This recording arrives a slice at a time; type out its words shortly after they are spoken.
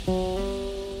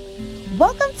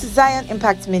Welcome to Zion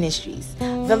Impact Ministries,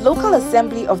 the local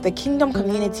assembly of the Kingdom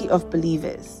community of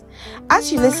believers.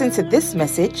 As you listen to this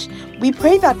message, we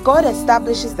pray that God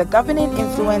establishes the governing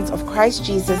influence of Christ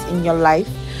Jesus in your life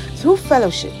through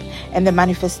fellowship and the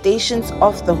manifestations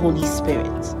of the Holy Spirit.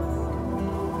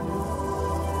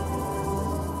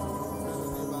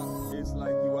 It's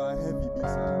like you are heavy, you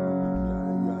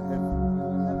are heavy.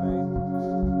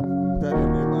 Tell your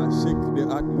neighbor, shake the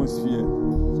atmosphere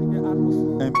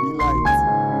and be light.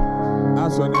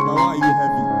 Ask your neighbor, why are you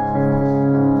heavy?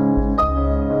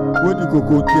 What do you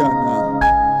cocoa now?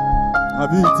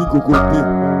 Have you eaten cocoa?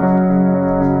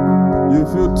 You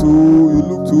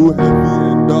look too heavy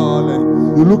and dull, and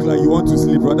you look like you want to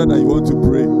sleep rather than you want to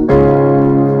pray.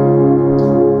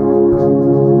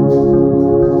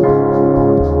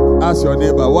 Ask your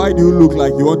neighbor, why do you look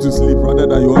like you want to sleep rather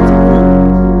than you want to pray?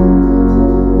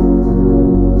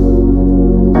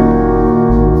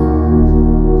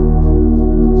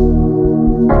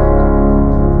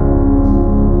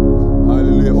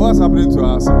 Hallelujah. What's happening to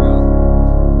us now?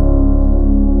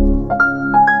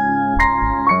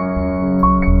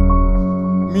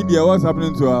 Media, what's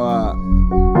happening to our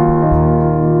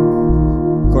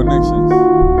connections?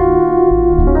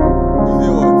 Is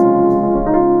it what?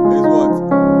 Is what?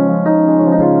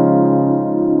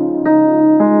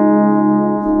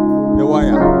 The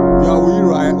wire. Yeah, we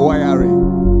wiring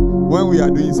when we are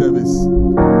doing service.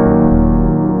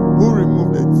 Who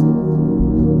removed it?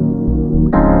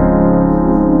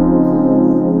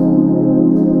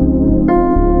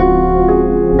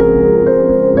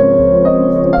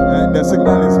 The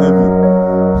signal is heavy.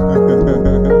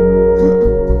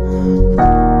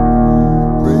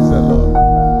 Praise the Lord.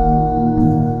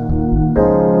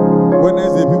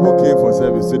 Wednesday, people came for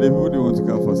service. Today, people don't want to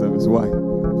come for service. Why?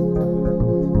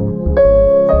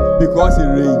 Because it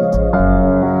rained.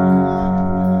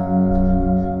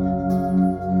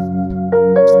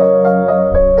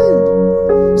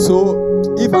 So,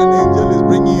 if an angel is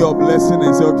bringing your blessing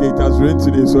and say, okay, it has rained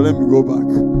today, so let me go back,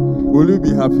 will you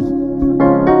be happy?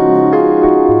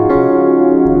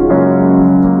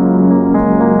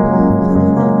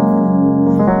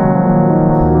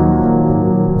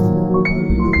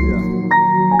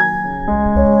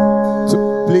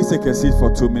 Take a seat for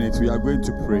 2 minutes. We are going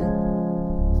to pray.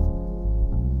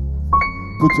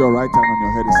 Put your right hand on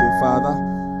your head and say, Father,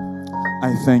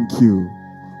 I thank you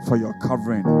for your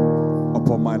covering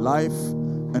upon my life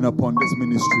and upon this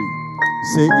ministry.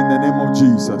 Say in the name of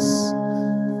Jesus.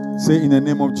 Say in the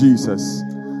name of Jesus,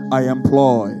 I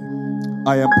employ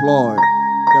the power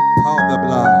of the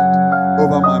blood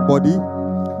over my body,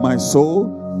 my soul,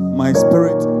 my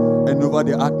spirit, and over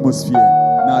the atmosphere.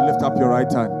 Now lift up your right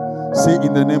hand. Say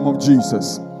in the name of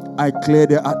Jesus, I clear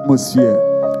the atmosphere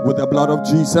with the blood of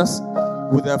Jesus,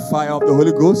 with the fire of the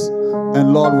Holy Ghost,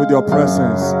 and Lord, with your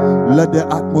presence. Let the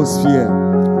atmosphere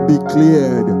be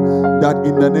cleared, that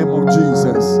in the name of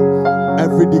Jesus,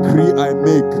 every decree I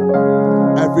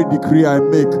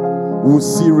make will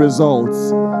see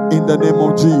results. In the name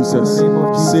of Jesus,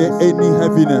 say any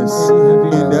heaviness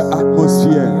in the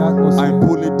atmosphere, I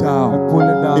pull it down.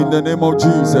 In the name of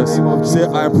Jesus, say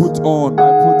I put on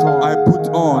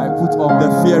the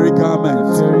fiery garment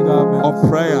of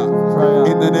prayer.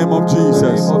 In the name of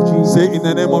Jesus, say in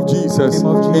the name of Jesus,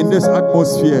 in this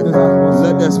atmosphere,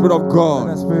 let the Spirit of God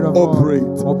operate.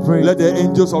 Let the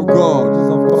angels of God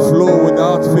flow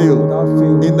without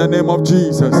fail. In the name of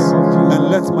Jesus, and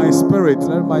let my spirit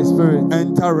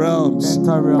enter realms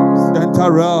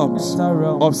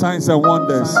of signs and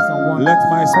wonders. Let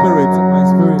my spirit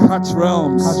catch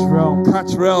realms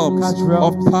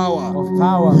of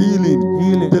power, healing,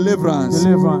 deliverance,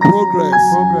 progress,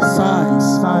 signs,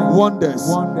 wonders.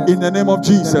 In the name of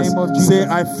Jesus, say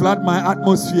I flood my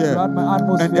atmosphere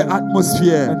and the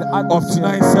atmosphere of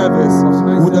tonight's service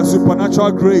with the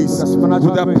supernatural grace,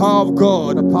 with the power of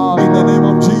God. In the name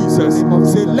of Jesus,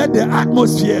 say let the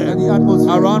atmosphere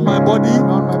around my body,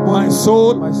 my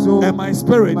soul, and my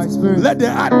spirit, let the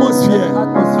atmosphere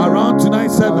around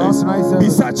tonight's service be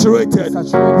saturated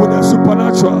with the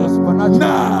supernatural.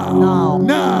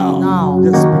 Now.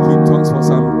 Just speak in tongues for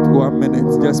 1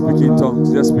 minute. Just speak in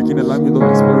tongues. Just speak in the language of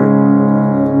the Spirit.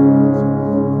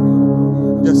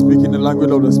 Just speak in the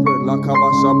language of the Spirit.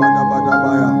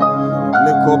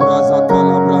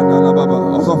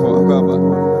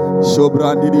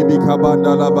 Shobrandi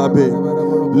bikabanda la babe,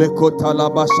 lekotala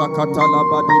bashakata la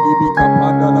badidi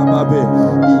bikapanda la babe,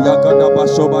 iyagada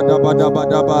bashoba daba daba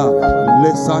daba,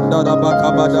 lesanda la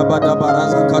bakabada bada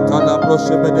baraza katala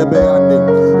broshebe de beande,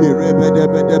 irebe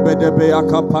de be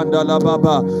akapanda la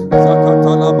baba,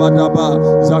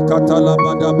 zakata la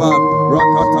badaba,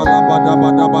 Rakatala bada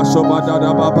bada bashobada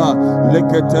da baba.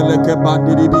 Leketeleke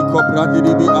bandiribi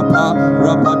koprandiribi apa.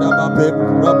 Rapada babe,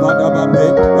 rapada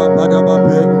babe, rapada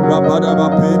babe, rapada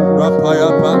babe,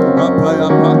 rapayapa,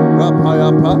 rapayapa,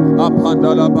 rapayapa.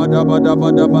 Apandala bada bada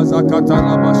bada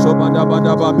bazakatala bashobada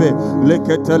bada babe.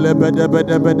 Leketele bede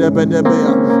bede bede bede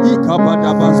bea.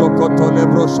 Ikabada bazokoto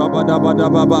lebro shabada bada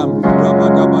baba.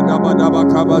 Rabada bada bada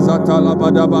bakabazatala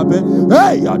bada babe.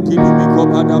 Hey, atilibi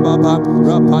kobada baba.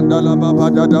 Rapandala baba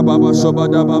dada baba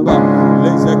shobada baba.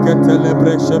 Lezeketele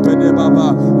breshe bede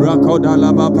baba.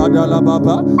 Rakodala baba dala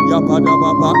baba. Yabada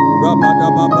baba. Rabada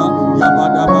baba.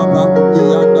 Yabada baba.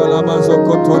 Iyandala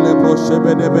bazokoto lebro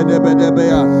shebede bede bede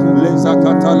bea.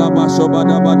 Lezakatala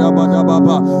bashobada bada bada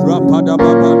baba. Rapada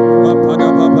baba. Rapada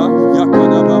baba.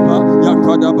 Yakada baba.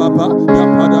 Yakada baba.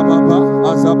 Yapada baba.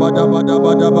 Azabada bada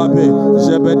bada babe.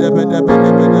 Jebede bede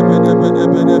bede bede bede bede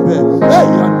bede be. Hey,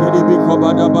 yandiri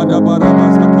bikobada bada bada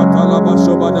bazakatala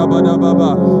bashobada bada baba.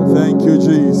 Thank you,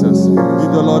 Jesus.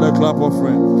 Give the Lord a clap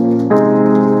offering.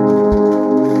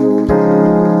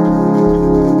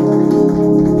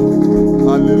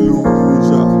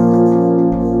 Hallelujah.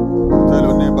 Tell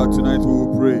your neighbor tonight we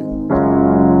will pray.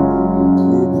 We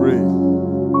will pray.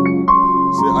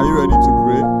 Say, are you ready to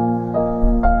pray?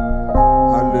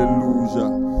 Hallelujah.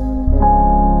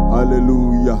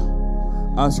 Hallelujah.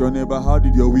 Ask your neighbor, how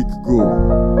did your week go?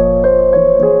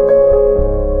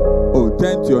 Oh,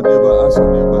 turn to your neighbor, ask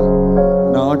your neighbor.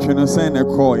 Now I'm trying to send a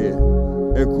call here.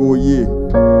 Echo ye.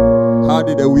 How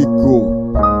did the week go?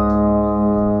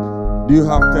 Do you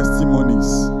have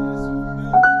testimonies?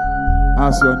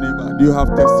 Ask your neighbor, do you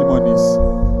have testimonies?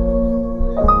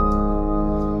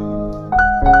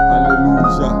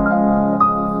 Hallelujah.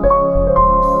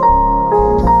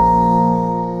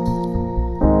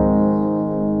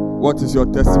 What is your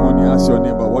testimony? Ask your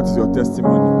neighbor, what is your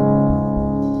testimony?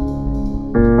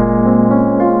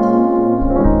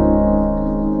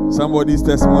 Somebody's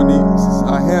testimony,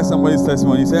 I heard somebody's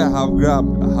testimony. He said, I have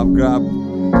grabbed.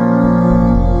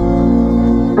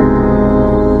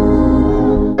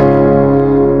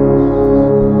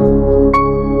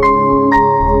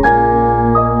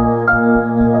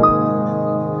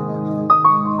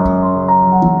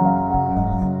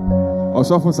 Or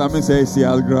often somebody says, see,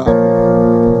 I'll grab.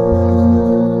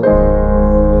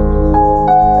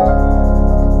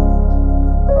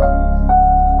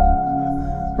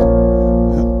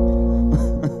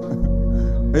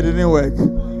 It didn't work.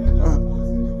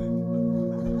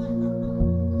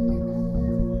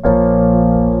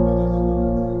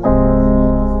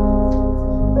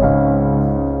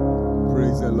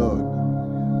 Praise the Lord.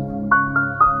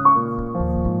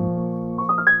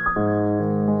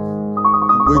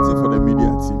 I'm waiting for the media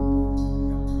team.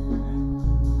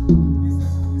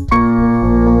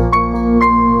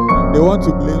 They want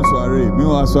to blame Soiree.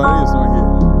 Meanwhile, Soiree is not here.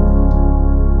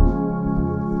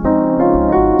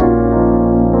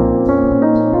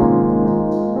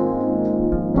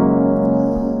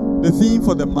 The theme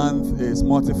for the month is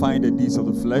mortifying the deeds of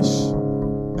the flesh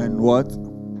and what?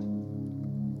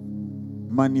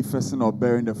 Manifesting or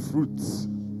bearing the fruits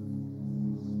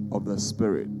of the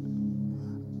Spirit.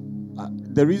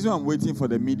 The reason I'm waiting for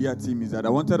the media team is that I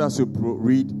wanted us to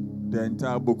read the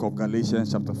entire book of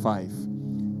Galatians chapter 5,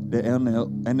 the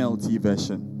NLT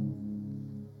version.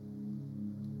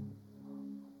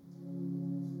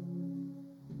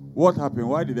 What happened?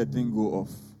 Why did the thing go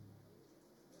off?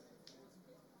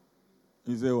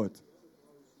 You say what?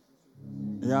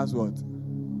 He asked what?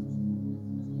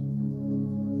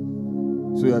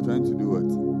 So you are trying to do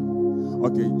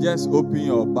what? Okay, just open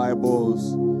your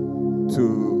Bibles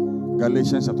to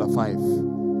Galatians chapter 5,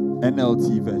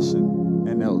 NLT version.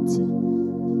 NLT.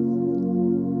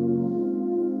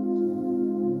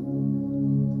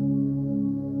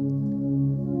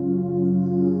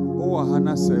 Oh,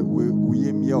 Hannah said, why?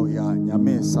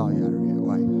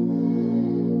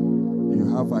 You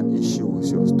have an issue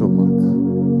with your stomach,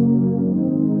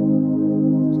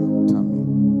 with your tummy.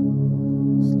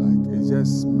 It's like it's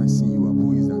just messing you up.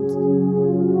 Who is that?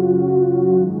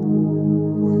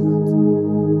 Who is that?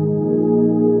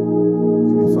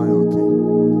 You'll be fine, okay?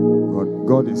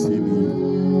 God is healing you.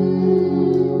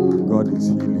 God is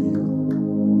healing you.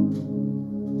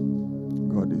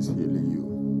 God is healing you.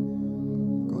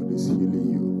 God is healing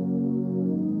you.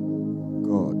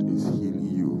 God is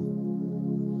healing you.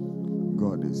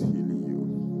 God is healing you.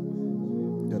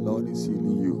 The Lord is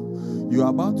healing you. You are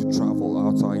about to travel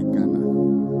outside Ghana.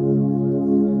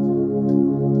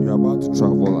 You are about to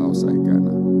travel outside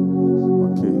Ghana.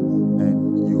 Okay.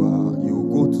 And you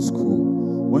will go to school.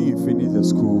 When you finish the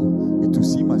school, it will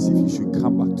seem as if you should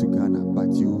come back to Ghana,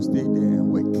 but you will stay there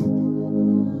and work.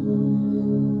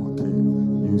 Okay.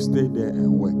 you stay there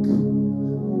and work, and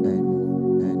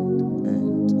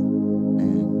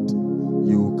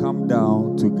you come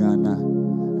down to Ghana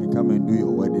and come and do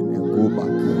your wedding and go back.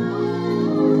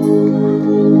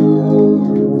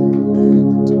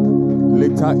 And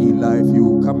later in life,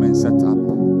 you come and set up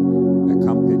a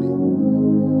company.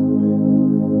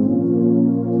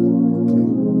 Okay.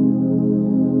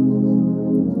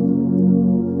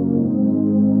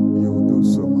 You do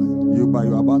so much. But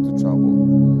you're about to travel.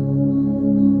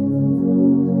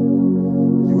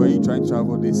 Are you trying to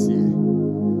travel this year?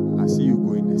 I see you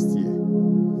going next year.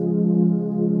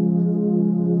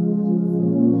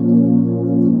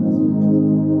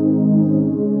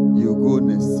 You go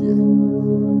next year.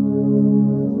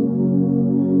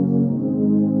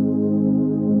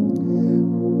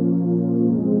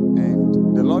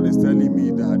 And the Lord is telling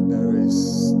me that there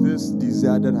is this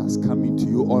desire that has come into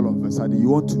you all of a sudden. You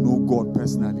want to know God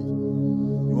personally.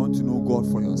 You want to know God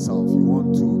for yourself. You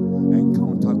want to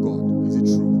encounter God. Is it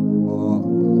true? Or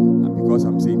because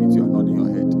I'm saying it, you are nodding your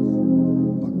head.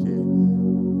 Okay.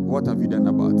 What have you done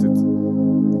about it? I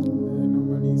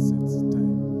normally set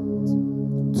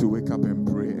time to wake up and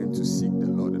pray and to seek the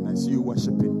Lord. And I see you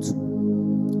worshiping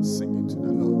too, singing to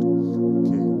the Lord.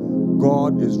 Okay.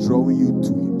 God is drawing you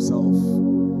to Himself,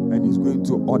 and He's going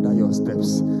to order your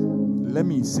steps. Let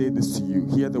me say this to you.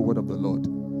 Hear the word of the Lord.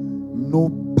 No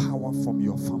power from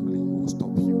your family will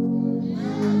stop you.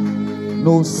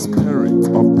 No spirit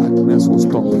of darkness will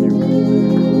stop you.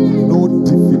 No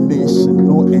divination,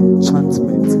 no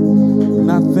enchantment,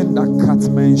 nothing that cuts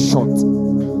men short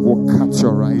will cut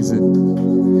your rising.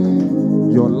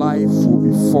 Your life will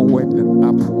be forward and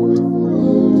upward.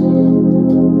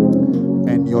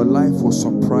 And your life will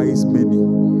surprise many.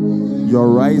 Your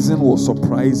rising will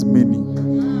surprise many,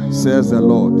 says the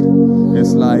Lord.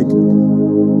 It's like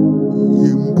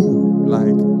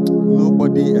like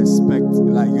nobody expects,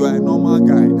 like you are a normal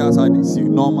guy. That's how they see you.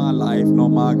 Normal life,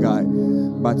 normal guy.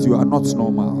 But you are not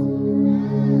normal.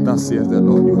 That says the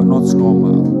Lord. You are not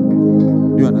normal.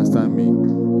 Do you understand me?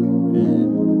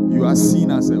 You are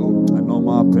seen as a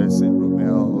normal person,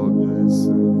 Romeo, or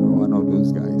just one of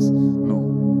those guys. No.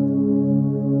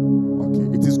 Okay.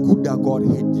 It is good that God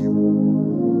hid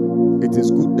you. It is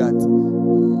good that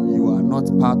you are not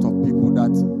part of people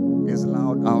that is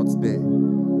loud out there.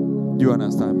 Do you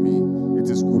understand me? It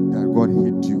is good that God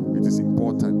hid you. It is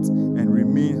important. And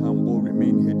remain humble,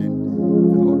 remain hidden.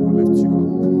 The Lord will lift you up.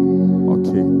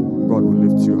 Okay? God will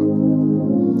lift you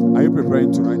up. Are you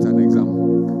preparing to write an exam?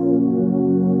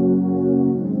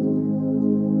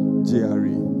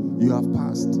 JRE, you have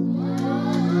passed.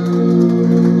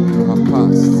 You have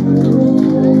passed.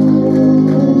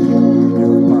 You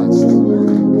have passed.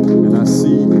 And I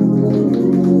see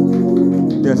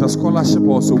there's a scholarship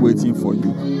also waiting for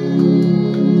you.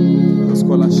 A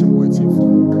scholarship waiting for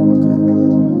you.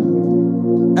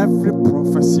 Okay. Every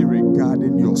prophecy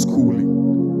regarding your schooling,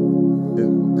 it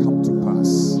will come to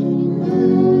pass.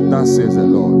 That says the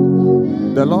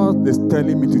Lord. The Lord is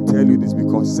telling me to tell you this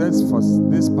because it says for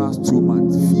this past 2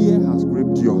 months, fear has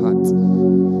gripped your heart.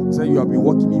 He said you have been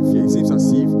walking in fear. It seems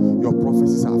as if your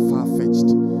prophecies are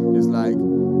far-fetched. It's like,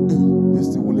 this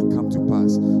thing will come to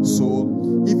pass. So,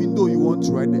 even though you want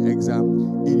to write the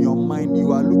exam, in your mind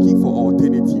you are looking for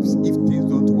alternatives. If things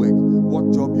don't work,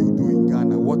 what job you do in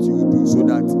Ghana, what you will do so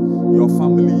that your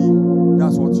family,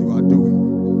 that's what you are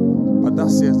doing. But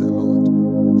that says the Lord,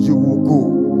 you will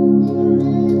go.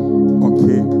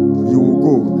 Okay? You will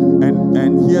go.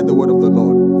 And hear the word of the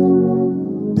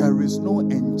Lord. There is no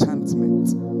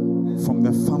enchantment from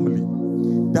the family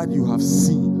that you have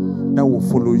seen that will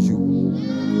follow you.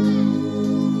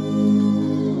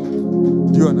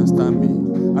 Do you understand me?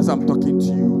 As I'm talking to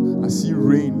you, I see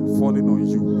rain falling on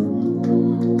you.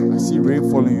 I see rain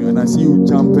falling on you, and I see you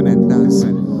jumping and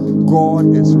dancing.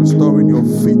 God is restoring your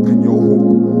faith and your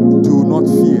hope. Do not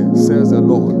fear, says the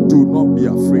Lord. Do not be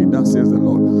afraid, that says the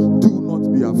Lord. Do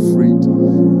not be afraid.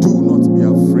 Do not be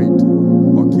afraid.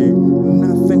 Okay?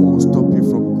 Nothing will stop you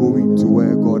from going to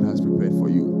where God has prepared for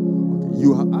you. Okay?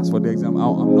 You have asked for the exam.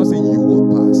 I'm not saying you will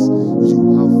pass.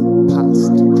 You have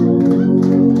passed.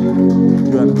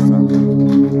 You understand?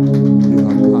 You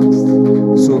have passed.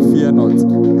 So fear not.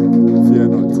 Fear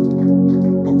not.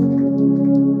 Oh.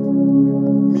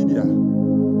 Media.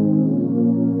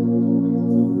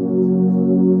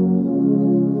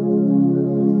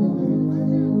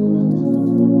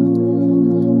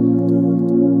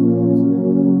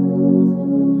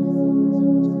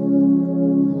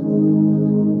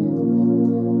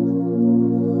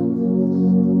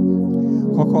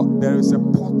 There is a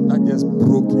pot that just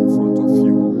broke in front of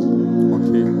you.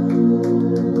 Okay?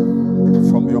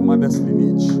 From your mother's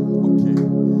lineage. Okay?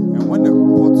 And when the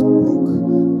pot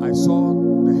broke, I saw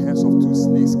the heads of two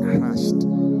snakes crushed.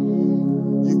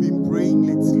 You've been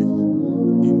praying lately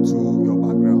into your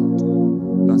background.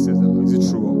 That says the Lord. Is it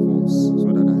true or false? So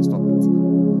that I stop it.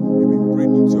 You've been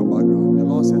praying into your background. The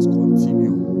Lord says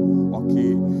continue.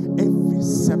 Okay? Every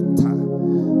scepter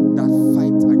that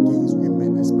fights against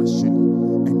women especially,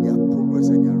 and their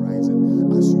progress and their rising,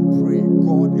 as you pray,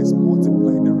 God is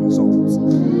multiplying the results.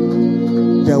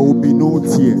 There will be no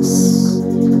tears.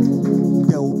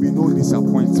 There will be no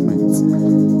disappointment.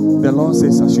 The Lord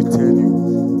says I should tell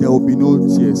you, there will be no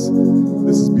tears.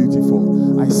 This is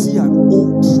beautiful. I see an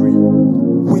old tree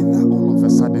wither all of a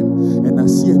sudden, and I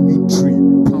see a new tree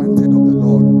planted of the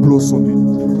Lord blossoming.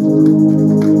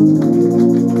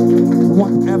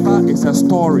 Whatever is a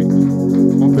story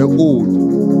of the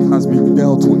old has been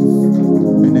dealt with,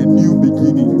 and a new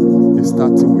beginning is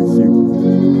starting with you.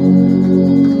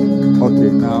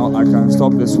 Okay, now I can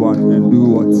stop this one and do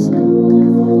what?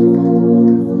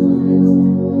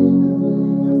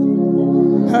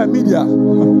 Hey, media.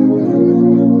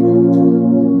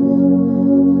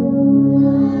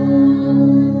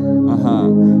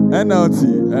 NLT,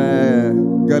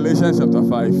 Galatians chapter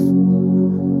 5.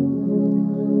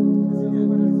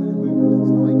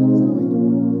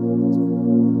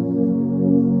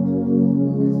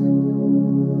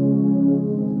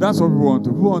 That's what we want.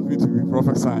 We want me to be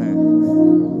prophesying.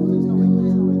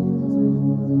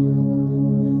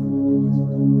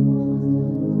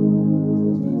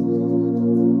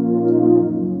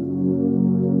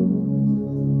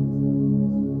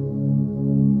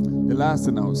 The last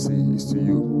thing I will say is to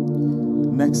you,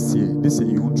 next year, this year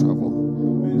you won't travel.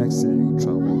 Next year you won't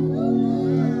travel.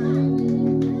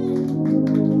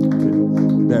 Okay.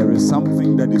 There is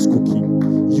something that is cooking.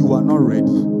 You are not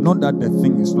ready. Not that the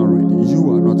thing is not ready.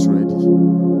 You are not ready.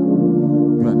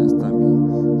 You understand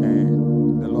me?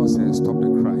 And the Lord says, stop the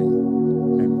crying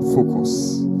and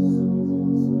focus.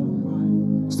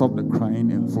 Stop the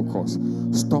crying and focus.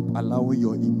 Stop allowing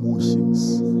your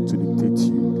emotions to dictate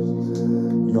you.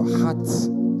 Your heart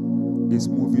is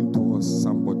moving towards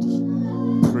somebody.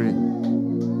 Pray.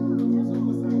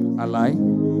 Ally?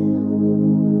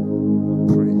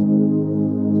 Pray.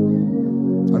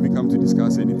 Have you come to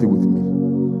discuss anything with me?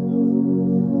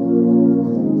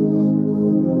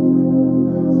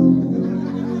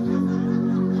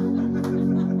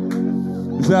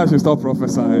 You say I should stop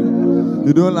prophesying.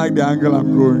 You don't like the angle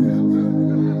I'm going.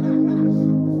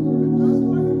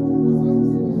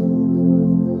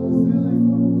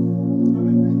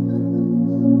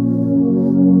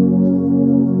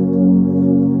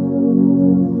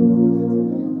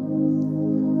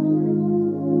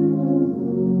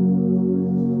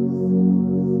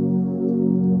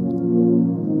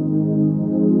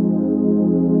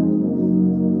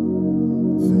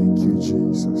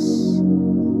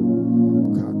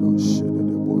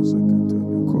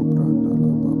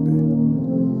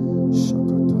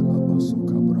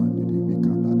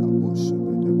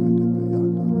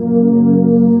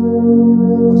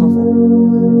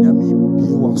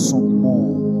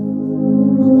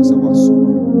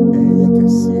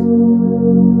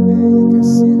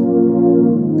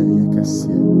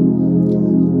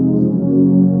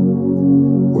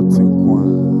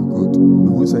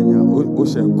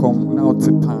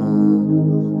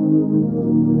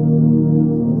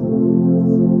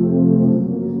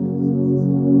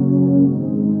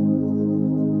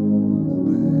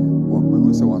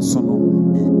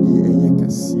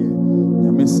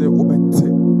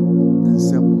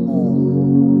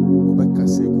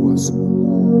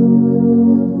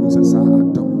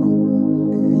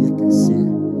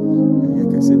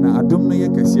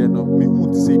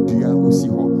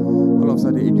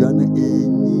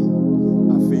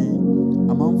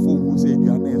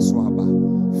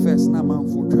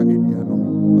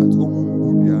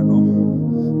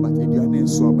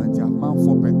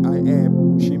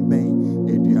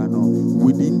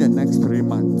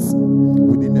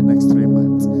 Within the next 3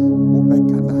 months,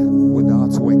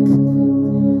 without work.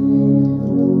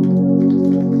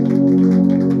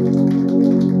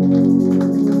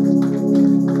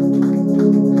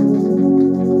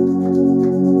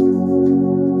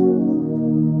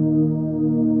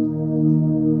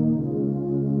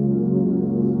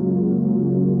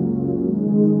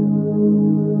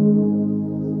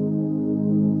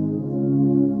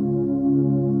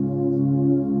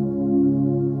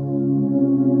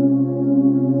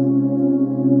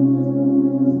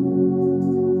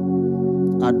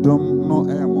 Adam no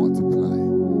air multiply.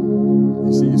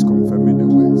 You see, he's confirming the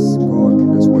words. God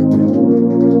is working.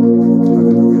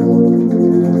 Hallelujah.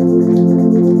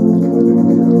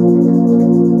 Hallelujah.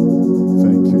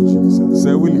 Thank you, Jesus.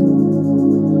 Say, Willie.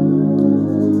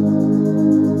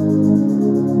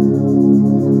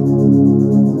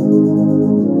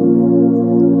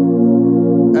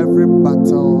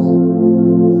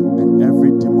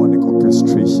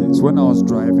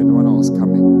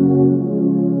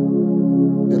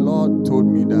 Lord told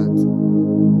me that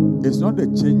it's not the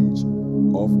change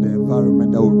of the environment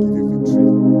that will give you victory.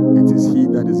 It is He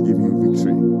that is giving you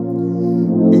victory.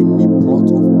 Any plot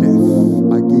of death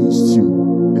against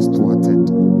you is thwarted.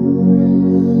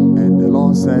 And the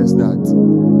Lord says that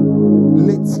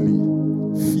lately,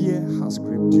 fear has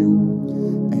gripped you.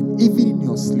 And even in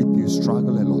your sleep, you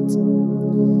struggle a lot.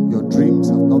 Your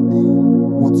dreams have not been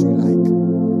what you like.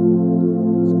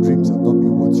 Your dreams have not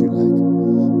been what you like.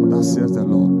 But that says the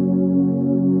Lord.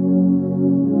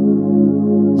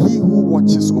 He who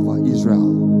watches over Israel,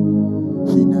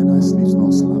 He neither sleeps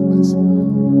nor slumbers.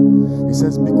 He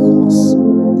says, because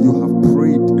you have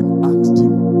prayed and asked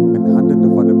Him and handed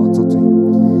over the battle to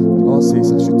Him, the Lord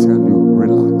says, I should tell you,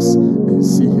 relax and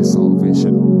see His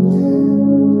salvation.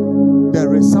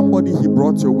 There is somebody He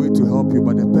brought your way to help you,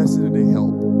 but the person didn't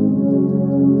help.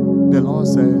 The Lord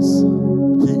says,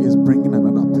 He is bringing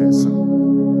another person.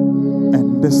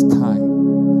 And this time,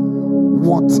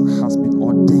 what has been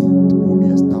ordained will be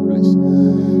established.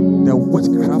 The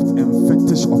witchcraft and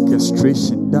fetish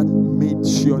orchestration that made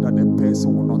sure that the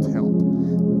person will not help,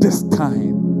 this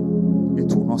time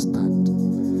it will not stand.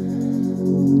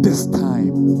 This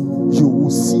time you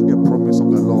will see the promise of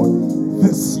the Lord.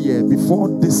 This year, before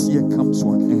this year comes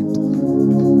to an end,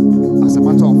 as a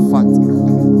matter of fact,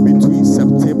 between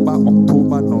September,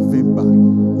 October, November,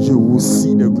 you will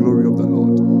see the glory of the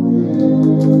Lord.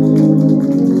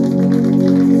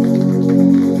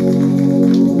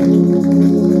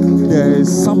 There is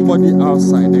somebody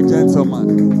outside, a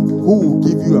gentleman, who will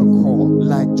give you a call,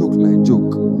 like joke, like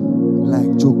joke,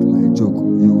 like joke, like joke.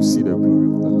 You will see the glory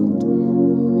of the Lord.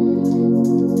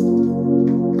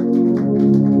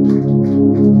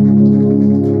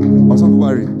 Also,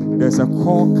 worry, there's a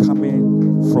call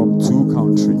coming from 2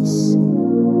 countries.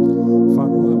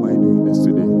 Father, why am I doing this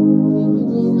today?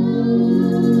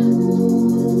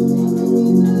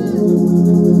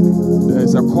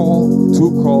 There's a call,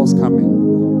 2 calls coming.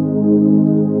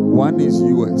 One is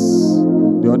US.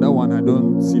 The other one, I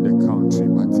don't see the country,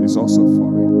 but it's also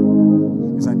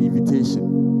foreign. It's an invitation.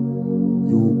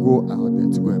 You will go out there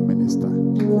to go and minister.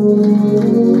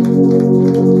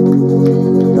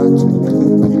 That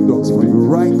will open doors for you.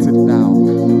 Write it down.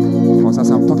 Because as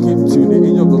I'm talking to you, the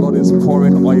angel of the Lord is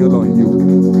pouring oil on you.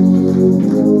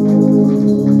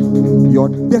 Your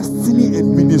destiny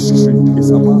and ministry is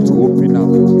about to open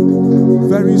up.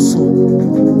 Very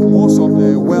soon, most of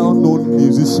the well-known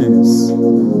musicians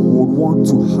would want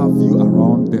to have you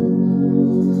around them.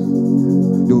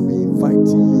 They'll be inviting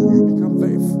you. You become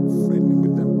very friendly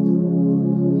with them.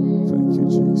 Thank you,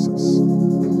 Jesus.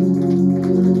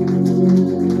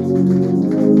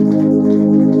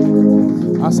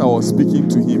 As I was speaking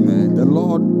to him, the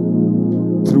Lord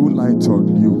threw light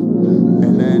on you.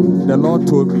 And then the Lord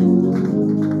told me,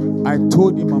 I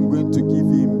told him I'm going to give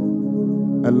him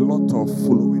a lot of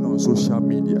following on social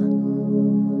media.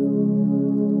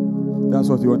 That's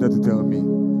what you wanted to tell me.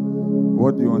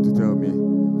 What do you want to tell me?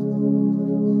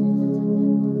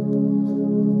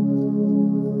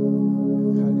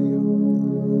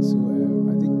 So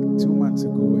I think 2 months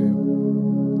ago,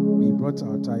 we brought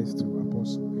our tithes to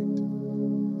Apostle, and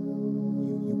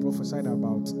you prophesied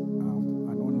about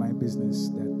an online business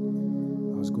that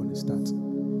I was going to start.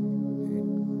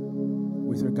 And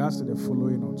with regards to the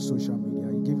following on social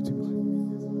media, you gave it to me.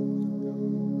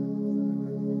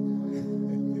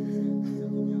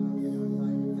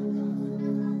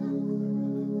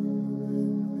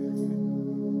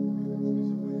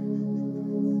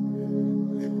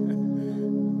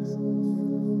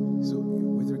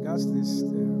 This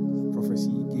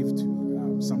prophecy you gave to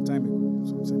me some time ago,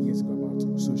 some years ago, about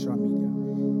social media,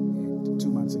 and 2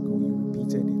 months ago you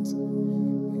repeated it,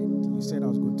 and you said I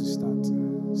was going to start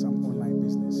some online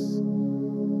business,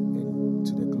 and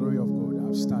to the glory of God,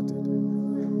 I've started,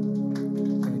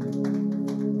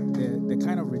 and the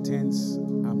kind of returns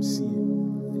I'm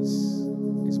seeing is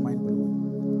mind-blowing.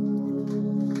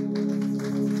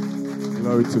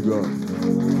 Glory to God.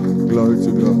 Glory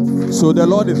to God. So the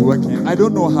Lord is working. I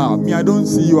don't know how. I don't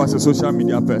see you as a social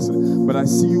media person, but I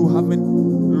see you having a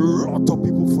lot of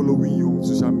people following you on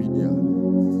social media.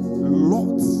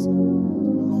 Lots.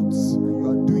 And you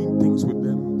are doing things with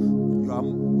them. You are,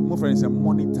 my friends,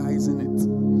 monetizing it.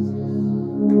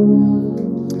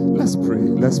 Let's pray.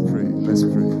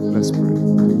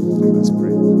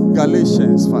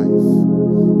 Galatians 5.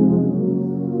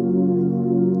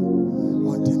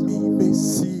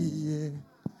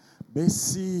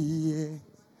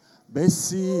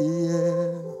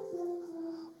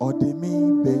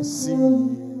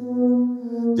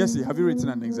 Jesse, have you written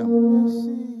an exam?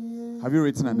 Are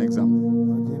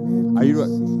you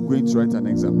going to write an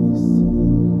exam?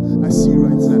 I see you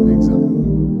writing an exam.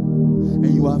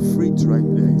 And you are afraid to write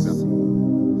the exam.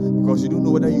 Because you don't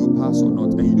know whether you pass or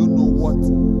not. And you don't know what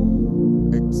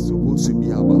it's supposed to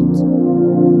be about.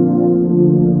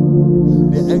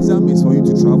 The exam is for you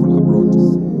to travel abroad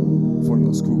for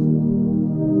your school.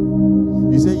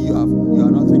 You say you are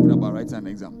not thinking about writing an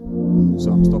exam.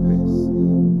 So I'm stopping.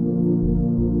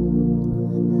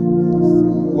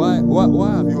 Why have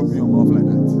you opened your mouth like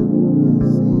that?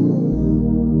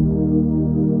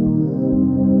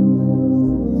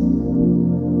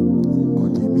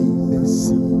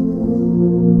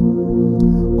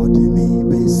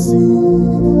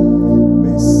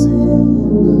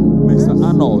 Mr.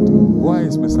 Arnold. Why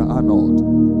is Mr. Arnold?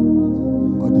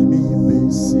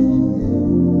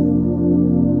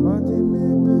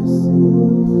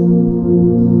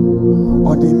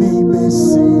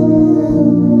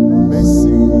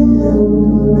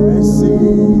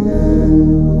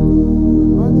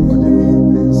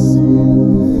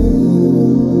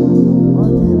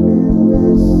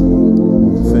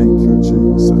 Thank you,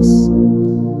 Jesus.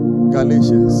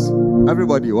 Galatians.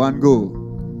 Everybody, one go.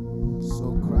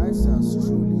 So Christ has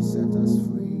truly set us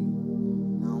free.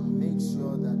 Now make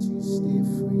sure that you stay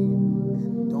free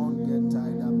and don't get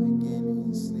tied up again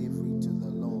in slavery to the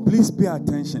law. Please pay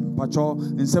attention. Pacho,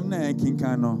 in Semna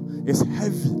Kinkano, it's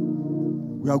heavy.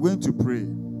 We are going to pray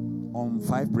on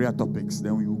 5 prayer topics.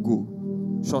 Then we will go.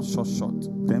 Short.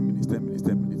 10 minutes,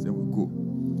 then we'll go.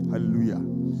 Hallelujah.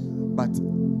 But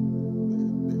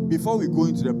before we go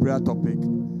into the prayer topic,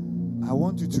 I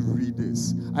want you to read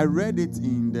this. I read it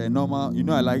in the normal,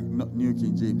 I like New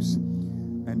King James.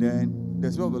 And then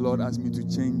the Spirit of the Lord asked me to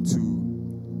change to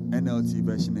NLT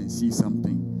version and see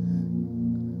something.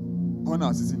 When I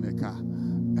was sitting in the car,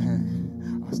 I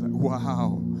was like,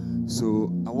 wow.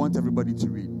 So I want everybody to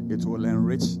read. It will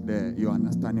enrich your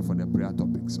understanding for the prayer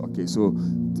topics. Okay, so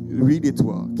read it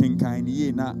well.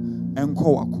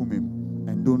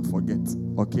 And don't forget.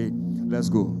 Okay, let's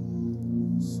go.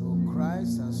 So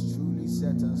Christ has truly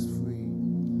set us free.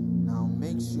 Now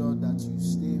make sure that you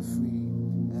stay free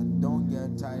and don't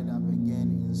get tied up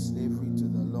again in slavery to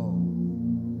the law.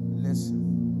 Listen.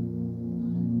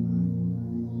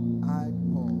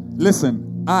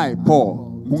 I, Paul.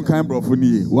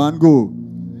 One go.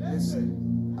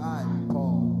 Listen, I,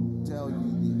 Paul, tell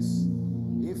you this.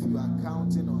 If you are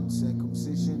counting on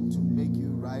circumcision to make you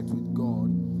right with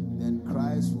God, then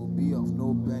Christ will be of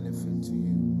no benefit to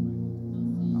you.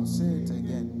 I'll say it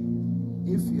again.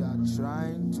 If you are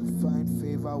trying to find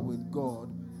favor with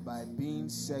God by being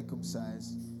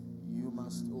circumcised, you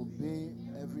must obey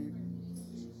every...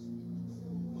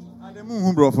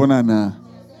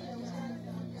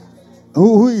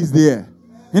 Who is there?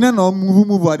 You know,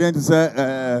 move again to say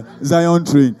Zion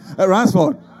train.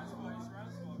 Ransford.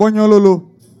 Bonyololo.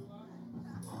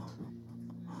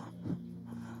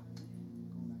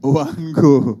 One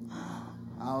go.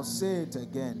 I'll say it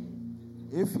again.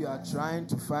 If you are trying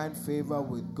to find favor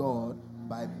with God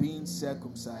by being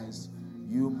circumcised,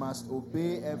 you must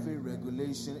obey every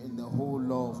regulation in the whole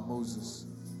law of Moses.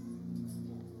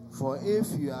 For if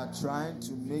you are trying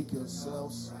to make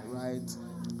yourselves right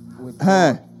with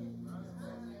God,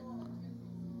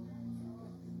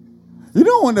 you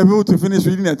don't want the people to finish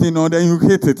reading a thing, or then you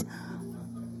hate it.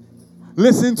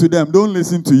 Listen to them, don't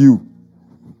listen to you.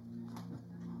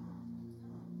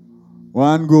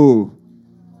 One go.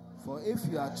 For if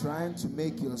you are trying to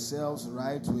make yourselves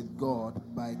right with God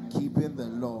by keeping the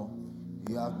law,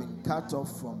 you have been cut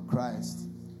off from Christ.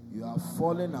 You have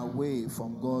fallen away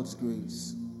from God's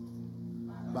grace.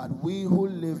 But we who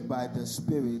live by the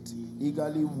Spirit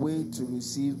eagerly wait to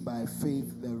receive by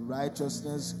faith the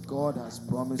righteousness God has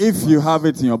promised. If you have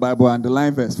it in your Bible,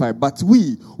 underline verse 5. But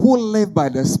we who live by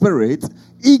the Spirit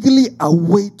eagerly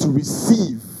await to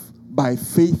receive by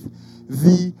faith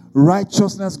the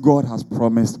righteousness God has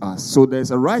promised us. So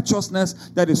there's a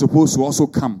righteousness that is supposed to also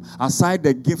come aside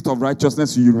the gift of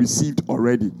righteousness you received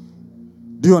already.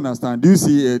 Do you understand? Do you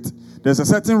see it? There's a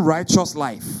certain righteous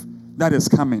life that is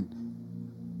coming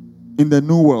in the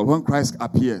new world when Christ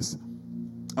appears,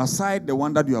 aside the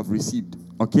one that you have received.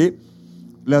 Okay?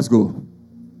 Let's go.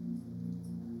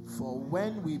 For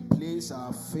when we place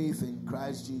our faith in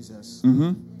Christ Jesus,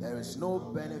 there is no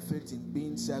benefit in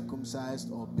being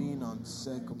circumcised or being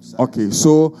uncircumcised. Okay,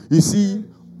 so you see,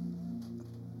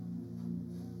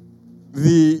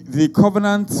 the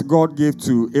covenant God gave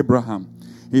to Abraham,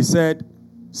 he said,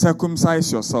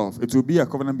 circumcise yourself. It will be a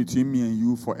covenant between me and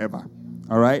you forever.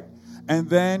 All right? And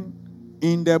then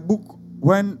in the book,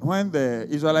 when the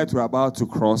Israelites were about to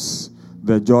cross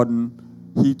the Jordan,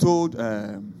 he told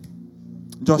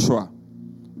Joshua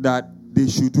that they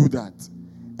should do that.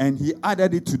 And he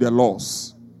added it to the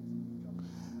laws.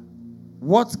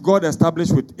 what God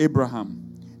established with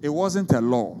Abraham, it wasn't a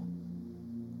law.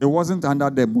 It wasn't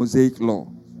under the Mosaic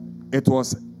law. It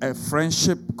was a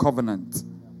friendship covenant.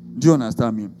 Do you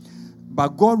understand me? But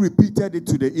God repeated it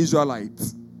to the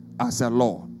Israelites as a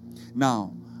law.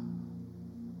 Now,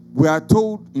 we are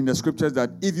told in the scriptures that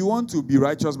if you want to be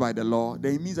righteous by the law,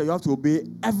 then it means that you have to obey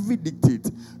every dictate.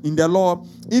 In the law,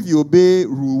 if you obey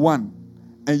rule 1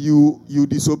 and you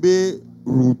disobey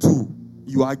rule 2,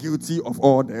 you are guilty of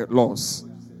all the laws.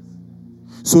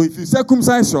 So if you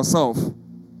circumcise yourself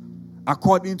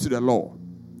according to the law,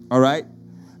 all right,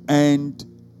 and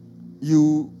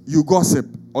you gossip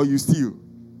or you steal,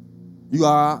 you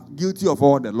are guilty of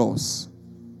all the laws.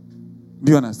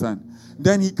 Do you understand?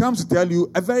 Then he comes to tell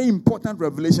you a very important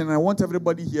revelation, and I want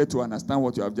everybody here to understand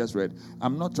what you have just read. I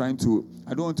don't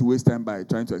want to waste time by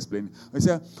trying to explain. He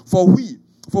said, for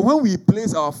when we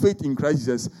place our faith in Christ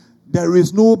Jesus, there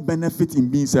is no benefit in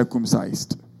being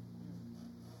circumcised.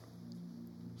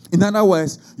 In other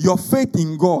words, your faith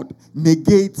in God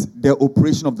negates the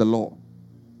operation of the law.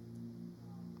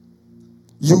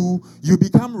 You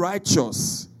become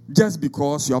righteous just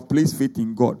because you have placed faith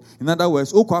in God. In other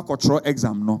words,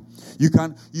 exam no. You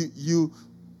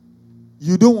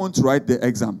don't want to write the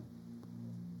exam.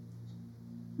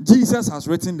 Jesus has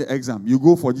written the exam. You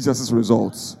go for Jesus'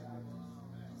 results.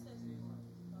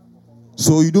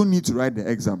 So you don't need to write the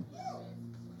exam.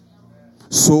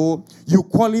 So you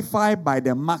qualify by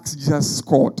the marks Jesus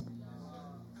scored.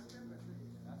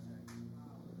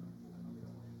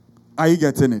 Are you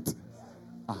getting it?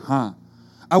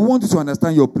 I want you to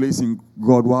understand your place in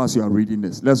God whilst you are reading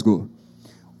this. Let's go.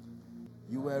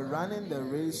 You were running the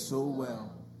race so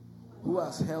well. Who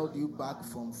has held you back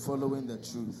from following the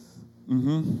truth?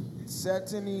 It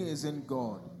certainly isn't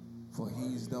God, for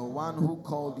he is the one who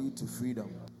called you to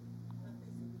freedom.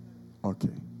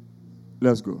 Okay.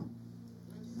 Let's go.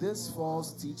 This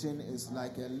false teaching is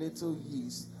like a little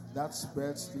yeast that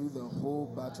spreads through the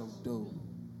whole batch of dough.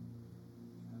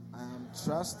 I am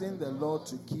trusting the Lord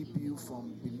to keep you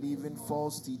from believing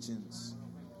false teachings.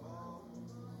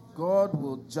 God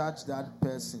will judge that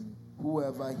person,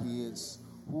 whoever he is,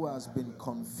 who has been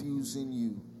confusing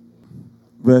you.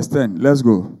 Verse 10. Let's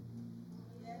go.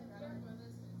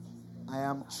 I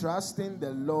am trusting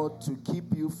the Lord to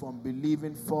keep you from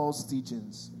believing false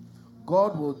teachings.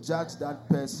 God will judge that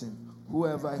person,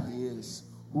 whoever he is,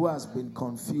 who has been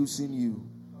confusing you.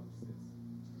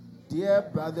 Dear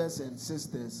brothers and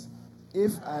sisters,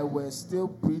 if I were still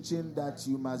preaching that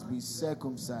you must be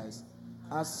circumcised,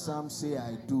 as some say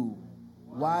I do,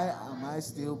 why am I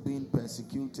still being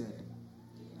persecuted?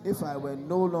 If I were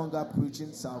no longer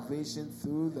preaching salvation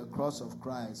through the cross of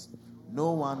Christ,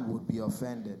 no one would be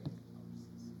offended.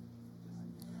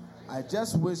 I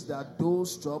just wish that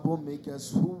those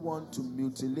troublemakers who want to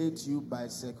mutilate you by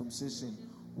circumcision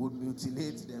would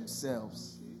mutilate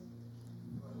themselves.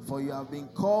 For you have been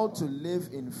called to live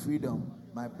in freedom,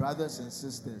 my brothers and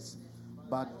sisters,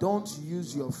 but don't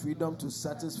use your freedom to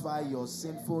satisfy your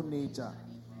sinful nature.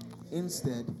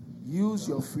 Instead, use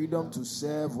your freedom to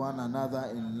serve one another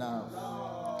in love.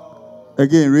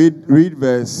 Again, read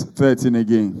verse 13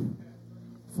 again.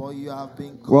 For you have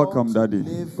been called Welcome, to Daddy.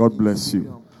 live God in bless freedom.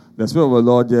 you. The Spirit of the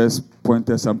Lord just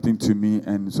pointed something to me,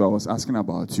 and so I was asking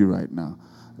about you right now.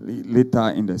 Later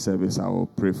in the service, I will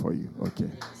pray for you.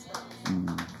 Okay.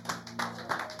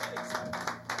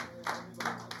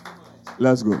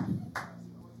 Let's go.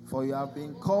 For you have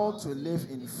been called to live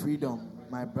in freedom,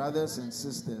 my brothers and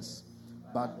sisters,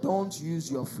 but don't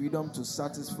use your freedom to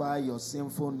satisfy your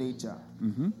sinful nature.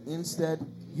 Instead,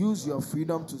 use your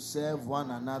freedom to serve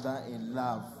one another in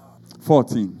love.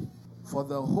 14. For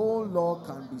the whole law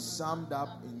can be summed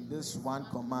up in this one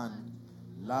command: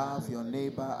 love your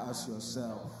neighbor as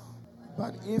yourself.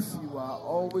 But if you are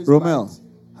always Romel,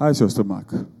 how is your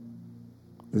stomach?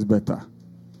 It's better.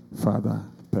 Father,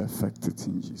 perfect it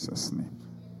in Jesus' name.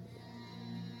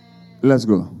 Let's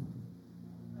go.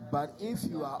 But if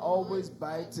you are always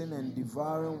biting and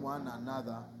devouring one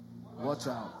another, watch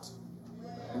out.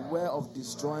 Beware of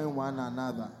destroying one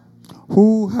another.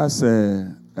 Who has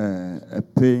a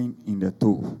pain in the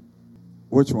toe?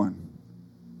 Which one?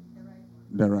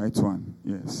 The right one.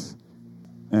 Yes.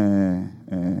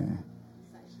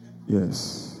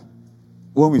 Yes.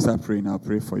 When we start praying, I'll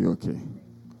pray for you, okay?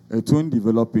 It won't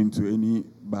develop into any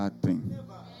bad thing.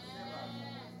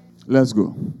 Let's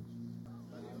go.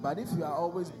 But if you are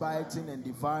always biting and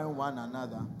devouring one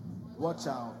another, watch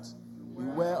out.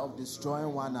 Beware of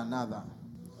destroying one another.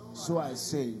 So I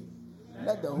say,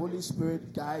 let the Holy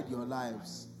Spirit guide your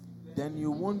lives. Then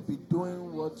you won't be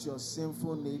doing what your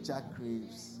sinful nature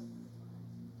craves.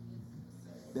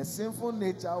 The sinful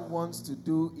nature wants to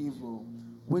do evil,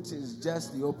 which is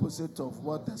just the opposite of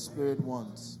what the Spirit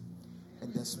wants.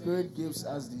 And the Spirit gives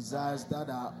us desires that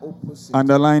are opposite.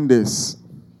 Underline this.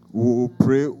 We'll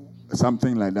pray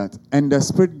something like that. And the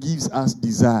Spirit gives us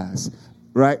desires.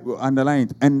 Right? We'll underline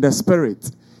it. And the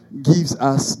Spirit gives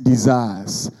us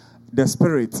desires. The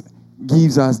Spirit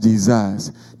gives us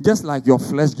desires. Just like your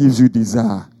flesh gives you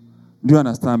desire. Do you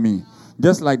understand me?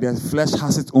 Just like the flesh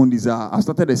has its own desire. I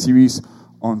started a series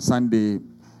on Sunday.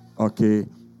 Okay.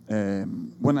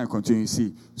 When I continue,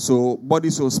 see. So, body,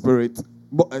 soul, spirit.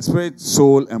 Spirit,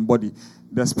 soul, and body.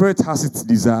 The spirit has its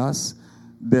desires.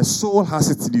 The soul has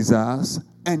its desires.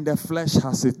 And the flesh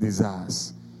has its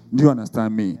desires. Do you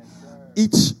understand me?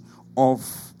 Each of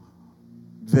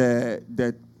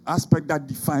the aspect that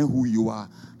define who you are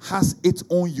has its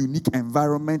own unique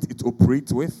environment it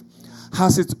operates with,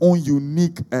 has its own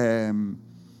unique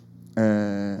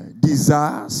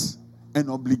desires and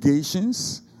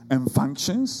obligations and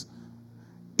functions.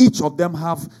 Each of them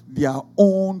have their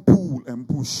own pull and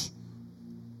push.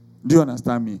 Do you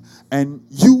understand me? And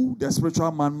you, the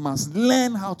spiritual man, must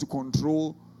learn how to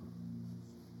control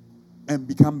and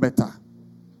become better.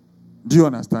 Do you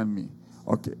understand me?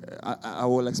 Okay, I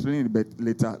will explain it a bit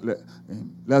later.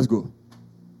 Let's go.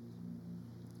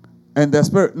 And the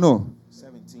spirit,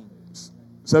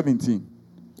 17.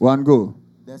 One go.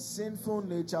 The sinful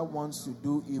nature wants to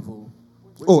do evil.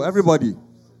 Oh, everybody.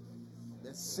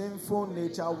 The sinful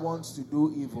nature wants to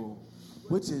do evil,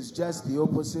 which is just the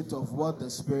opposite of what the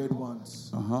Spirit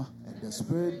wants. Uh-huh. And the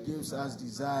Spirit gives us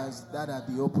desires that are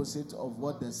the opposite of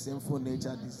what the sinful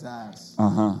nature desires.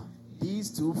 Uh-huh.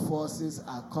 These two forces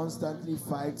are constantly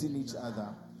fighting each other,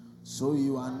 so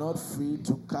you are not free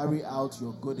to carry out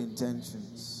your good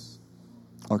intentions.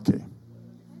 Okay.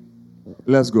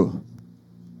 Let's go.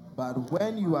 But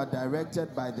when you are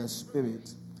directed by the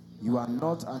Spirit, you are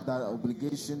not under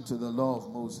obligation to the law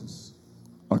of Moses.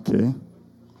 Okay.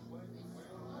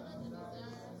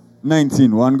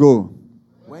 19. One go.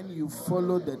 When you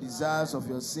follow the desires of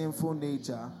your sinful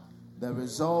nature, the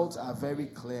results are very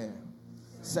clear.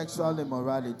 Sexual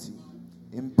immorality,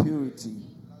 impurity,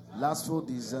 lustful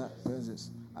desires,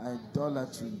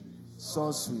 idolatry,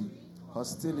 sorcery,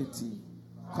 hostility,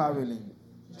 quarreling,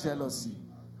 jealousy,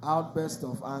 outburst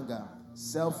of anger,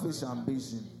 selfish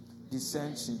ambition,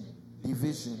 dissension,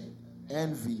 division,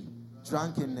 envy,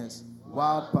 drunkenness,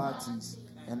 wild parties,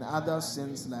 and other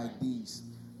sins like these.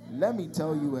 Let me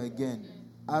tell you again,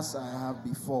 as I have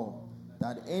before,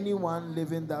 that anyone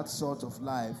living that sort of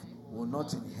life will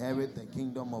not inherit the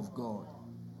kingdom of God.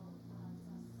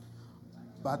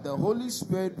 But the Holy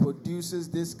Spirit produces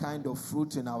this kind of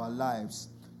fruit in our lives: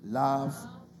 love,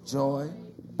 joy,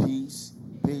 peace,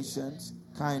 patience,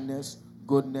 kindness,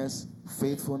 goodness,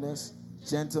 faithfulness,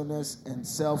 gentleness, and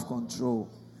self-control.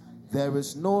 There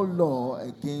is no law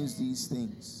against these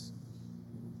things.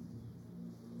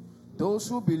 Those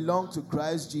who belong to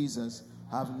Christ Jesus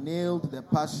have nailed the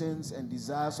passions and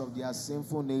desires of their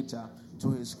sinful nature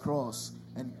to his cross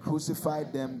and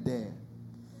crucified them there.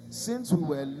 Since we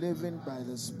were living by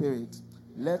the Spirit,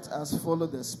 let us follow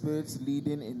the Spirit's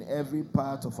leading in every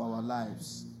part of our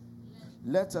lives.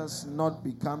 Let us not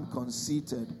become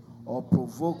conceited or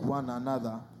provoke one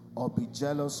another or be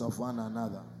jealous of one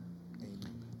another. Amen.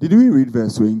 Did we read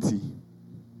verse 20?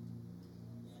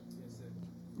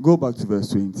 Go back to verse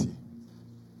 20.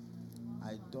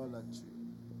 Idolatry.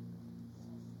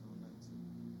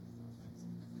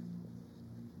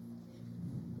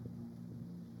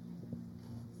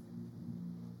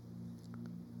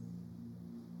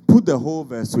 Put the whole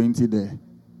verse 20 there.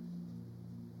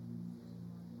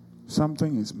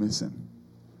 Something is missing.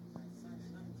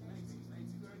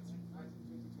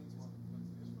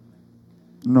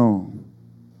 No.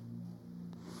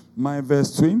 My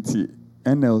verse 20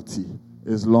 NLT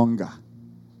is longer.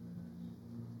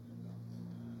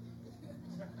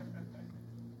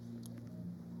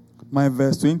 My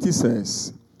verse 20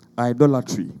 says,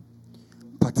 idolatry,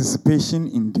 participation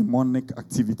in demonic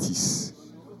activities,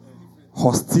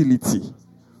 hostility,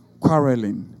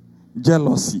 quarreling,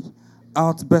 jealousy,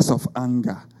 outbursts of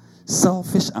anger,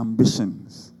 selfish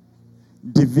ambitions,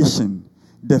 division,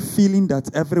 the feeling that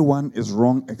everyone is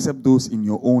wrong except those in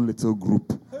your own little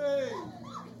group.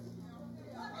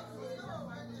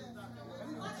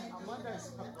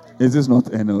 Is this not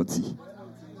NLT?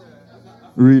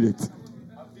 Read it.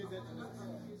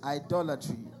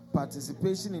 Idolatry,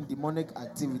 participation in demonic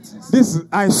activities.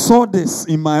 I saw this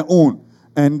in my own,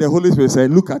 and the Holy Spirit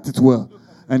said, look at it well.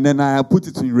 And then I put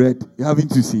it in red. You haven't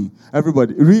to see.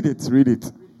 Everybody, read it, read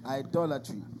it.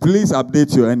 Idolatry. Please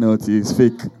update your NLT. It's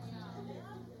fake.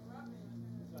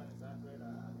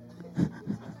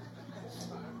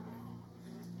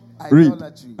 Read.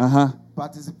 idolatry, Uh-huh.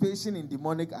 participation in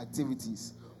demonic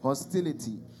activities,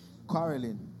 hostility,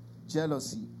 quarreling,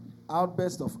 jealousy,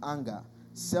 outburst of anger,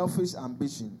 selfish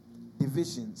ambition,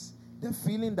 divisions, the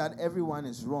feeling that everyone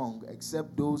is wrong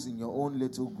except those in your own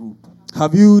little group.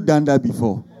 Have you done that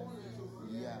before?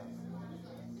 Yeah.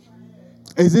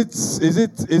 Is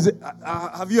it,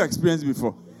 have you experienced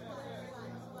before?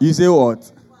 You say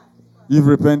what? You've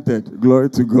repented. Glory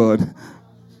to God.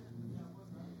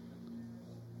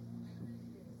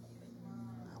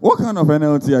 What kind of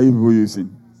NLT are you people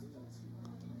using?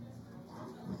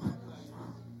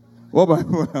 What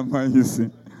Bible am I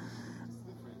using?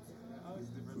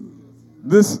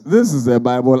 This is a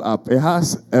Bible app. It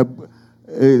has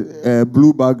a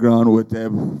blue background with a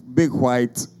big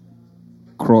white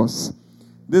cross.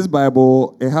 This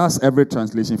Bible, it has every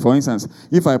translation. For instance,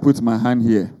 if I put my hand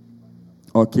here,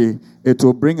 okay, it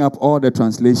will bring up all the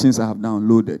translations I have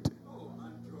downloaded.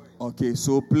 Okay,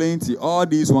 so plenty. All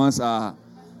these ones are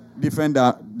different,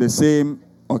 the same.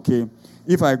 Okay,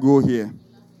 if I go here,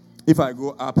 if I go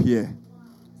up here,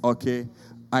 okay,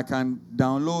 I can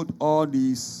download all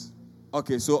these.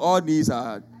 Okay, so all these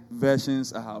are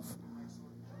versions I have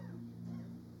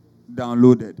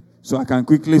downloaded. So I can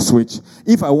quickly switch.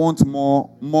 If I want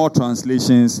more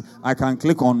translations, I can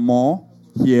click on more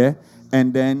here,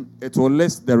 and then it will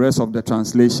list the rest of the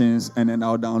translations, and then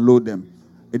I'll download them.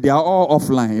 They are all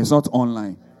offline. It's not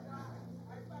online.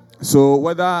 So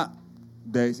whether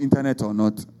there is internet or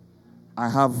not, I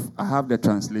have the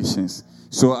translations.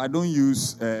 So I don't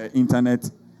use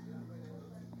internet.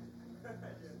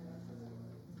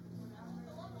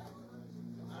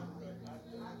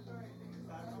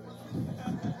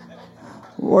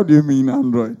 What do you mean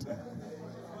Android?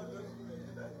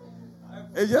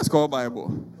 It's just called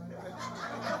Bible.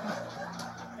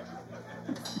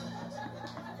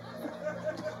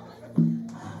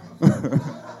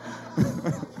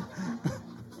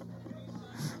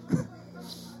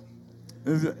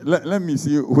 Let me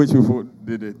see which people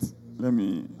did it. Let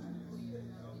me.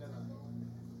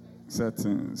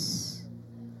 Settings.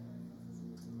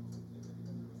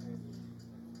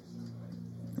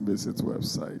 Visit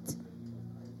website.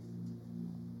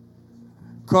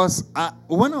 Because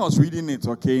when I was reading it,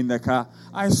 okay, in the car,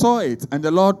 I saw it, and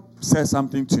the Lord said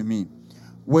something to me,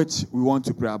 which we want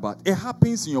to pray about. It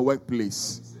happens in your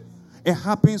workplace. It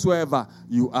happens wherever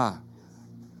you are.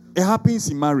 It happens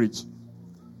in marriage.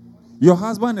 Your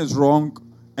husband is wrong,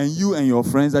 and you and your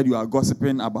friends that you are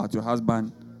gossiping about your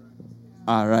husband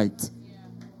are right.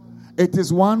 It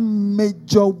is one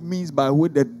major means by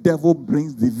which the devil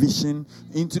brings division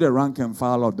into the rank and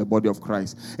file of the body of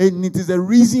Christ. And it is the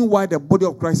reason why the body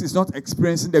of Christ is not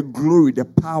experiencing the glory, the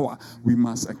power we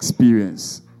must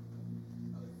experience.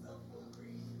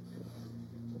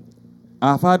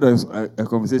 I've had a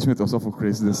conversation with Osofo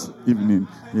Chris this evening.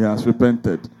 He has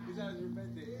repented.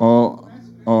 Or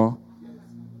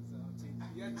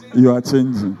you are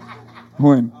changing.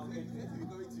 When?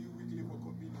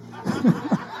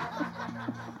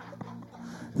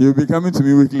 You'll be coming to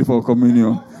me weekly for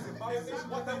communion.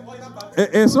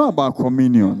 It's not about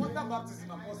communion.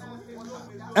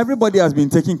 Everybody has been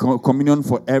taking communion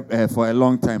for a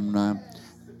long time now.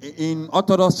 In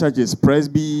Orthodox churches,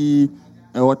 Presby,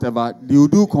 whatever, they will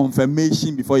do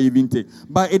confirmation before you even take.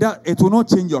 But it will not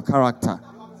change your character.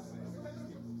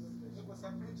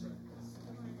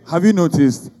 Have you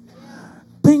noticed?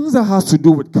 Things that has to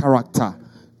do with character.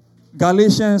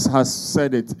 Galatians has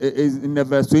said it. It is in the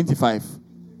verse 25.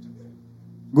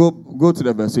 Go to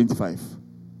the verse 25.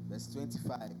 Verse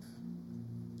 25.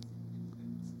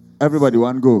 Everybody,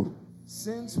 one go.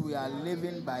 Since we are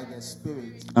living by the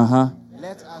Spirit,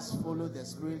 let us follow the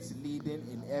Spirit's leading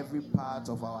in every part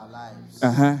of our lives.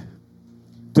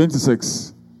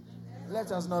 26.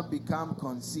 Let us not become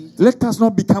conceited. Let us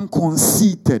not become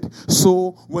conceited.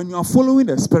 So when you are following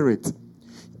the Spirit,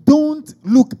 don't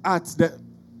look at the...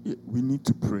 We need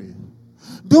to pray.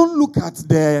 Don't look at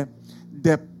the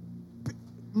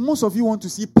most of you want to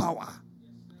see power.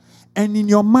 And in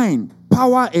your mind,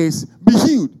 power is be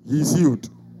healed. He is healed.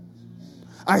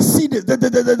 I see this.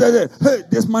 Hey,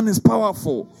 this man is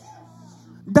powerful.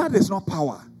 That is not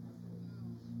power.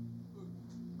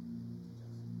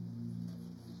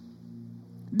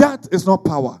 That is not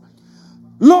power.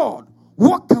 Lord,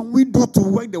 what can we do to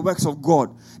work the works of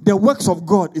God? The works of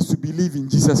God is to believe in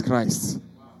Jesus Christ.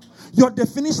 Your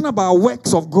definition about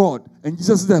works of God and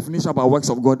Jesus' definition about works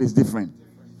of God is different.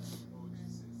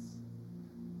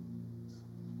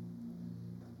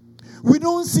 We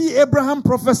don't see Abraham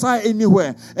prophesy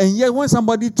anywhere. And yet when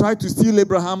somebody tried to steal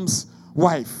Abraham's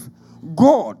wife,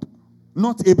 God,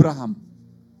 not Abraham,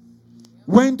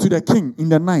 went to the king in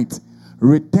the night,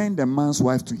 return the man's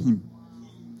wife to him.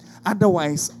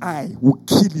 Otherwise, I will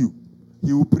kill you.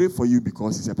 He will pray for you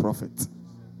because he's a prophet.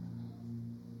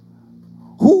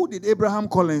 Who did Abraham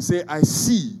call and say, I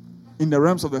see in the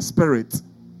realms of the spirit?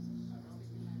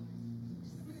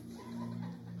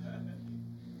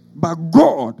 But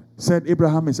God said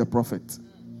Abraham is a prophet.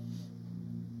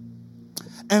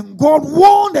 And God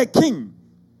warned the king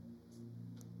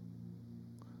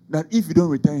that if you don't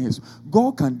return his,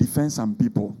 God can defend some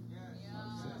people.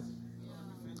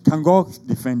 Can God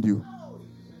defend you?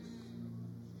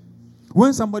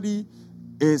 When somebody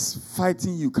is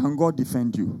fighting you, can God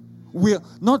defend you? Will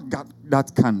not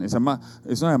that can. It's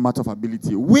not a matter of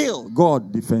ability. Will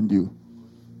God defend you?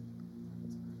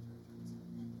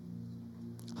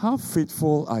 How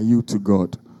faithful are you to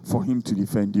God for him to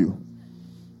defend you?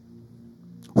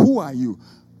 Who are you?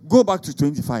 Go back to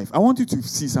 25. I want you to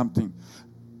see something.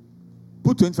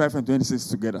 Put 25 and 26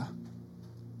 together.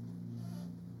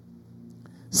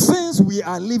 Since we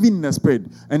are living in the Spirit,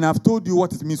 and I've told you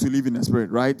what it means to live in the Spirit,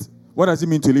 right? What does it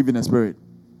mean to live in the Spirit?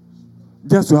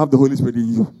 Just to have the Holy Spirit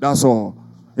in you. That's all.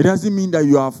 It doesn't mean that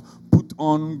you have put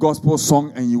on gospel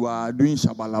song and you are doing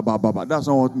shabalababa. That's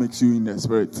not what makes you in the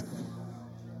Spirit.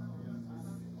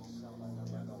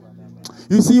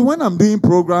 You see, when I'm doing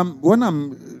program, when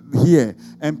I'm here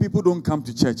and people don't come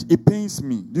to church, it pains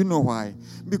me. Do you know why?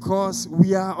 Because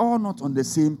we are all not on the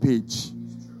same page.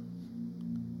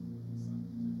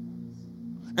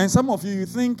 And some of you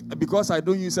think because I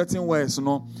don't use certain words,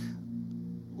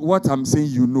 what I'm saying,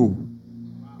 you know.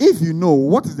 If you know,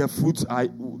 what is the fruit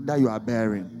that you are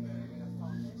bearing?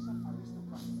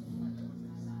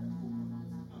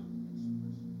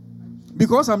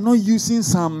 Because I'm not using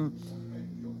some.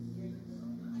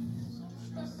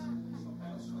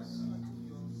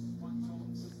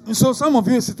 And so some of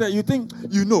you sit there, you think,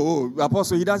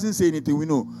 Apostle, he doesn't say anything, we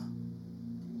know.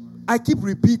 I keep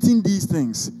repeating these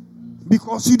things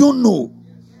because you don't know.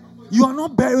 You are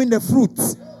not bearing the fruit.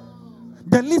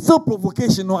 The little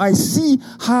provocation, I see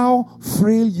how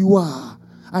frail you are.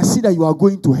 I see that you are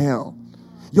going to hell.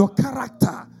 Your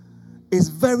character is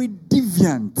very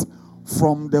deviant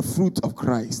from the fruit of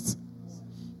Christ.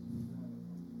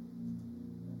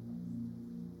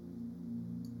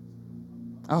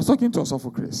 I was talking to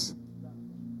Osofo Chris.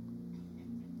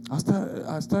 I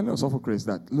was telling Osofo Chris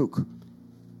that, look,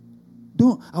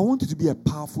 I want you to be a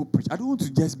powerful preacher. I don't want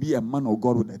to just be a man of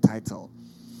God with a title.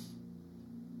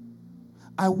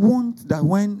 I want that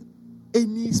when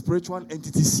any spiritual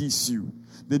entity sees you,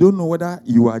 they don't know whether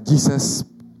you are Jesus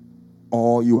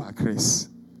or you are Chris.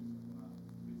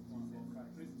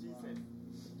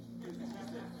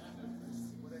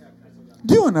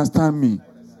 Do you understand me?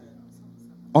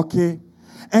 Okay?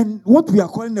 And what we are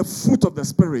calling the fruit of the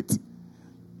Spirit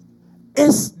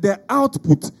is the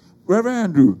output. Reverend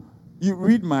Andrew, you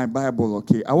read my Bible,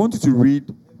 okay? I want you to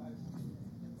read.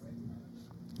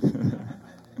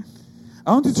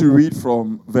 I want you to read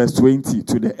from verse 20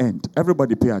 to the end.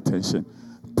 Everybody pay attention.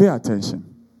 Pay attention.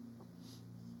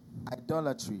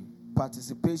 Idolatry,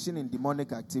 participation in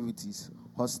demonic activities,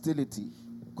 hostility,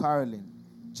 quarreling,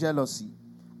 jealousy,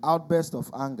 outburst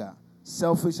of anger,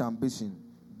 selfish ambition,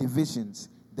 divisions,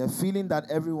 the feeling that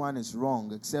everyone is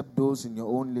wrong except those in your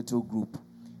own little group,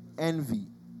 envy,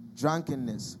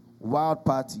 drunkenness, wild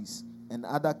parties, and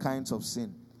other kinds of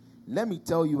sin. Let me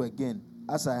tell you again,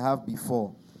 as I have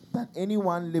before, that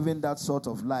anyone living that sort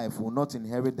of life will not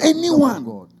inherit the kingdom of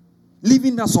God.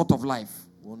 Living that sort of life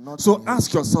will not. So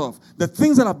ask yourself, the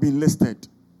things that have been listed,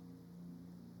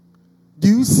 do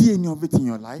you see any of it in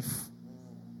your life?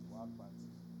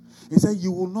 He said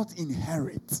you will not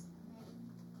inherit.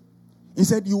 He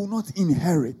said you will not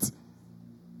inherit.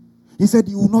 He said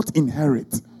you will not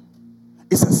inherit.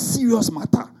 It's a serious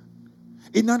matter.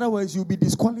 In other words, you'll be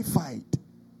disqualified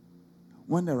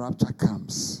when the rapture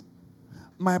comes.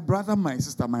 My brother, my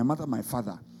sister, my mother, my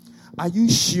father, are you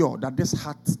sure that this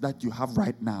heart that you have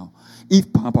right now,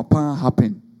 if Papa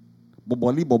happened,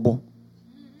 Boboli Bobo,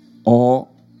 or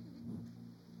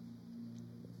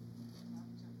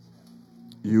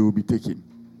you will be taken?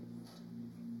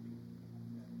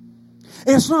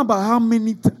 It's not about how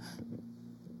many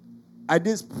at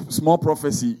this small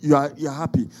prophecy you're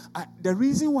happy. The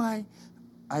reason why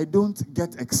I don't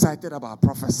get excited about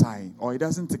prophesying or it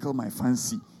doesn't tickle my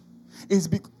fancy is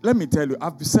because, let me tell you,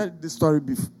 I've said this story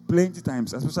plenty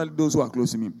times, especially those who are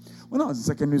close to me. When I was in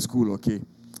secondary school,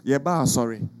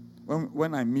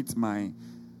 when I meet my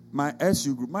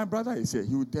SU group, my brother is here,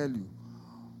 he will tell you,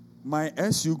 my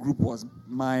SU group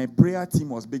my prayer team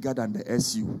was bigger than the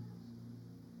SU.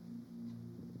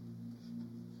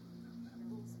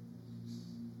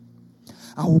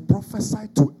 I will prophesy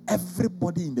to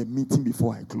everybody in the meeting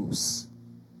before I close.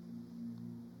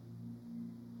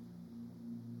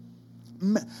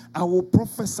 I will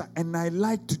prophesy, and I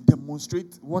like to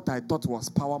demonstrate what I thought was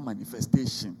power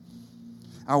manifestation.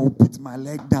 I will put my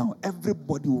leg down.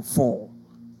 Everybody will fall.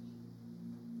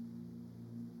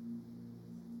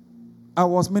 I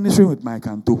was ministering with my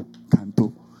canto.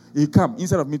 He come,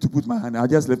 instead of me to put my hand, I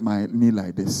just left my knee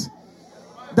like this.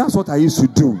 That's what I used to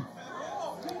do.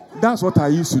 That's what I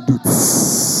used to do.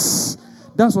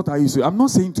 That's what I used to do. I'm not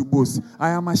saying to boast. I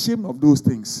am ashamed of those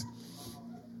things.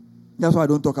 That's why I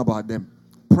don't talk about them.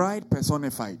 Pride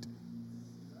personified.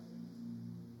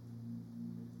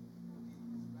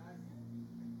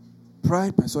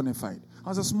 Pride personified. I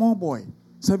was a small boy,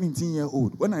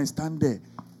 17-year-old. When I stand there,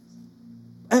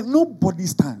 and nobody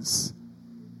stands.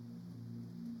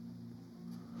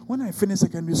 When I finished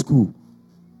secondary school,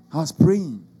 I was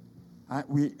praying.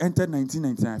 We entered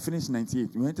 1999. I finished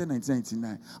 98. We entered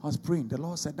 1999. I was praying. The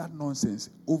Lord said, that nonsense,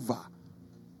 over.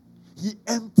 He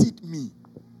emptied me.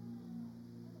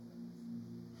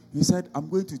 He said, I'm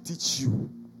going to teach you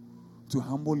to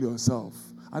humble yourself.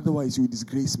 Otherwise, you will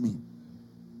disgrace me.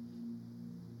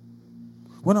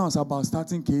 When I was about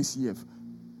starting KCF,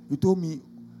 he told me,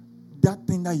 that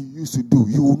thing that you used to do,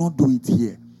 you will not do it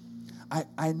here.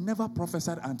 I never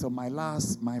prophesied until my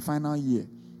final year.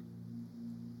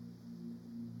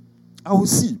 I will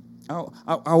see.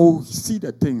 I will see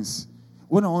the things.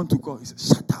 When I want to go, he said,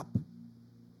 shut up.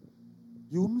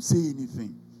 You won't say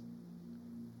anything.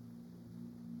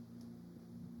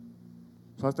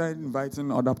 So I started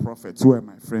inviting other prophets who were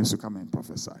my friends to come and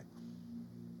prophesy.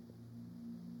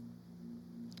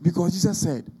 Because Jesus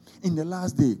said, in the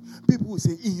last day, people will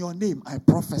say, in your name, I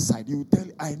prophesied. You will tell,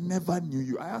 I never knew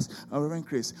you. I asked Reverend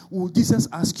Chris, will Jesus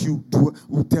ask you,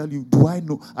 will tell you, do I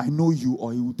know you,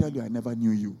 or he will tell you, I never knew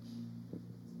you?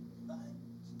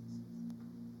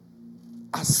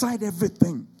 Aside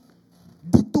everything,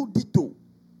 ditto.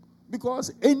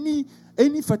 Because any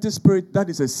fetish spirit that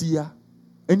is a seer,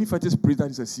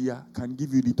 can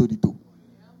give you ditto.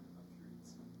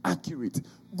 Accurate.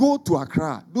 Go to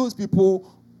Accra. Those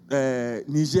people,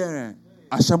 Nigerian,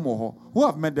 Ashamoho, who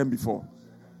have met them before.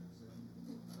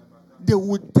 They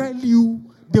would tell you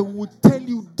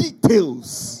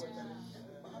details.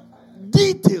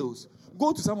 Details.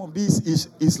 Go to some of these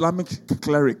Islamic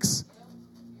clerics,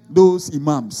 those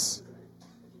imams.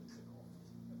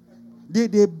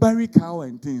 They bury cow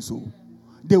and things so.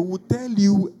 They will tell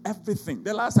you everything.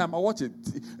 The last time I watched it,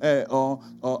 it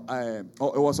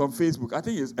was on Facebook. I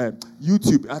think it's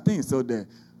YouTube. I think it's still there.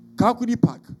 Kalkudi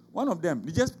Park. One of them,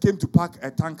 they just came to park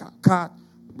a car,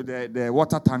 the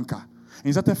water tanker. And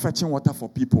he started fetching water for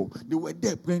people. They were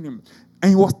there praying him. And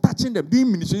he was touching them, doing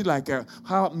ministry like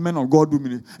how men of God do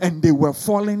ministry. And they were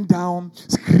falling down,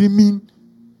 screaming.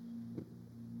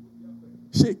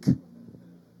 Shake.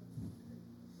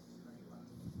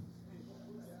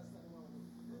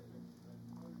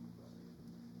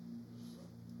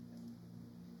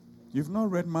 You've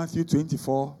not read Matthew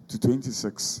 24 to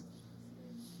 26.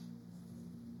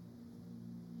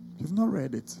 You've not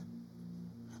read it.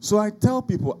 So I tell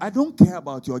people, I don't care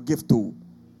about your gift though.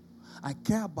 I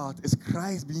care about is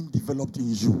Christ being developed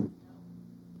in you.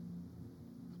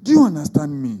 Do you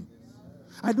understand me?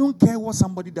 I don't care what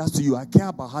somebody does to you. I care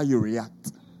about how you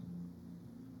react.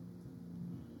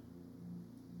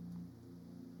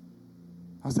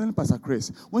 I was telling Pastor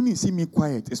Chris, when you see me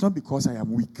quiet, it's not because I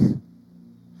am weak.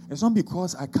 It's not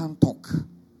because I can't talk.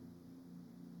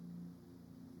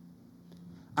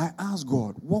 I ask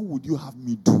God, what would you have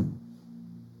me do?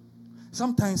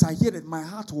 Sometimes I hear that my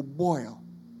heart will boil.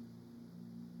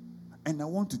 And I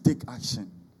want to take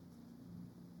action.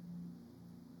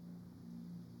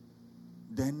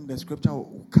 Then the scripture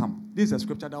will come. This is a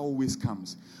scripture that always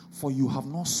comes. For you have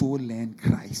not so learned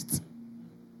Christ.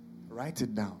 Write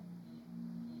it down.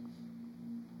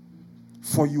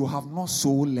 For you have not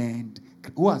so learned.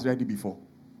 Who has read it before?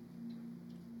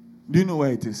 Do you know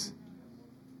where it is?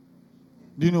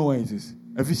 Do you know where it is?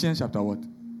 Ephesians chapter what?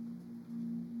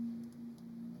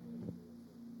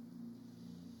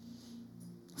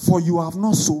 For you have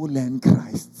not so learned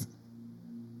Christ.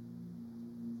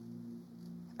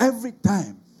 Every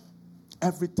time.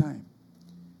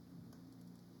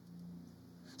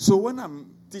 So when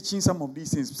I'm teaching some of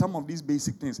these things, some of these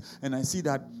basic things, and I see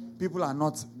that people are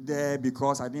not there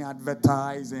because I didn't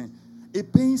advertise, and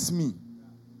it pains me.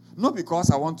 Not because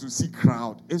I want to see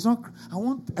crowd. It's not. I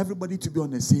want everybody to be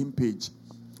on the same page.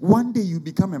 One day you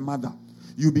become a mother,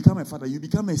 you become a father, you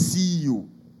become a CEO.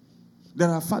 There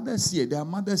are fathers here, there are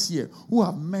mothers here who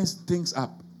have messed things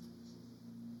up.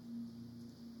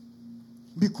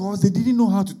 Because they didn't know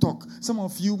how to talk. Some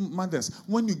of you mothers,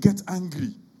 when you get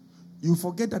angry, you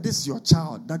forget that this is your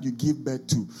child that you gave birth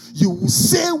to. You will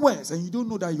say words and you don't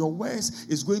know that your words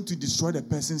is going to destroy the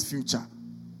person's future.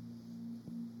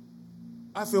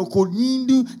 I feel cold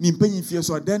nindu nimpenyi fear,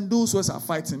 so then those words are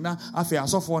fighting now. I feel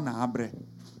so for na abre.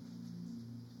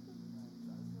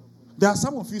 There are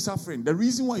some of you suffering. The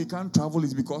reason why you can't travel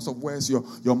is because of words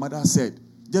your mother said,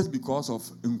 just because of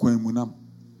Nkwemunam.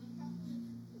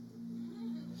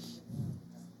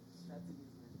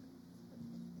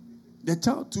 The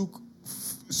child took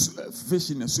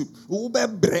fish in a soup.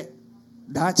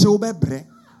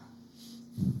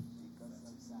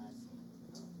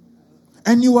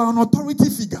 And you are an authority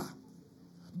figure.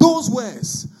 Those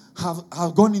words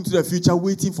have gone into the future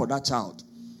waiting for that child.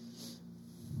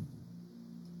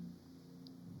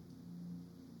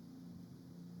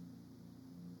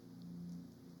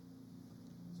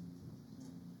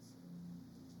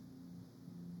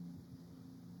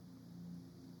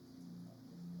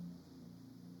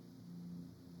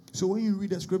 So when you read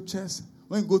the scriptures,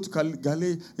 when you go to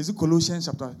Galatians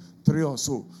chapter 3 or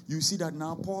so, you see that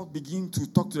now Paul begins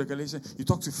to talk to the Galatians. He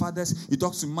talks to fathers, he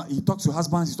talks to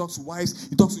husbands, he talks to wives,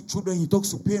 he talks to children, he talks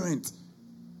to parents.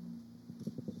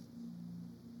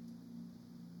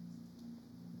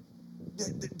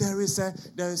 There is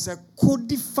a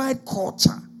codified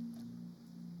culture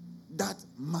that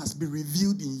must be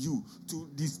revealed in you to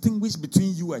distinguish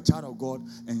between you, a child of God,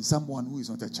 and someone who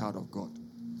is not a child of God.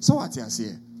 So what you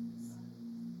say?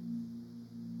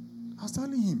 I was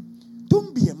telling him,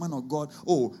 don't be a man of God.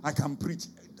 Oh, I can preach.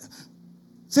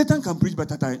 Satan can preach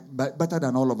better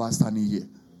than all of us standing here.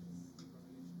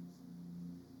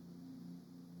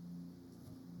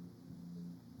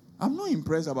 I'm not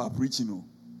impressed about preaching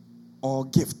or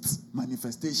gift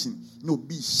manifestation. No,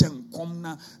 be shen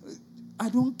komna. I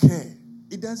don't care.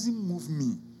 It doesn't move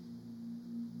me.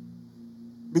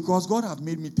 Because God have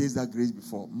made me taste that grace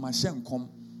before. Ma shen kom.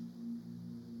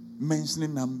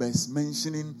 Mentioning numbers,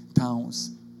 mentioning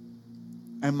towns.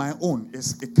 And my own,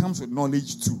 it comes with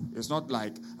knowledge too. It's not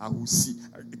like I will see.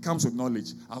 It comes with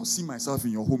knowledge. I will see myself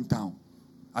in your hometown.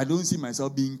 I don't see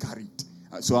myself being carried.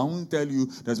 So I won't tell you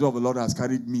that's where the Lord has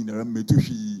carried me.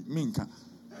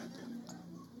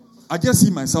 I just see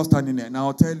myself standing there and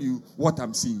I'll tell you what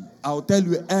I'm seeing. I'll tell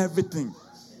you everything.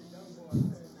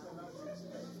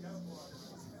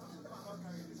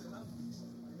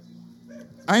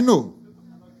 I know.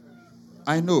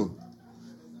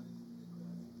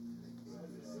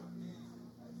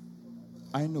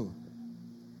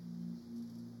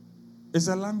 It's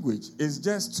a language. It's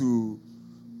just to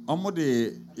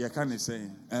you can't say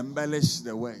embellish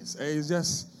the words. It's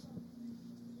just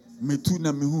metu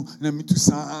na mitu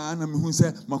sa na mihu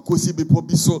se makosi be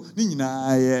pobiso ni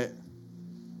nyina ye.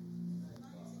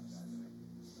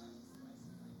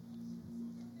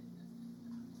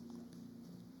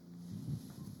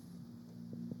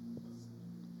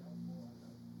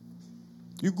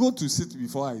 You go to sit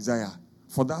before Isaiah.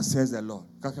 For that says the Lord.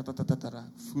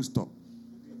 Full stop.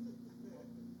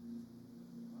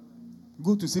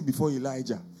 Go to sit before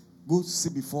Elijah. Go to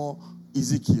sit before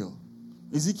Ezekiel.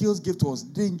 Ezekiel's gift was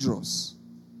dangerous.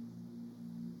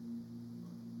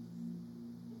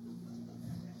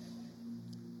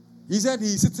 He said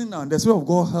he's sitting down. The Spirit of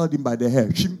God held him by the hair.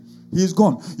 He is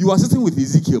gone. You are sitting with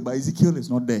Ezekiel, but Ezekiel is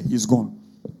not there. He's gone.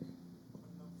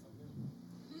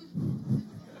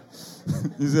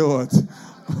 You say what?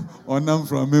 Onam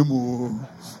from Memo.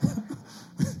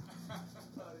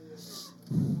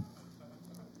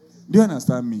 Do you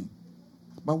understand me?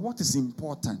 But what is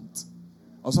important?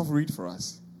 Also read for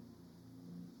us.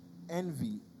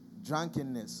 Envy,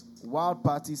 drunkenness, wild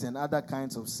parties, and other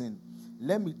kinds of sin.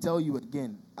 Let me tell you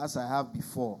again, as I have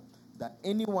before, that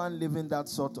anyone living that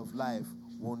sort of life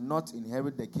will not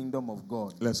inherit the kingdom of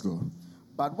God. Let's go.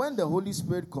 But when the Holy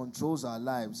Spirit controls our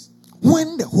lives,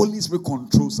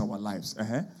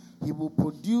 He will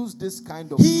produce this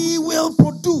kind of He will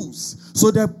produce.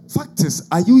 So the fact is,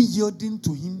 are you yielding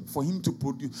to Him for Him to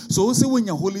produce? So also when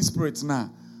your Holy Spirit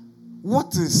now,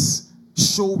 what is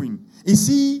showing? Is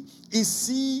He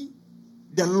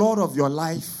the Lord of your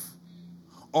life?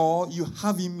 Or you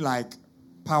have Him like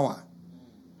power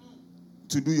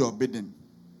to do your bidding?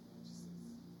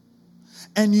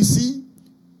 And you see,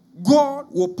 God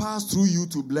will pass through you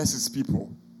to bless His people.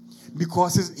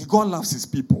 Because God loves His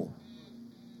people.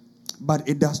 But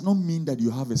it does not mean that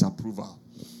you have His approval.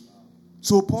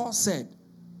 So Paul said,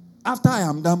 after I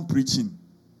am done preaching,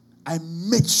 I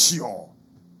make sure.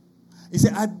 He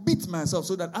said, I beat myself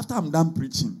so that after I'm done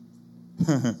preaching,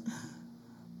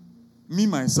 me,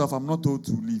 myself, I'm not told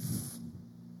to leave.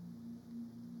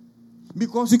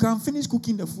 Because you can finish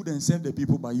cooking the food and serve the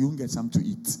people, but you won't get some to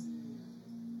eat.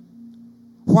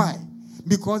 Why?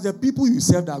 Because the people you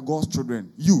serve are God's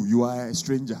children. You are a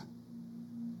stranger.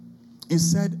 It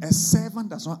said, a servant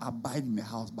does not abide in the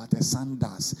house, but a son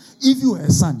does. If you are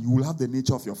a son, you will have the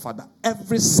nature of your father.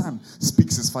 Every son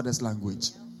speaks his father's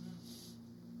language.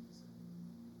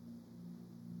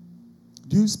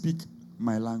 Do you speak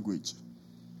my language?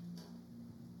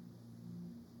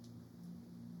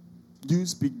 Do you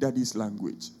speak daddy's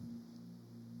language?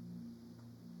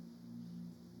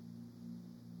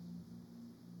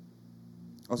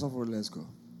 Also, let's go.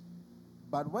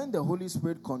 But when the Holy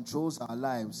Spirit controls our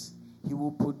lives, He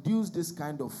will produce this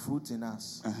kind of fruit in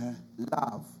us.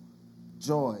 Love,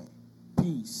 joy,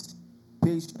 peace,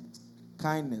 patience,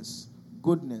 kindness,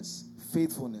 goodness,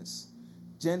 faithfulness,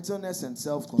 gentleness, and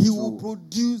self-control. He will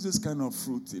produce this kind of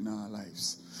fruit in our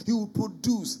lives. He will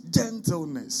produce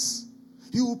gentleness.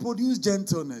 He will produce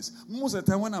gentleness. Most of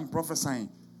the time when I'm prophesying,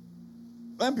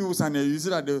 when people say, you see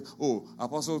that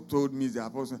apostle told me the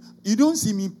apostle. You don't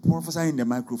see me prophesying in the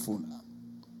microphone.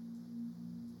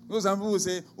 Some people will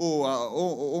say,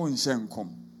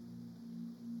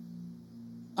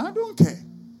 I don't care.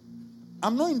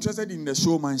 I'm not interested in the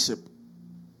showmanship.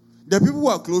 The people who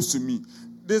are close to me,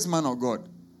 this man of God,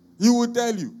 he will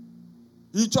tell you.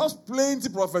 He chose plenty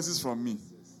prophecies from me.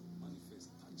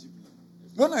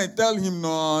 When I tell him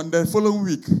no, the following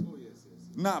week,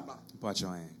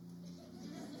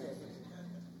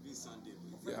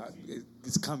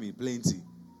 it's coming, plenty.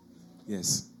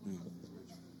 Yes.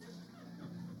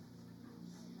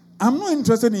 I'm not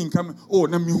interested in coming.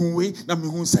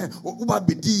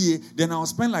 Then I'll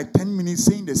spend like 10 minutes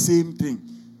saying the same thing.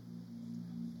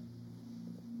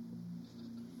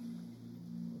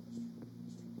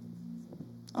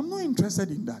 I'm not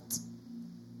interested in that.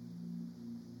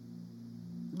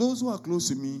 Those who are close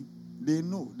to me, they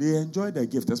know. They enjoy the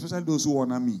gift, especially those who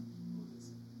honor me.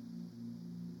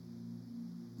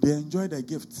 They enjoy the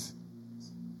gift.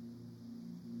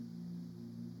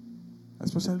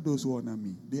 Especially those who honor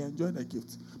me. They enjoy the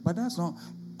gift. But that's not,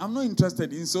 I'm not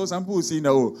interested in, so some people say,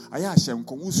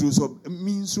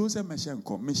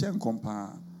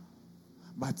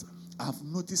 but I've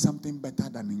noticed something better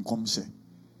than in Komshe.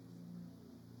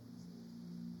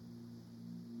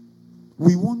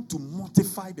 We want to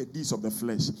mortify the deeds of the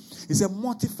flesh. He said,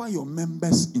 mortify your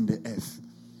members in the earth.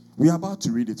 We are about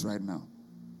to read it right now.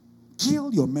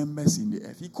 Kill your members in the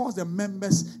earth. He calls them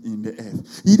members in the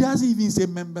earth. He doesn't even say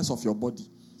members of your body.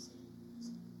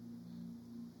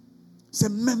 He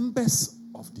said members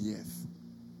of the earth.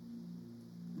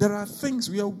 There are things,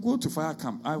 we will go to fire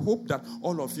camp. I hope that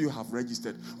all of you have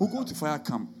registered. We'll go to fire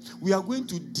camp. We are going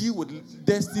to deal with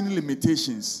destiny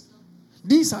limitations.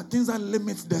 These are things that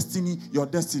limit destiny, your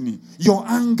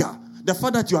anger, the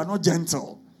fact that you are not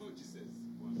gentle.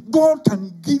 God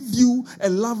can give you a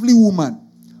lovely woman,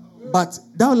 but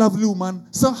that lovely woman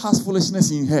still has foolishness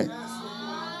in her.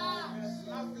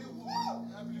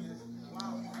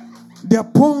 Their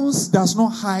pawns does not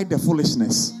hide the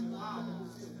foolishness.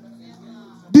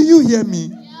 Do you hear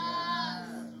me?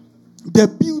 The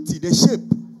beauty, the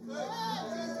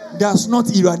shape does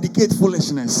not eradicate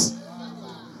foolishness.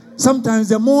 Sometimes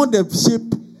the more the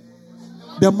shape,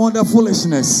 the more the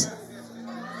foolishness.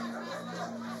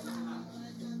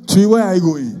 Tree, where are you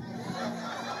going?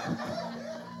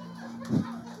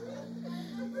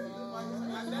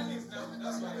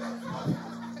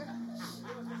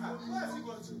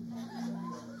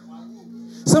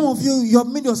 Some of you, you have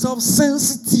made yourself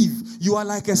sensitive. You are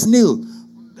like a snail.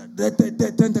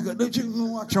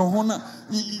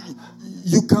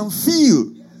 You can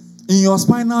feel in your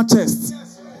spinal chest.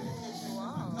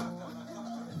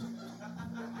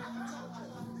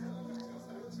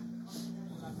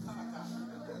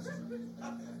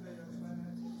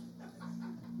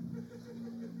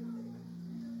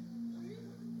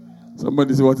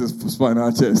 Somebody say, what is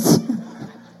spinal chest?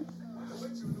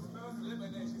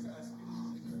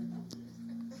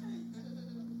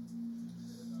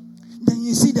 Then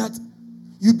you see that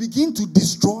you begin to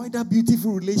destroy that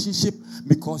beautiful relationship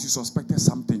because you suspected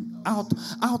something out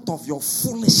of your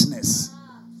foolishness.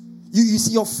 You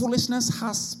see, your foolishness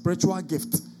has spiritual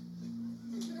gift.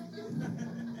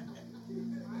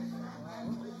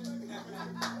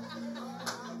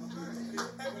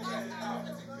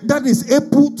 That is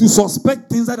able to suspect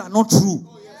things that are not true.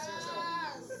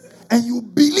 And you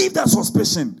believe that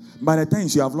suspicion. By the time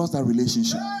you have lost that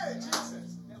relationship,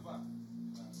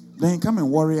 then you come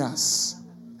and worry us.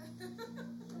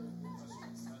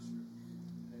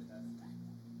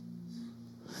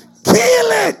 Kill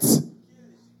it!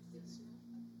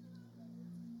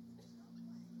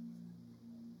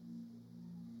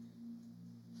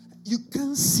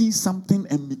 can't see something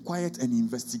and be quiet and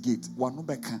investigate. What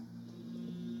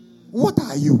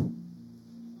are you?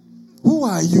 Who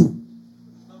are you?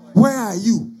 Where are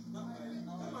you?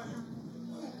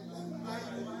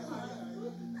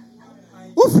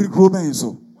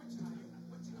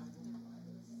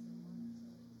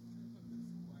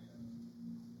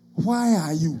 Why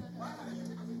are you?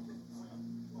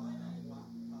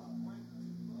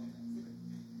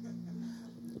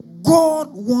 God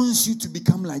wants you to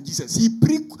become like Jesus. He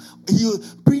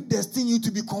predestined you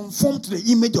to be conformed to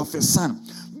the image of His Son.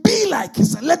 Be like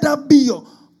His Son. Let that be your...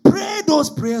 Pray those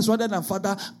prayers rather than,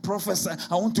 Father, prophesy.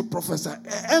 I want to prophesy.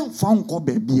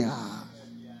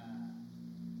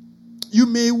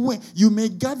 You may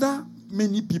gather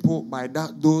many people by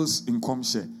those in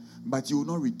Comshare, but you will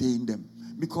not retain them.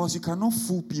 Because you cannot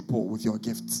fool people with your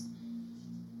gifts.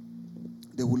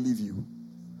 They will leave you.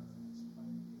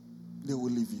 They will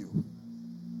leave you.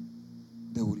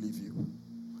 They will leave you.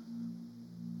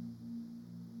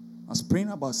 I was praying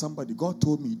about somebody. God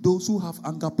told me, those who have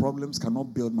anger problems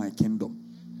cannot build my kingdom.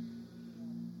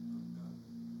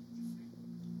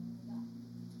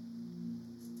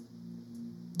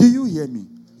 Do you hear me?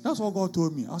 That's what God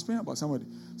told me. I was praying about somebody.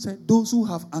 Said, those who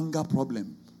have anger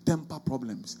problems, temper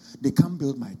problems, they can't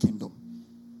build my kingdom.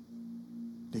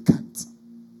 They can't.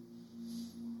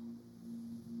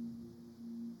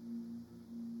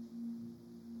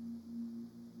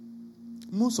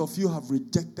 Most of you have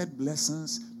rejected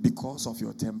blessings because of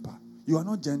your temper. You are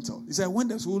not gentle. He said, when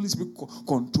the Holy Spirit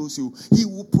controls you, He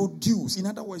will produce. In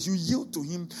other words, you yield to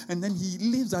Him and then He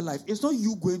lives that life. It's not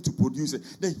you going to produce it.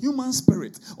 The human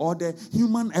spirit or the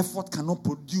human effort cannot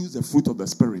produce the fruit of the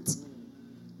Spirit.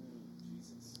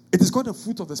 It is called the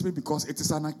fruit of the Spirit because it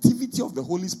is an activity of the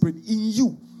Holy Spirit in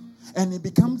you. And it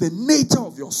becomes the nature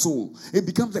of your soul. It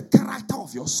becomes the character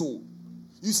of your soul.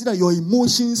 You see that your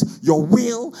emotions, your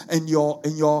will, and your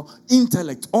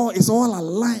intellect, is all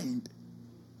aligned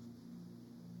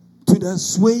to the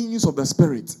swayings of the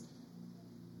Spirit.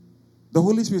 The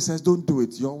Holy Spirit says, don't do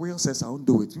it. Your will says, I won't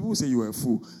do it. People say you are a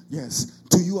fool. Yes,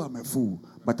 to you I'm a fool,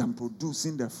 but I'm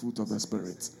producing the fruit of the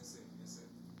Spirit.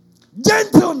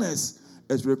 Gentleness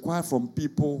is required from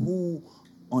people who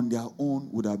on their own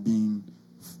would have been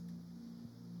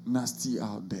nasty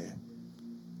out there.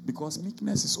 Because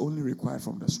meekness is only required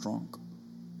from the strong.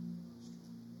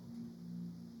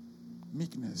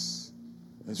 Meekness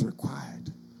is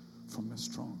required from the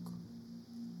strong.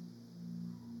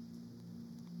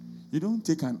 You don't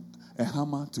take a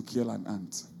hammer to kill an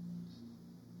ant.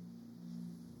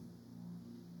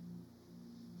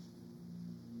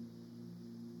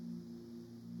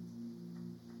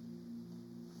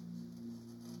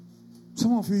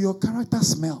 Some of you, your character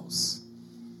smells.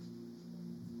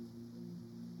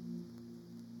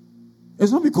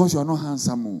 It's not because you are not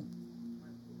handsome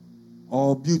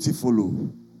or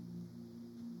beautiful.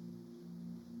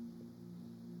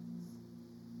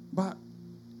 But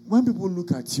when people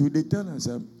look at you, they tell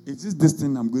themselves, is this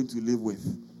thing I'm going to live with?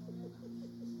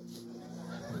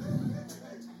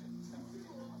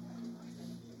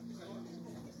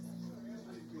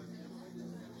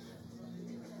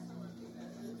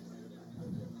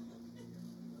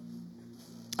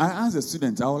 I asked the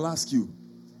students, I will ask you,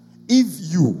 if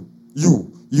you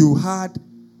had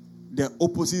the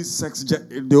opposite sex,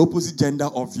 the opposite gender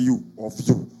of you,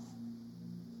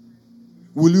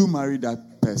 will you marry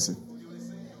that person?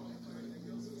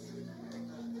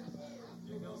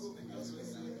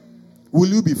 Will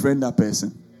you befriend that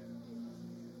person?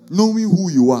 Knowing who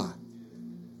you are.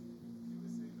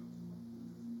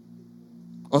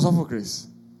 Also for Chris,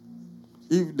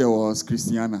 if there was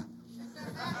Christiana,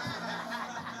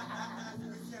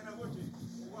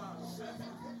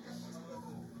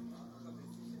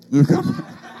 you come.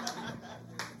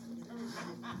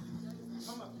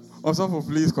 Also,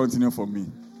 please continue for me.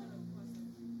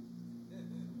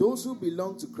 Those who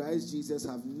belong to Christ Jesus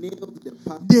have nailed the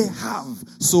path. They have.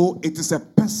 So it is a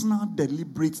personal,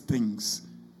 deliberate things.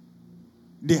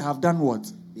 They have done what?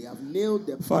 They have nailed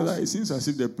the Father, it seems as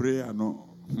if the prayer, no.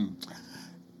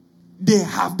 They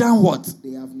have done what?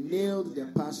 They have nailed their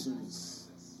passions.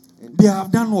 And they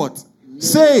have done what? Nailed.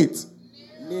 Say it.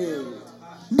 Nailed.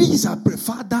 These are,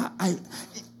 Father,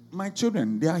 my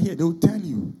children, they are here. They will tell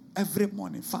you every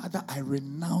morning, Father, I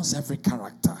renounce every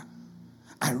character.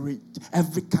 Every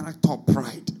character of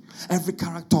pride, every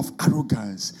character of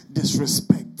arrogance,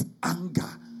 disrespect, anger.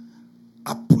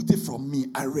 I put it from me.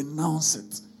 I renounce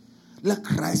it. Let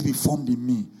Christ be formed in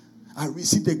me. I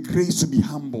receive the grace to be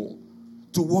humble,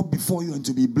 to walk before you and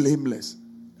to be blameless.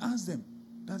 Ask them.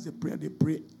 That's the prayer they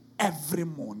pray every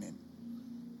morning.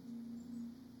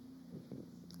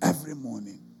 Every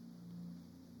morning.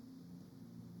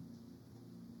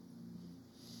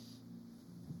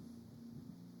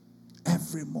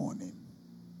 every morning.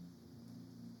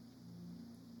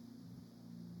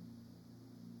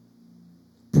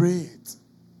 Pray it.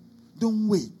 Don't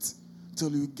wait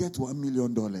till you get $1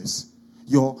 million.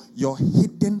 Your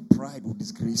hidden pride will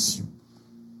disgrace you.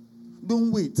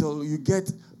 Don't wait till you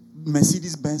get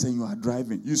Mercedes Benz and you are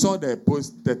driving. You saw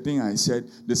the thing I shared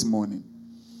this morning.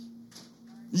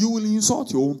 You will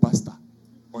insult your own pastor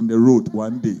on the road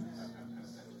one day.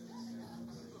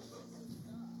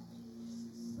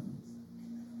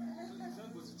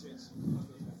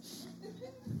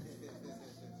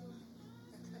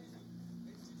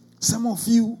 Some of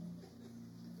you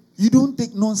don't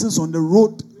take nonsense on the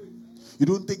road. You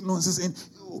don't take nonsense in.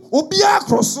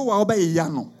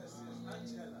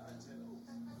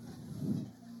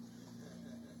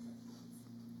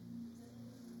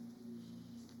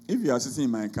 If you are sitting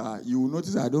in my car, you will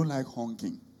notice I don't like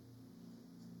honking.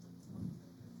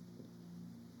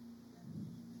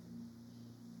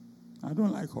 I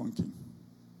don't like honking.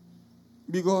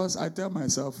 Because I tell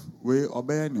myself, we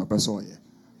obey your person.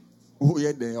 Oh,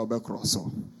 yeah, they obey cross.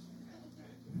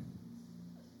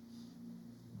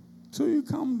 So you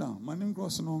calm down. My name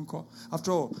cross no encore.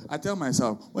 After all, I tell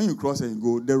myself, when you cross and you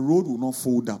go, the road will not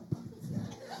fold up.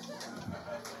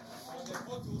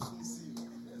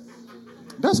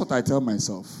 That's what I tell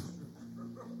myself.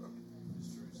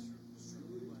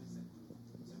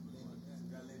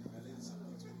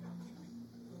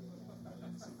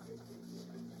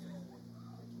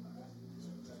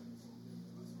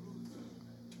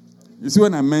 You see,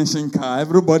 when I mention car,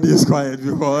 everybody is quiet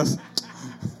because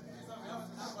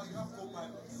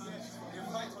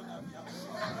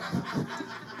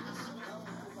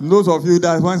those of you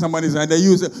that when somebody is like that,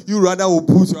 you rather will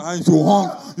put your hands to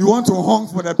honk. You want to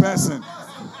honk for the person.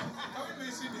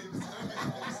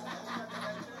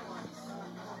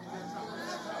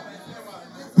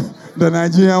 The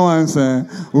Nigerian ones,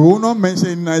 we will not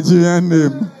mention Nigerian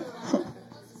name.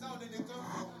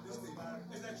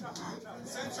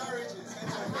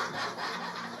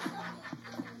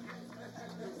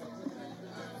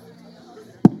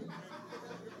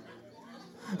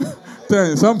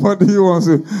 Somebody wants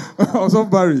to. Also,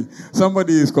 Barry,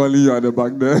 somebody is calling you at the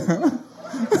back there.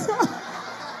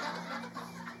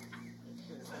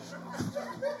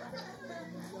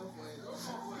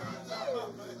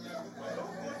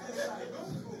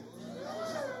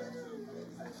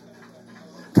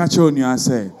 Catch on you and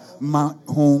say, "Ma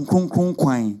hong kong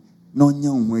kwine no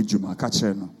nyang wejuma." Catch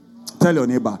no. Tell your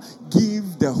neighbor,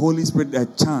 give the Holy Spirit a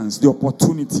chance, the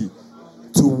opportunity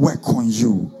to work on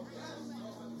you.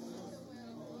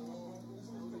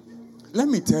 Let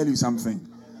me tell you something.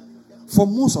 For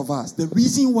most of us, the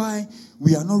reason why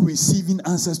we are not receiving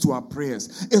answers to our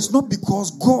prayers is not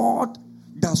because God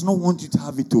does not want you to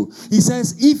have it too. He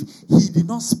says, if he did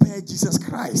not spare Jesus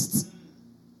Christ,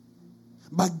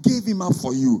 but gave him up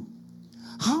for you,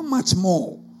 how much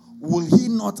more will he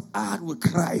not add with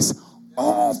Christ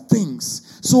all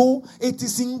things? So it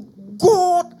is in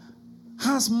God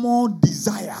has more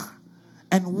desire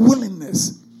and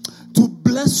willingness to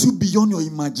bless you beyond your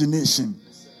imagination.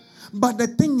 But the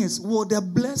thing is, will the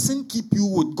blessing keep you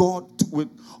with God,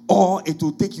 or it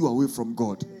will take you away from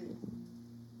God?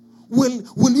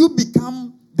 Will you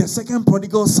become the second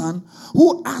prodigal son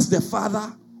who asked the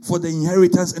father for the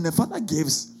inheritance, and the father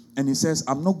gives, and he says,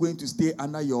 I'm not going to stay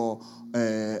under your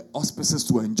auspices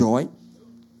to enjoy,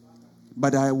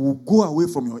 but I will go away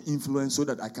from your influence so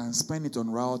that I can spend it on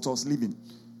riotous living?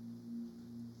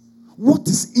 What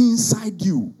is inside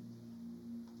you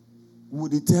will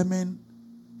determine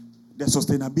the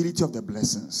sustainability of the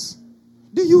blessings.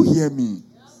 Do you hear me?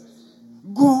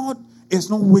 God is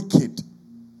not wicked.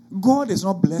 God is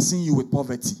not blessing you with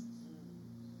poverty.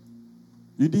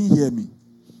 You didn't hear me.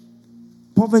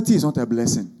 Poverty is not a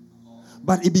blessing,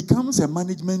 but it becomes a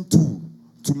management tool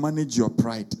to manage your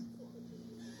pride.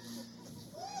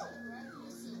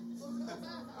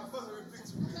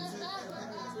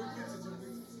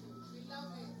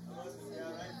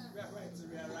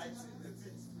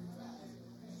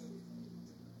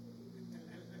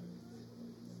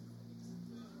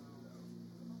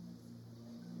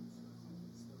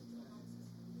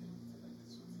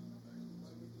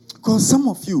 Because some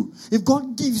of you, if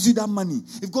God gives you that money,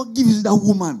 if God gives you that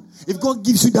woman, if God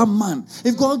gives you that man,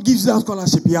 if God gives you that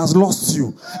scholarship, he has lost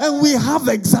you. And we have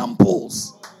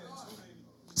examples.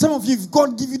 Some of you, if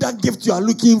God gives you that gift you are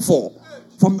looking for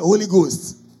from the Holy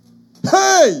Ghost,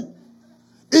 hey,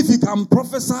 if you can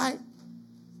prophesy,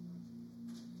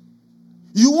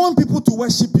 you want people to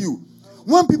worship you.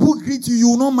 When people greet you, you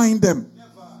will not mind them.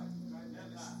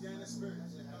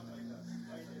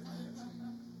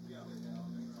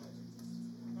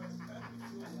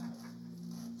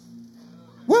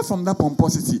 Where from that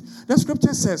pomposity? The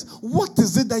scripture says, what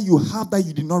is it that you have that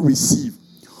you did not receive?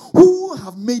 Who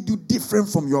have made you different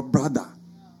from your brother?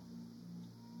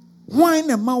 Why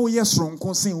na ma wo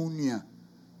yesronko sen onua?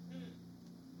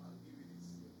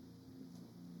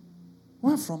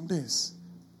 Where from this?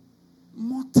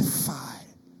 Mortify.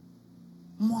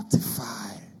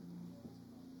 Mortify.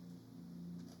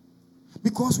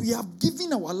 Because we have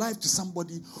given our life to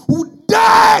somebody who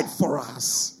died for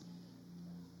us,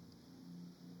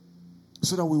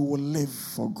 so that we will live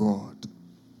for God.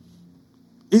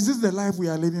 Is this the life we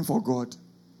are living for God?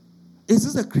 Is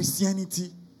this the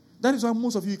Christianity? That is why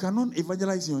most of you cannot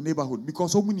evangelize in your neighborhood,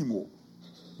 because so many more.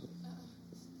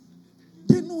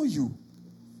 They know you.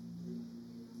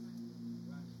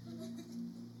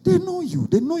 They know you.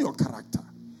 They know your character.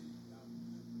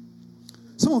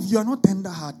 Some of you are not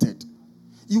tender-hearted.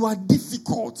 You are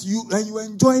difficult. You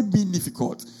enjoy being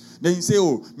difficult. Then you say,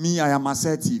 oh, me, I am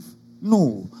assertive.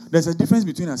 No. There's a difference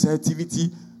between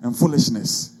assertivity and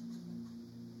foolishness.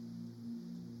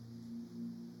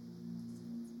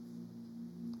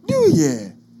 Do you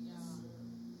hear?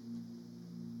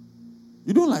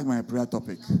 You don't like my prayer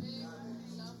topic?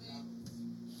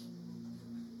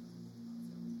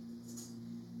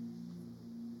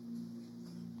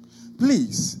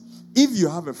 Please, if you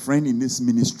have a friend in this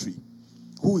ministry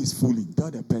who is fooling, tell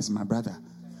the person, my brother,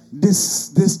 this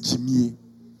Jimmy,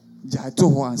 do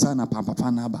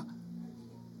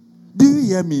you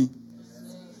hear me?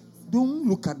 Don't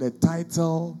look at the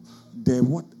title, the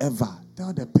whatever.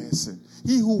 Tell the person,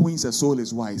 he who wins a soul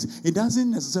is wise. It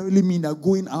doesn't necessarily mean that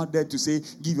going out there to say,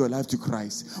 give your life to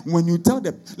Christ. When you tell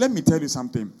them, let me tell you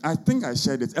something. I think I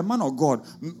shared it. A man of God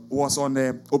was on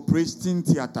the operating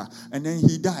theater, and then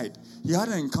he died. He had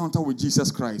an encounter with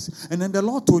Jesus Christ. And then the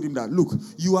Lord told him that, look,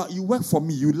 you work for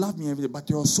me, you love me every day, but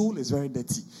your soul is very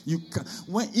dirty.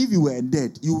 If you were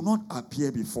dead, you will not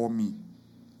appear before me.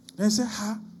 Then he said,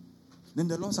 huh? Then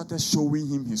the Lord started showing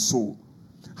him his soul.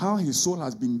 How his soul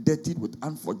has been dirtied with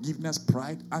unforgiveness,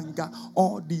 pride, anger,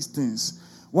 all these things.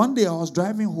 One day I was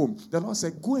driving home. The Lord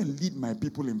said, go and lead my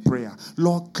people in prayer.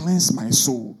 Lord, cleanse my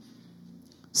soul.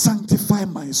 Sanctify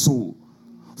my soul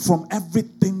from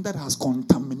everything that has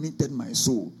contaminated my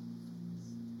soul.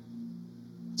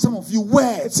 Some of you,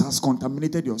 words has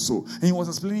contaminated your soul. And he was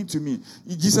explaining to me.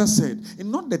 Jesus said,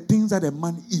 not the things that a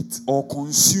man eats or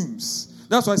consumes.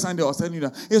 That's why Sunday I was telling you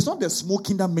that it's not the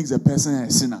smoking that makes a person a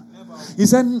sinner. He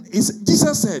said,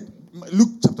 Jesus said,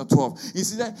 Luke chapter 12, he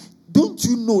said, don't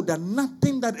you know that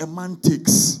nothing that a man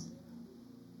takes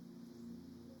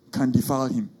can defile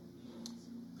him?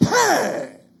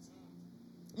 Hey!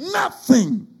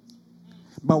 Nothing.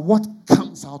 But what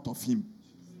comes out of him,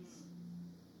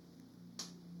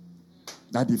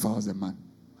 that defiles the man.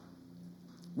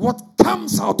 What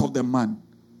comes out of the man.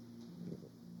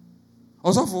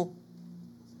 Also,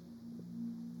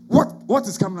 what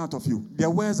is coming out of you? The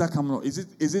words that come out. Is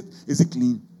it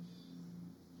clean?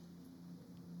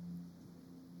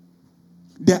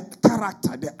 The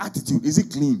character, the attitude, is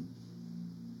it clean?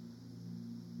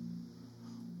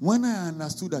 When I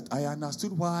understood that, I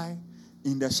understood why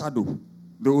in the shadow,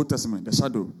 the Old Testament, the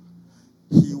shadow,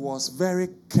 he was very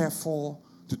careful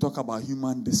to talk about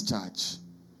human discharge.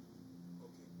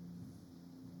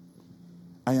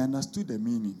 I understood the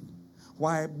meaning.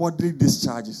 Why bodily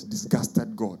discharges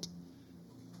disgusted God.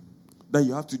 That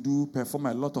you have to perform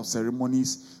a lot of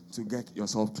ceremonies to get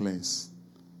yourself cleansed.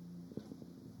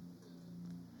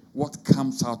 What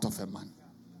comes out of a man?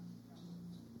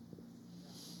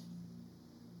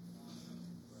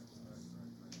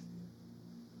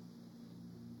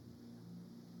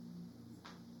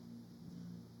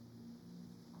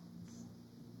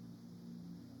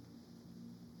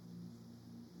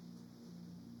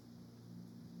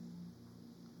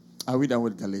 Are we done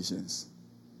with Galatians?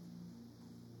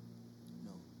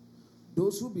 No.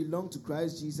 Those who belong to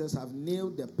Christ Jesus have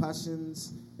nailed the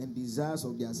passions and desires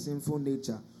of their sinful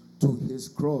nature to his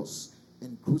cross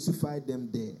and crucified them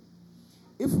there.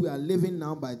 If we are living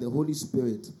now by the Holy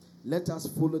Spirit, let us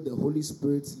follow the Holy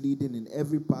Spirit's leading in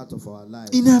every part of our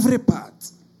lives. In every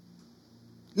part.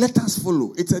 Let us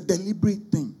follow. It's a deliberate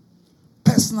thing.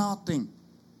 Personal thing.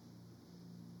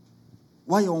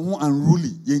 Why you're unruly?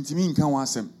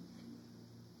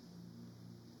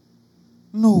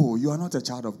 No, you are not a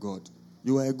child of God.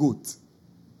 You are a goat.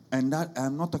 And that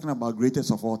I'm not talking about greatest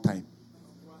of all time.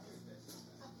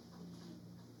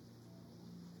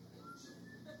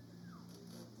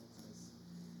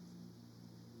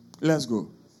 Let's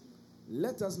go.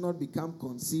 Let us not become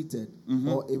conceited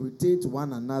or irritate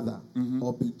one another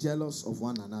or be jealous of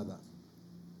one another.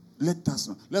 Let us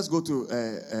not. Let's go to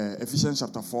Ephesians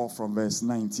chapter 4 from verse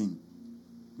 19.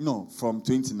 No, from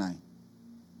 29.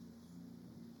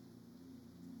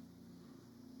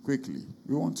 Quickly,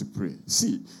 we want to pray.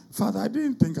 See, Father, I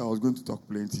didn't think I was going to talk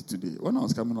plenty today. When I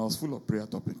was coming, I was full of prayer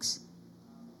topics.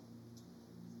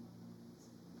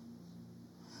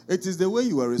 It is the way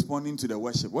you were responding to the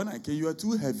worship. When I came, you were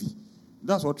too heavy.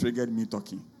 That's what triggered me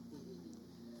talking.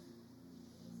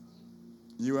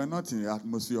 You were not in the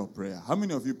atmosphere of prayer. How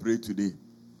many of you prayed today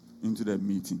into the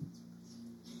meeting?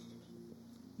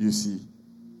 You see,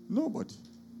 nobody.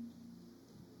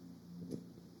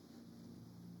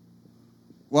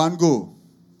 One go.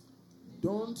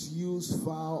 Don't use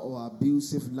foul or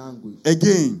abusive language.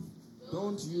 Again.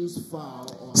 Don't use foul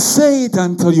or Say it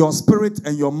until your spirit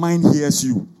and your mind hears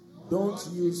you. Don't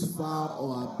use foul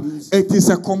or abusive. It is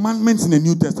a commandment in the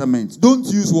New Testament. Don't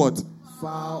use what?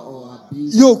 Foul or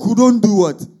abusive. Yo, don't do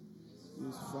what?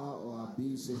 Use foul or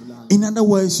abusive language. In other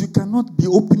words, you cannot be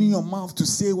opening your mouth to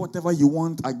say whatever you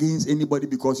want against anybody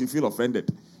because you feel offended.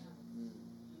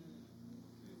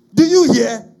 Do you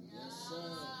hear?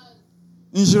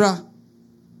 Inshira.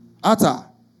 Ata.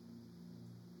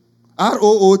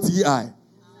 ROOTI.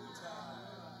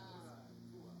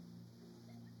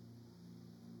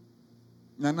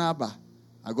 Nanaba.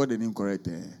 I got the name correct.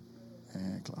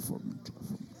 Clap for me.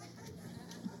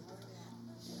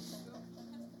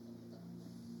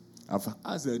 I've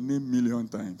asked the name 1,000,000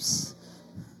 times.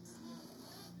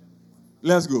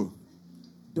 Let's go.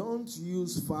 Don't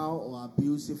use foul or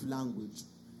abusive language.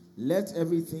 Let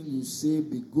everything you say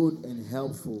be good and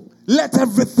helpful. Let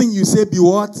everything you say be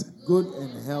what? Good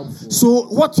and helpful. So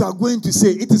what you are going to say,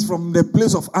 it is from the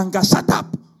place of anger. Shut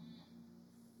up.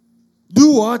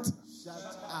 Do what? Shut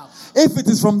up. If it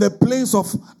is from the place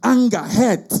of anger,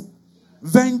 hate,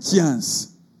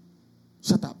 vengeance,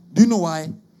 shut up. Do you know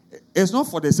why? It's not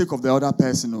for the sake of the other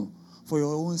person, no. For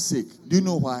your own sake. Do you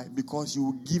know why? Because you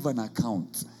will give an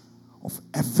account of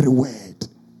every word.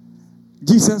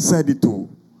 Jesus said it too.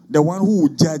 The one who will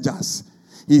judge us.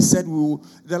 He said,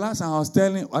 the last time I was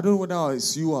telling, I don't know whether it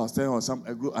was you I was telling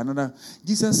or another.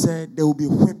 Jesus said there will be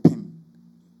whipping.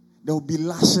 There will be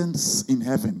lashings in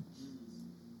heaven.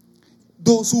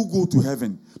 Those who go to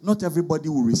heaven, not everybody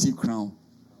will receive crown.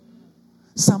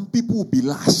 Some people will be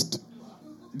lashed.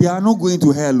 They are not going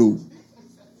to hell. Oh.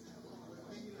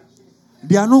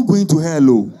 They are not going to hell.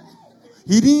 Oh.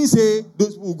 He didn't say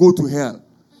those who go to hell.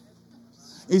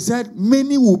 He said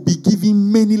many will be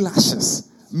given many lashes.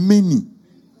 Many.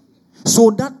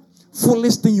 So that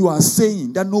foolish thing you are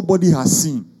saying that nobody has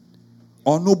seen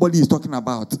or nobody is talking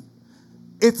about,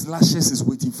 8 lashes is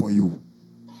waiting for you.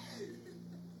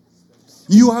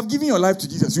 You have given your life to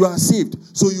Jesus. You are saved.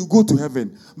 So you go to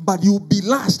heaven. But you will be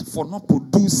lashed for not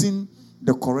producing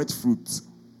the correct fruit.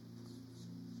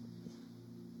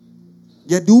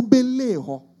 Yet you believe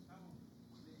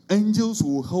angels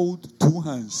will hold 2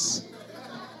 hands.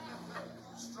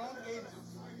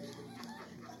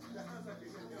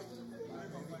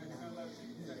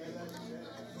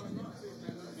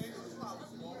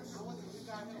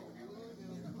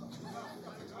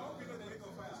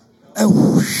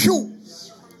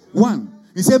 One.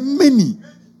 He said many.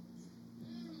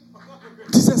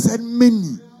 Jesus said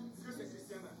many.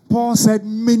 Paul said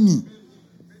many.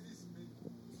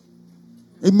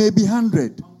 It may be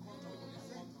 100.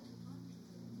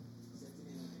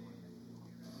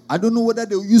 I don't know whether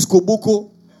they will use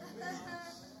koboko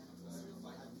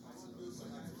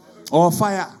or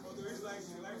fire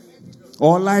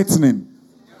or lightning.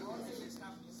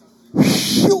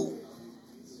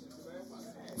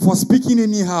 For speaking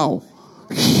anyhow.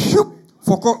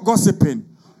 For gossiping.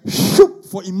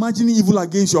 For imagining evil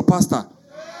against your pastor.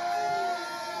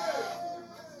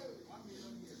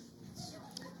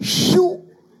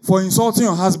 For insulting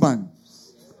your husband.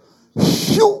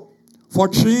 For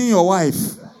treating your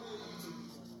wife.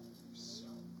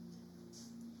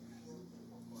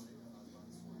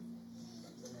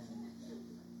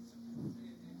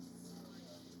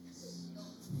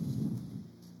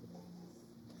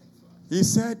 He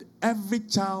said, every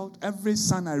child, every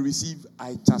son I receive,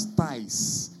 I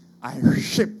chastise. I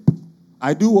shape.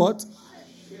 I do what?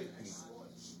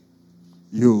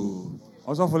 You.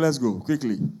 Also, let's go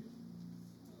quickly.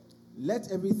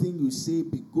 Let everything you say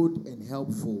be good and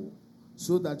helpful,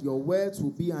 so that your words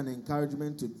will be an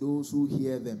encouragement to those who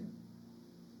hear them.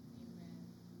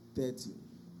 30.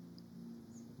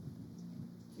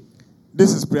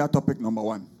 This is prayer topic number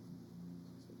 1.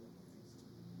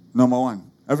 Number 1.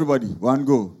 Everybody, one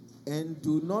go. And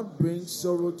do not bring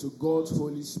sorrow to God's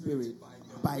Holy Spirit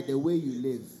by the way you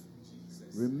live.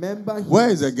 Remember. Where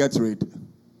is the get rate?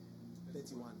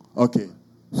 31. Okay.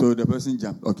 So the person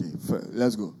jumped. Okay.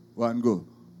 Let's go. One go.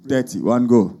 30. One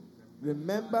go.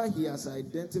 Remember, he has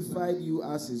identified you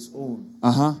as his own,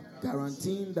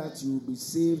 guaranteeing that you will be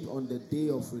saved on the day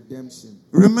of redemption.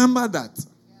 Remember that.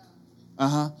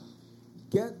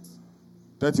 Get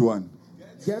 31.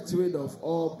 Get rid of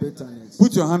all bitterness.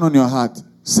 Put your hand on your heart.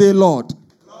 Say, Lord,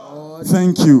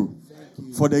 thank you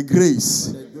for the grace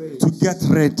to get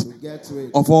rid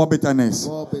of all bitterness.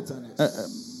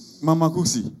 Mama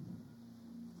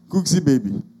Cooksy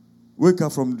baby, wake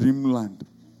up from dreamland.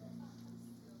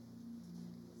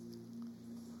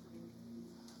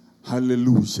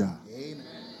 Hallelujah. Amen.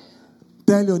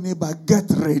 Tell your neighbor, get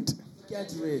rid.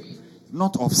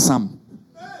 Not of some.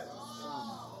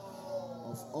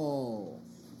 Of all.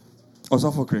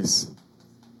 Also for Chris.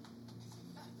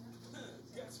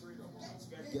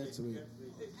 Get rid.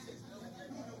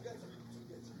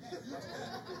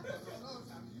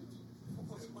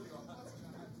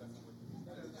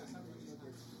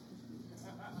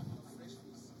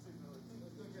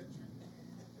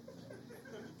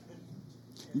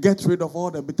 Get rid of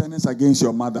all the bitterness against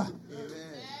your mother.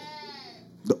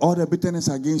 All the bitterness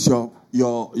against your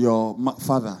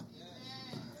father,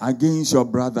 against your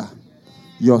brother,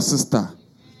 your sister,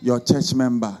 your church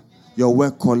member, your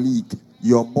work colleague,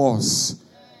 your boss,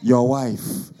 your wife,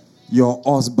 your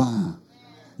husband,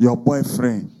 your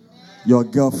boyfriend, your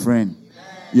girlfriend,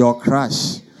 your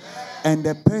crush, and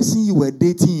the person you were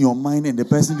dating in your mind, and the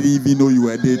person didn't even know you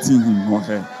were dating him or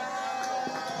her.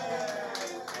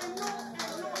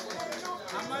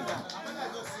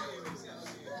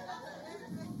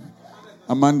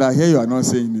 Amanda, here you are not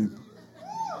saying it.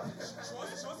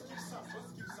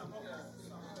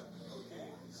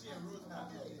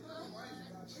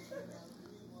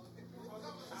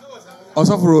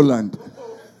 Also for Roland,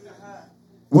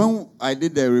 when I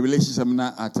did the revelation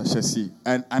seminar at Ashesi,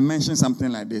 and I mentioned something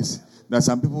like this, that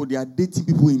some people, they are dating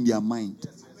people in their mind.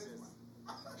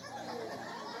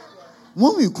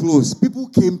 When we closed, people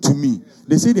came to me.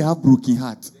 They say they have broken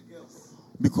heart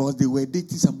because they were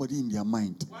dating somebody in their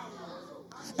mind.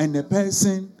 And the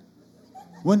person,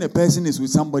 when the person is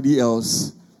with somebody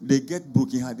else, they get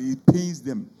broken heart. It pains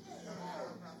them.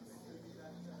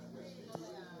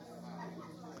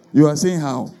 You are saying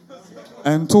how?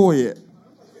 And toy.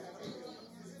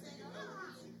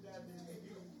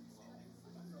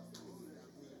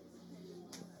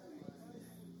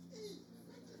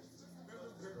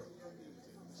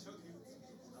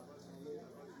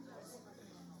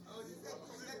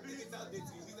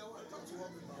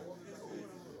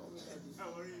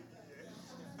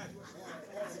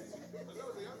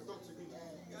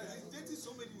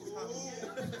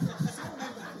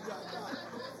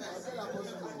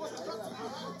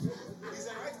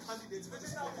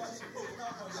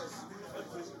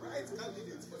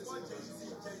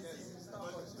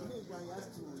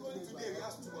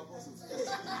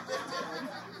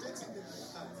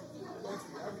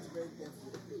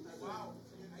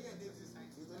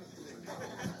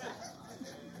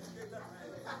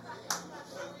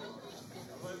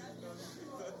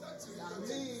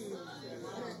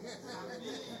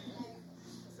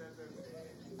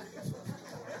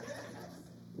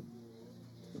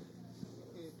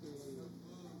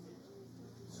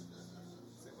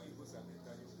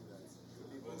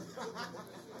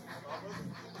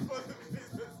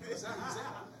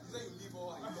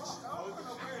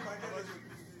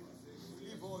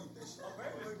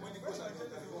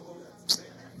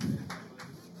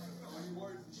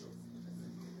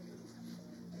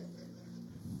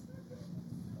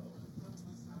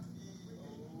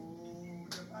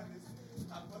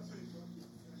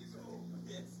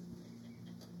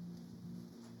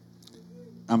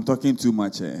 I'm talking too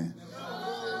much.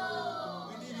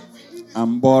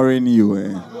 I'm boring you.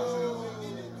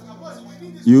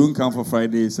 You won't come for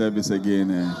Friday service again.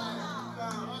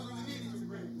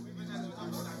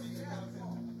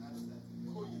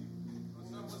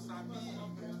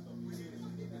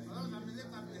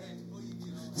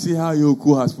 See how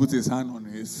Yoku has put his hand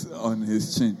on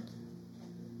his chin.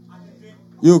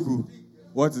 Yoku,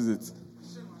 what is it?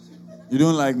 You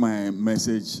don't like my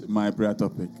message, my prayer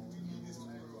topic?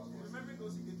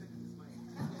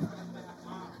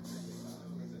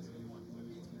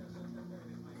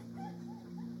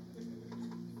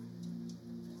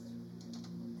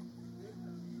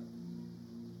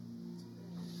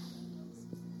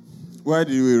 Where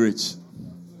did we reach?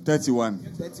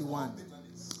 31. 31.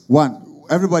 1.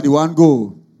 Everybody, 1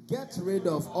 go. Get rid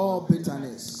of all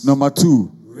bitterness. Number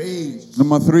 2. Rage.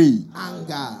 Number 3.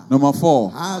 Anger. Number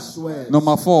 4. Harsh words.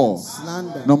 Number 4.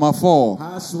 Slander. Number 4.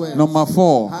 Harsh words. Number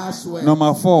 4. Harsh words.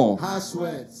 Number 4. Harsh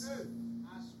words.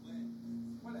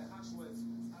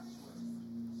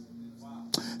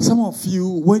 Some of you,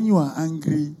 when you are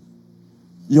angry,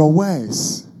 Your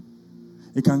words,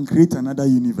 it can create another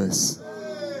universe.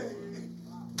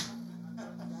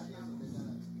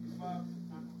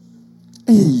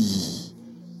 Hey.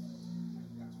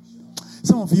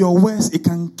 Some of your words, it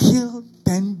can kill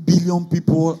 10 billion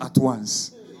people at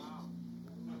once.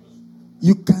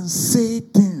 You can say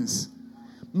things.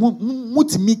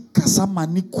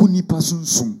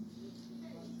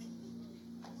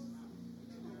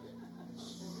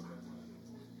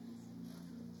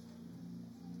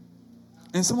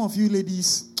 And some of you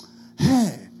ladies,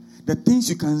 hey, the things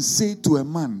you can say to a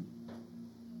man.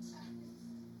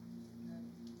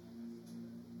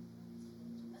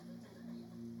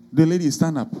 The ladies,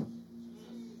 stand up.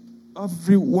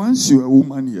 Once you're a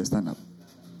woman here, stand up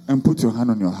and put your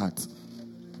hand on your heart.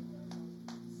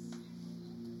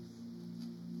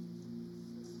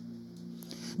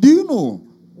 Do you know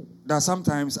that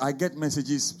sometimes I get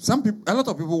messages? Some people, a lot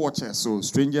of people watch us, so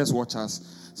strangers watch us.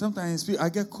 Sometimes I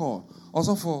get call.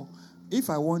 Also, for if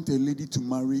I want a lady to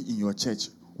marry in your church,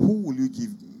 who will you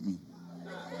give me?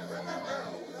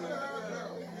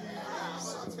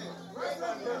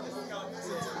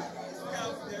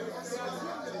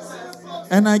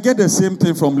 And I get the same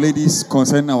thing from ladies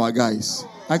concerning our guys.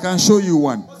 I can show you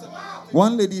one.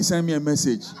 One lady sent me a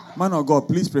message. Man of God,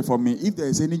 please pray for me. If there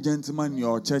is any gentleman in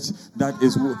your church that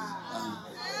is...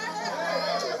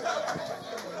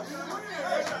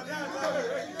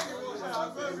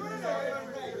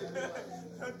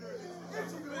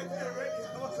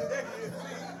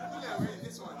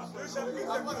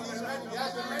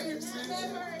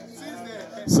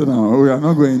 Sit down. We are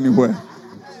not going anywhere.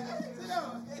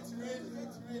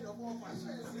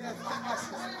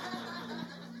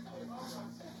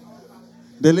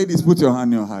 The ladies, put your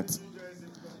hand on your heart.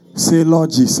 Say,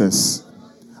 Lord Jesus,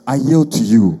 I yield to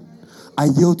you. I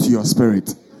yield to your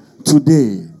spirit.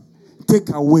 Today, take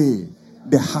away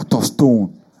the heart of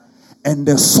stone and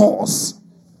the source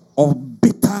of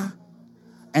bitter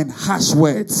and harsh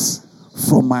words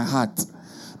from my heart.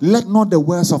 Let not the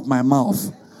words of my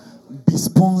mouth be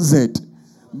sponsored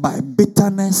by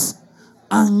bitterness,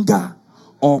 anger,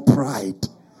 or pride.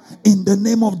 In the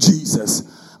name of Jesus,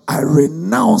 I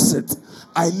renounce it.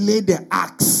 I lay the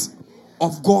axe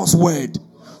of God's word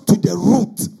to the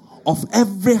root of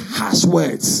every harsh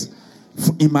words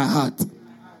in my heart.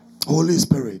 Holy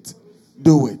Spirit,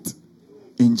 do it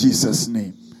in Jesus'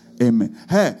 name. Amen.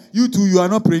 Hey, you two, you are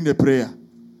not praying the prayer.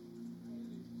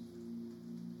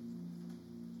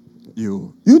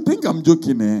 You think I'm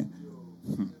joking, eh?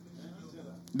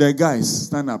 The guys,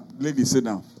 stand up. Ladies, sit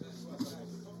down.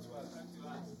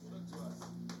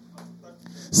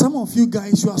 Some of you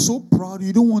guys, you are so proud,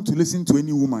 you don't want to listen to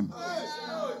any woman.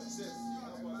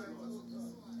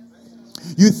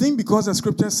 You think because the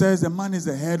scripture says the man is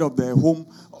the head of the home,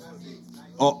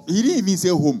 or he didn't even say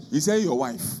home, he said your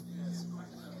wife.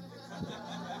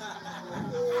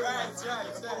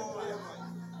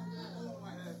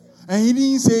 And he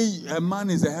didn't say a man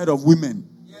is the head of women.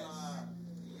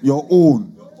 Your own.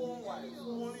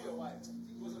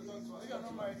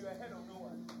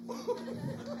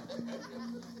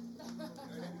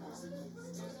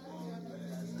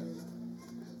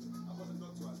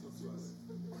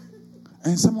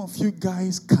 And some of you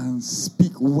guys can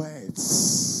speak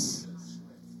words.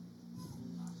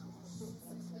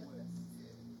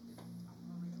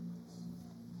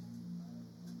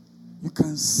 You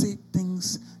can say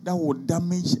things that will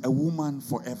damage a woman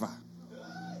forever.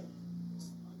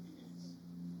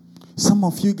 Some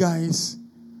of you guys,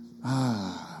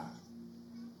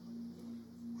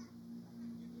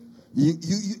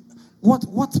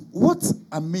 what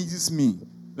amazes me?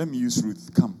 Let me use Ruth.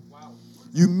 Come,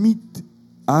 you meet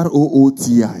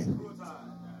ROOTI,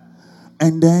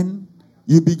 and then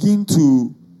you begin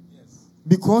to,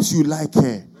 because you like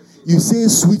her, you say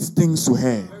sweet things to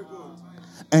her,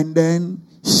 and then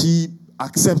she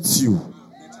accepts you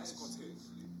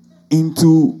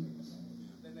into,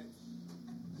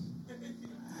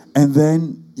 and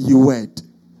then you wed.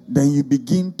 Then you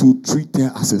begin to treat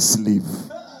her as a slave.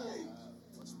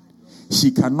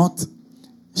 She cannot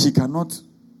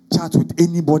chat with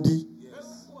anybody.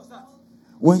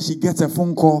 When she gets a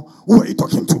phone call, who are you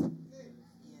talking to?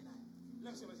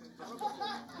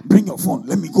 Bring your phone.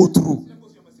 Let me go through.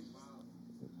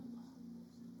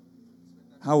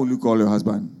 How will you call your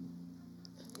husband?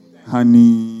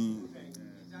 Honey.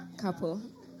 Couple.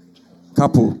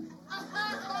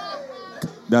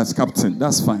 That's captain.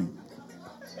 That's fine.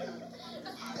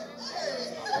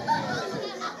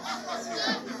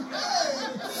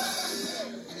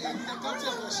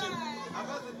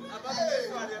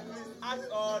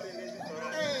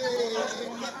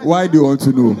 Why do you want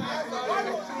to know?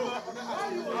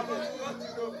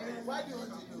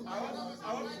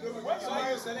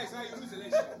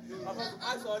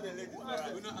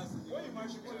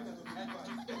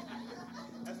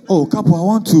 Oh, couple, I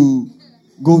want to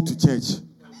go to church.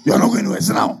 You're not going to rest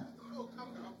now.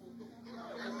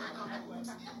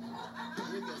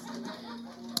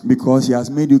 Because he has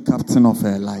made you captain of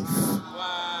her life.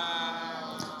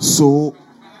 So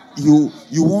you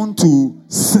want to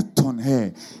sit on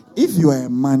her. If you are a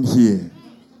man here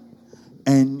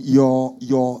and your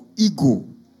ego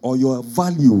or your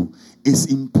value is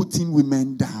in putting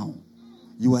women down,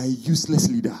 you are a useless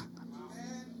leader.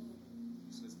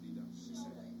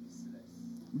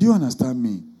 Do you understand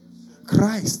me?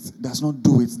 Christ does not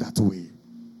do it that way.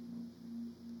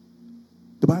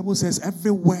 The Bible says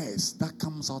every word that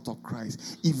comes out of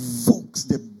Christ evokes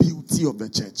the beauty of the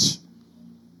church.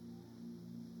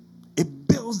 It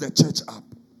builds the church up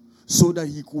so that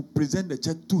he could present the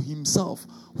church to himself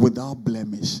without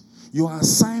blemish. Your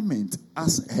assignment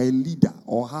as her leader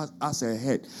or as her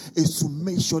head is to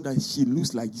make sure that she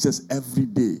looks like Jesus every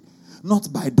day.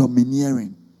 Not by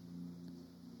domineering.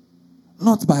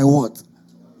 Not by what?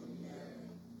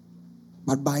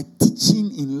 But by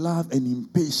teaching in love and in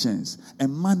patience. A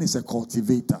man is a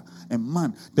cultivator. A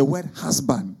man, the word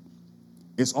husband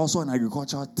is also an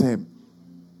agricultural term.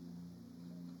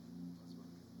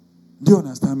 Do you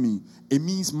understand me? It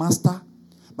means master,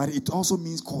 but it also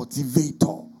means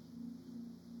cultivator.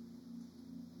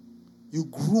 You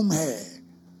groom her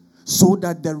so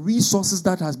that the resources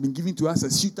that has been given to us, a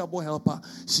suitable helper,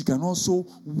 she can also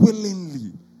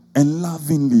willingly and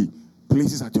lovingly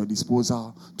places at your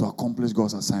disposal to accomplish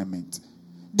God's assignment.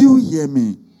 Do you hear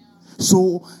me?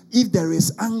 So, if there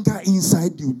is anger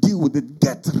inside you, deal with it.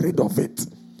 Get rid of it.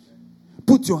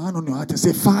 Put your hand on your heart and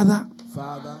say, Father,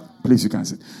 please you can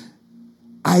say,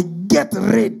 I get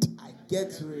rid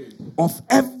of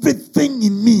everything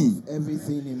in me.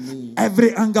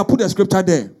 Every anger, put the scripture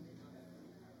there.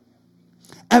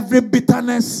 Every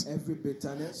bitterness,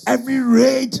 every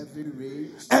rage.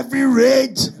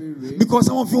 Because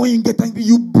some of you, when you get angry,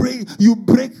 you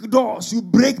break doors, you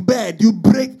break bed,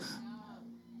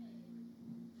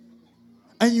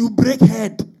 and you break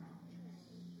head.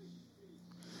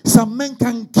 Some men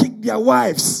can kick their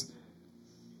wives,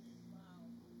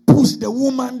 push the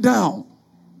woman down.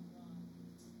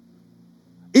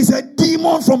 It's a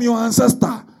demon from your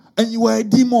ancestor, and you are a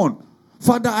demon.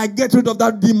 Father, I get rid of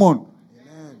that demon.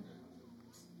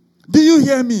 Do you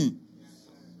hear me?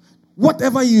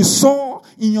 Whatever you saw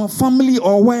in your family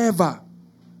or wherever,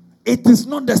 it is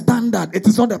not the standard. It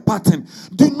is not the pattern.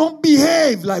 Do not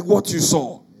behave like what you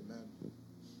saw.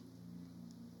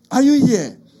 Are you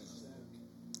here?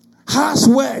 Harsh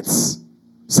words.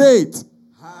 Say it.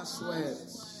 Harsh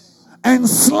words. And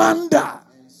slander.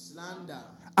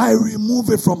 I remove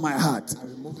it from my heart.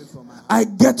 I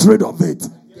get rid of it.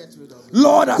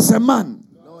 Lord, as a man,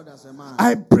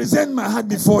 I present my heart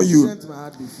before you.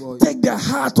 Take the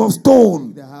heart of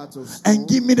stone and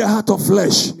give me the heart of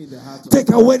flesh.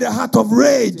 Take away the heart of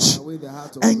rage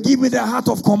and give me the heart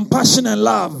of compassion and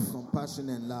love.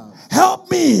 Help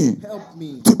me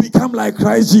to become like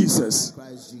Christ Jesus.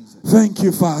 Thank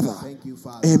you, Father.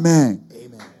 Amen.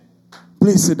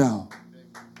 Please sit down.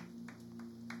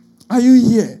 Are you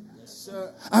here?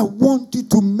 I want you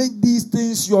to make these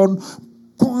things your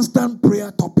constant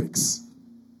prayer topics.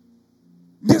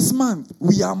 This month,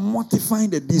 we are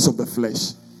mortifying the deeds of the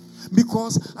flesh.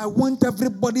 Because I want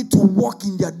everybody to walk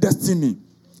in their destiny.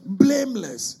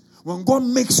 Blameless. When God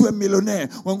makes you a millionaire,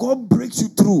 when God breaks you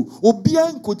through,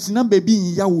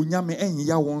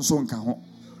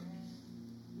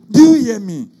 do you hear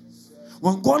me?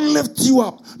 When God lifts you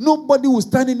up, nobody will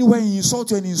stand anywhere and insult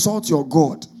you and insult your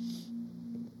God.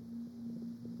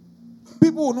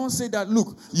 People will not say that,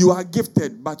 look, you are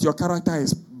gifted, but your character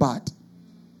is bad.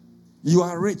 You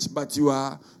are rich, but you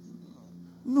are...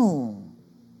 No.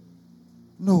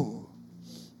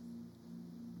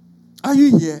 Are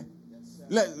you here?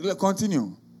 Let's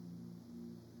continue.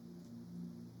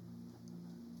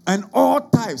 And all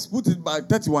types, put it by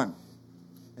 31.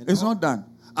 It's not done.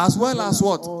 As well as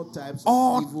what? All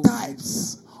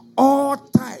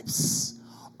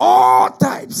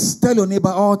types. Tell your neighbor,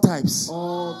 all types.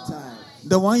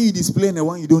 The one you display and the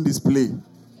one you don't display.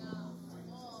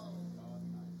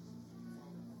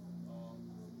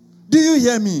 Do you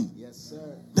hear me? Yes,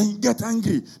 sir. Then you get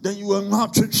angry. Then you will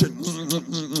have friction.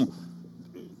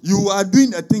 You are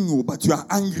doing a thing, but you are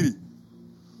angry.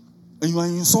 And you are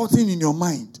insulting in your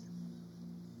mind.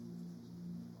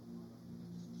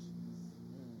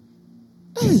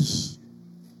 Hey.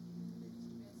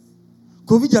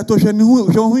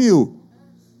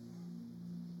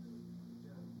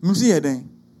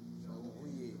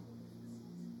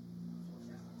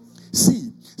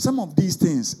 See, some of these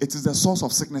things, it is the source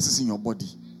of sicknesses in your body.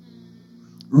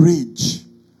 Rage,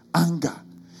 anger.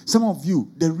 Some of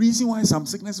you, the reason why some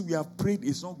sicknesses we have prayed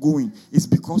is not going is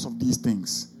because of these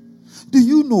things. Do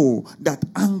you know that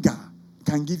anger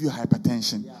can give you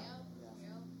hypertension?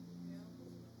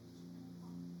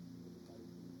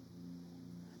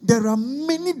 There are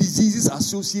many diseases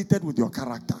associated with your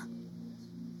character.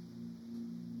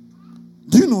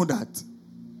 Do you know that?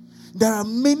 There are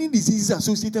many diseases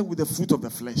associated with the fruit of the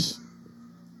flesh.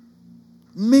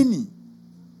 Many.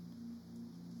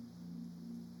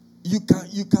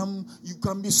 You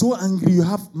can be so angry you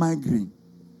have migraine.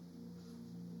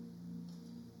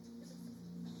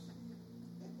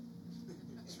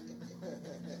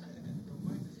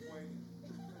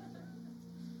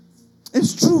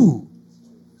 It's true.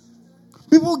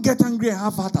 People get angry and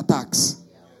have heart attacks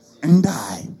and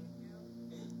die.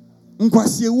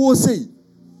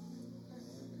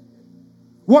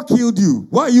 What killed you?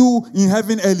 Why are you in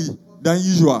heaven early than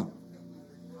usual?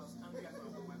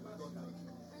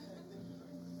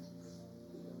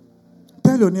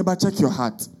 Tell your neighbor, check your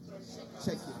heart.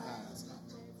 Check your heart.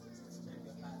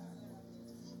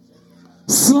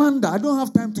 Slander. I don't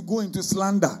have time to go into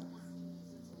slander.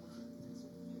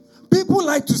 People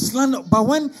like to slander, but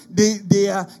when they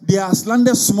are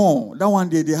slander small, that one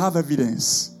day they have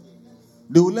evidence.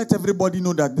 They will let everybody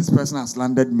know that this person has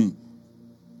slandered me.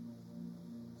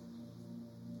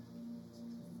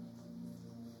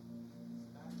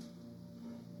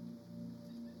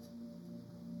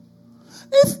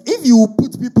 If you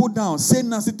put people down, say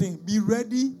nasty thing, be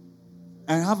ready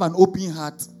and have an open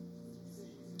heart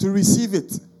to receive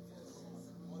it.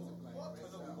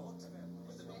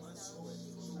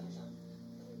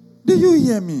 Do you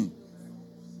hear me?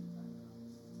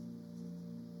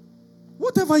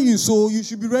 Whatever you sow, you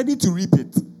should be ready to reap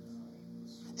it.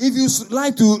 If you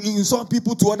like to insult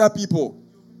people to other people,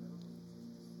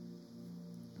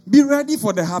 be ready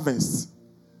for the harvest.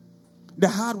 The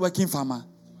hard-working farmer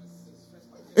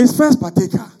is first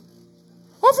partaker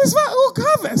of his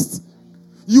harvest.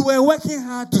 You were working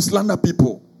hard to slander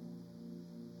people.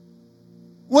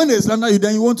 When they slander you,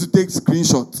 then you want to take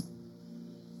screenshot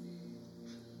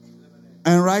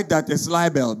and write that it's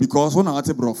libel because when I want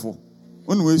to brofo,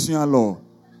 when we see law,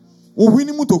 we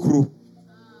need to crew.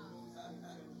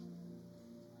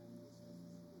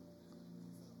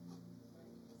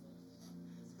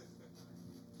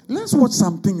 Let's watch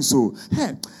something. So,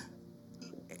 hey,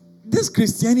 this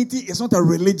Christianity is not a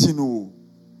religion. Oh.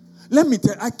 Let me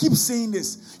tell you, I keep saying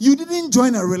this. You didn't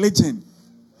join a religion.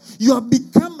 You have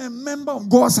become a member of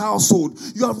God's household.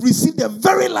 You have received the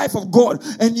very life of God,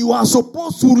 and you are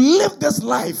supposed to live this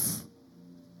life.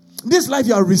 This life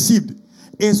you have received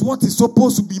is what is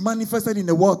supposed to be manifested in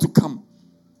the world to come.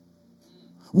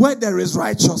 Where there is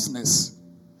righteousness.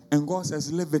 And God says,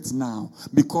 live it now.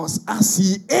 Because as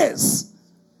He is,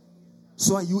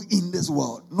 so are you in this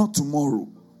world, not tomorrow.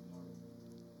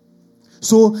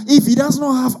 So if he does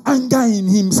not have anger in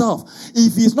himself,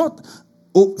 if he's not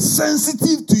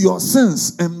sensitive to your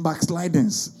sins and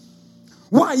backslidings,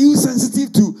 why are you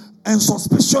sensitive to and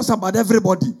suspicious about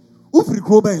everybody? Let me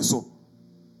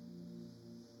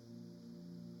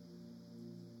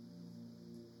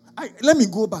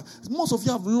go back. Most of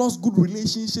you have lost good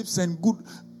relationships and good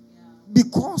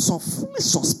because of foolish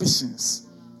suspicions.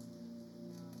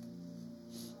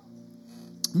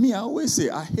 Me, I always say,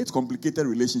 I hate complicated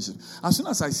relationships. As soon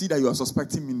as I see that you are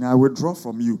suspecting me, I withdraw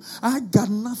from you. I got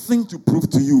nothing to prove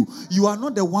to you. You are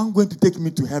not the one going to take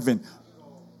me to heaven.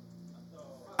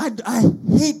 I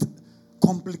hate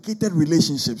complicated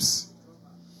relationships.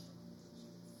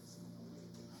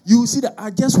 You see that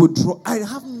I just withdraw. I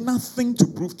have nothing to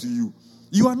prove to you.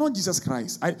 You are not Jesus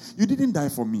Christ. You didn't die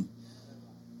for me.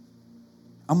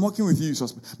 I'm working with you,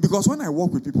 because when I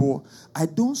work with people, I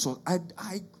don't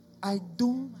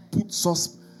put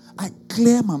sauce. I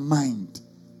clear my mind.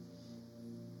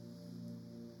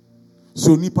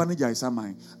 So nipa ne jai sa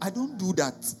mind. I don't do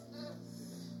that.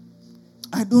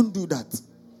 I don't do that.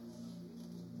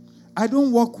 I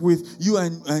don't work with you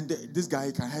and this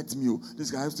guy can hurt me. This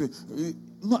guy has to.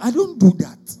 No, I don't do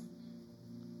that.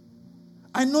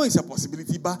 I know it's a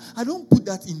possibility, but I don't put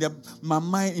that in my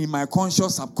mind, in my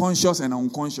conscious, subconscious, and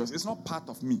unconscious. It's not part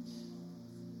of me.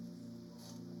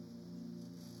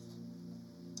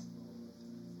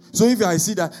 So if I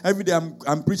see that every day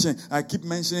I'm preaching, I keep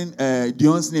mentioning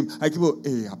Dion's name. I keep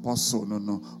hey, Apostle,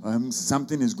 no.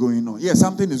 Something is going on. Yeah,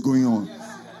 something is going on.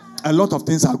 A lot of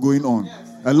things are going on.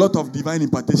 A lot of divine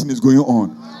impartation is going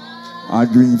on.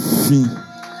 I'm doing fee.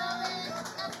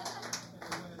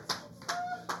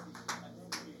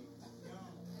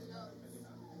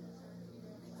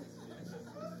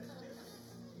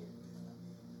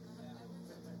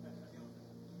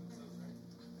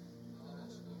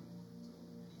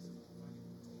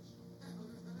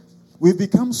 We've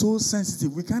become so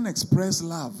sensitive. We can't express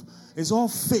love. It's all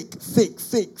fake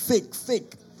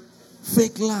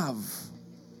love.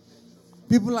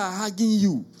 People are hugging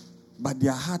you, but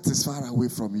their heart is far away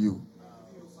from you.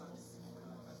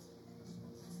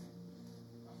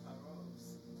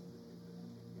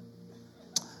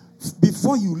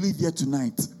 Before you leave here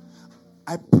tonight,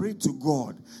 I pray to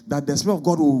God that the Spirit of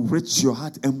God will reach your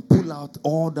heart and pull out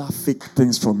all the fake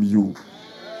things from you.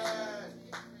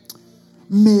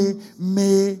 May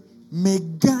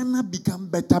Ghana become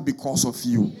better because of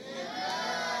you.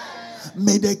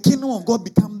 May the kingdom of God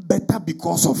become better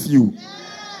because of you.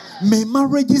 May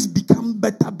marriages become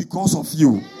better because of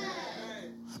you.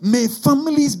 May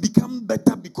families become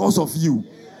better because of you.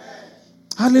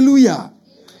 Hallelujah.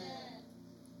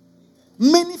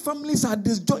 Many families are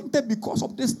disjointed because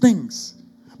of these things.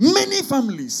 Many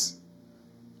families.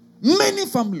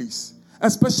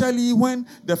 Especially when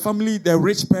the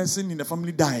rich person in the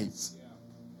family dies.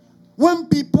 When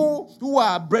people who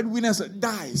are breadwinners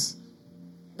dies.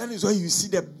 That is why you see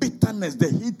the bitterness, the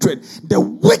hatred, the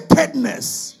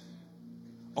wickedness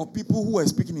of people who are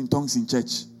speaking in tongues in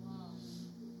church.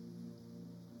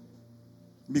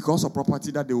 Because of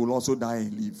property that they will also die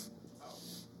and leave.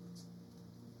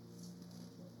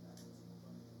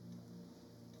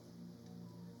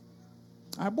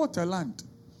 I bought a land,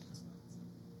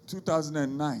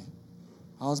 2009.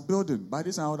 I was building. By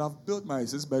this time, I would have built my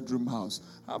 6-bedroom house.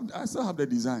 I still have the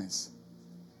designs.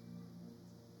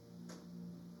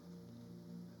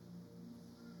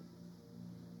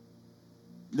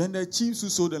 Then the chiefs who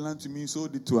sold the land to me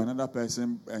sold it to another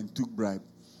person and took bribe.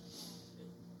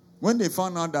 When they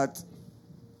found out that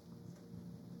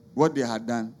what they had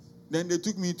done, then they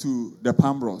took me to the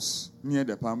Palm Bros, near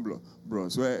the Palm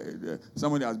Bros, where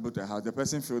somebody has built a house. The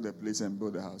person filled the place and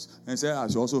built the house. And said, I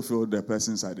should also fill the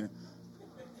person's side.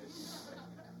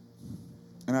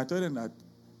 And I told them that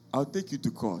I'll take you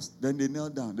to court. Then they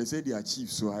knelt down. They said they are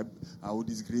chiefs, so I will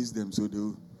disgrace them. So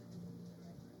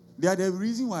they are the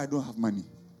reason why I don't have money.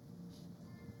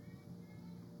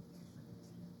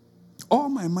 All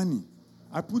my money,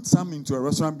 I put some into a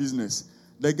restaurant business.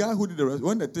 The guy who did the restaurant,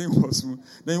 when the thing was,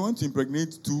 then he wanted to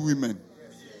impregnate 2 women.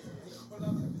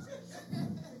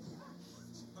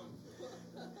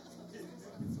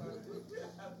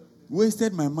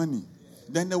 Wasted my money.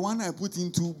 Then the one I put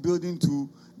into building 2,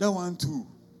 that one too.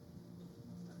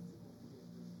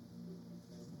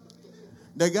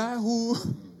 The guy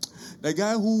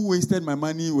who wasted my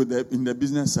money in the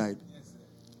business side.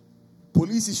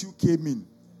 Police issue came in.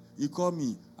 He called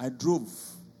me. I drove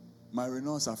my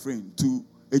Renault Safran to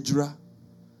Ejura.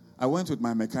 I went with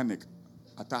my mechanic,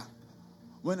 Ata.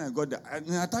 When I got there,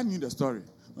 Ata knew the story.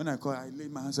 When I called, I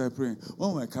laid my hands on praying.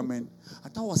 When we were coming,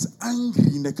 Ata was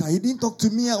angry in the car. He didn't talk to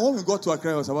me. When we got to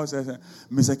Accra, I was about to say,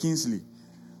 Mr. Kingsley.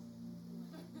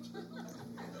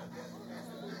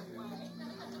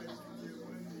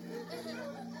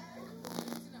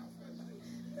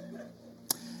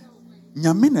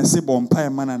 Nyamine se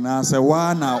bompa mana na se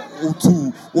wa na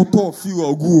oto fi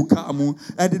ogu ka mu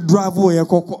e de drive o ye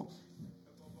kokko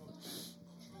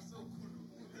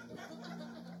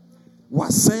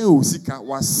wasai osika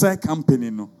wasai company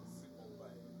no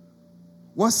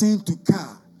was saying to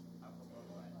car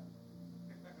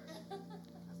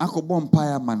akobọ mpa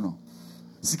ya ma no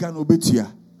sika no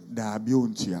betua da bi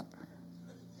ontua.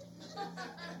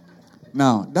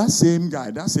 Now that same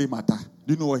guy, that same matter,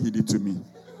 do you know what he did to me?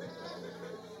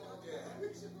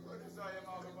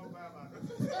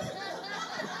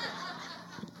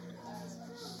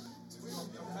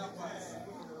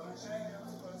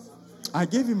 I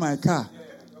gave him my car,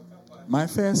 my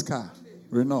first car,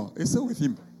 Renault. It's still with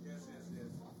him.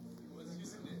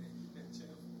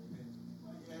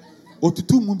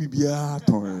 Otutu mu bibia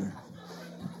toy.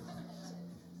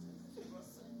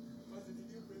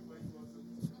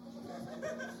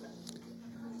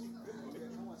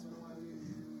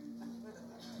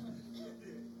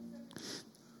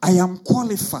 I am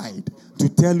qualified to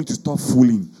tell you to stop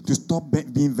fooling, to stop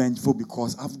being vengeful,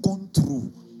 because I've gone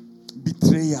through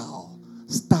betrayal,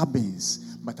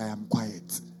 stabbings, but I am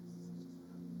quiet.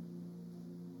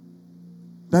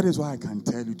 That is why I can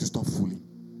tell you to stop fooling.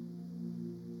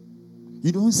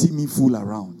 You don't see me fool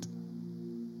around.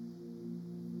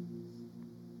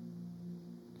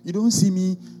 You don't see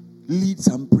me lead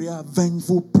some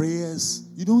vengeful prayers.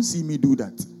 You don't see me do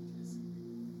that.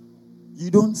 You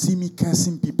don't see me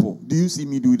cursing people. Do you see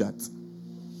me do that?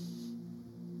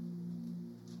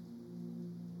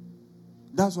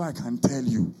 That's why I can tell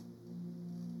you.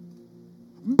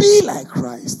 Be like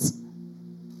Christ.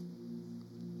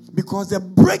 Because the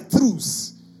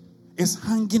breakthroughs is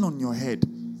hanging on your head.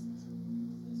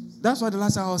 That's why the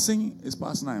last time I was singing is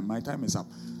past 9. My time is up.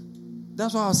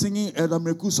 That's why I was singing Elder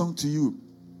Mreku song to you.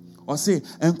 Or say,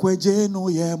 Enkweje no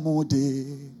ye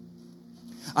mode.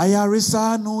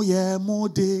 Ayarisa no ye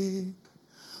mode.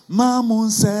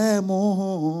 Mamun se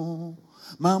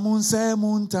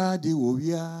munta di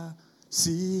wowia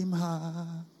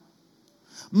simha.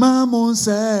 Mamun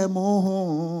se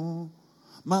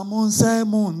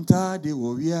munta di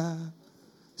wowia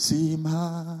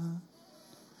simha.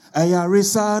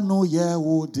 Ayarisa no ye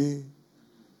wode.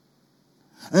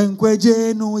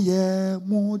 Enkweje no ye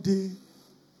mode.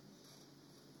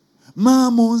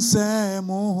 Mamun se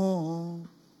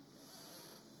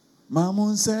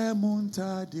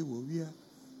munta di wowia.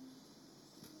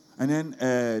 And then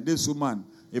this woman,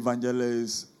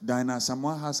 Evangelist Dinah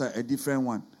Samoa, has a different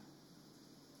one.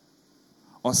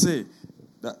 Or say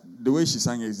that the way she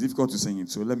sang it is difficult to sing it,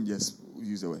 so let me just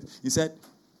use the word. He said,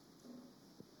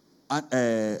 I've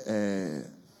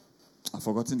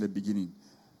forgotten the beginning.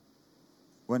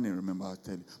 When I remember, I'll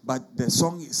tell you. But the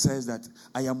song says that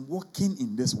I am walking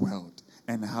in this world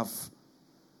and have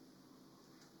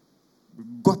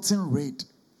gotten rid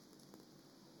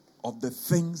of the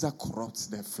things that corrupt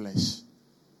their flesh.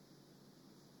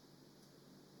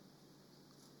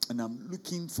 And I'm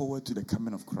looking forward to the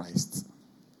coming of Christ.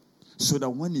 So that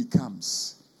when he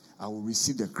comes, I will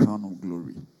receive the crown of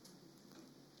glory.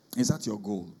 Is that your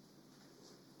goal?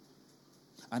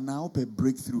 And now a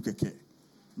breakthrough keke.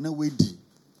 No way.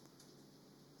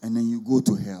 And then you go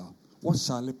to hell. What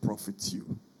shall it profit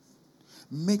you?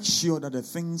 Make sure that the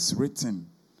things written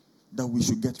that we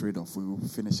should get rid of, we will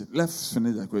finish it. Let's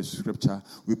finish the scripture.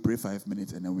 We pray 5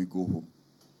 minutes and then we go home.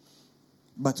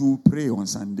 But we will pray on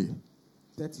Sunday.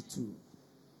 32.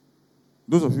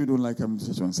 Those of you who don't like coming to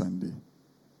church on Sunday.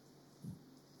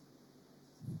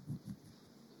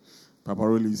 Papa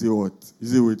Rolly, say what? He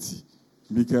say wait.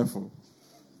 Be careful.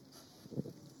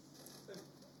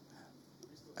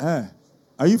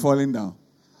 Are you falling down?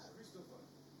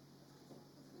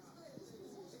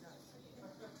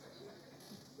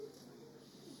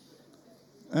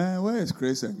 Where is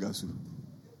Chris and Gasu?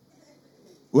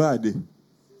 Where are they?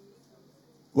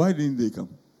 Why didn't they come?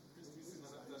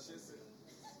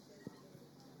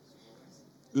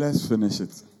 Let's finish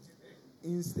it.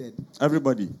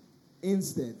 Everybody.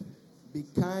 Instead, be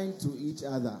kind to each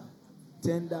other,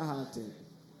 tender-hearted,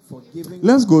 forgiving.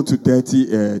 Let's go to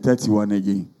 31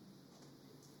 again.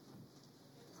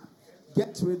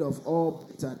 Get rid of all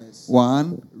bitterness,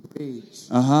 1, rage,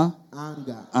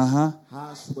 anger,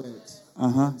 harsh words,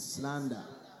 and slander,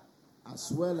 as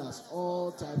well as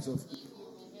all types of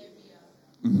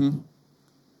evil.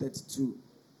 32.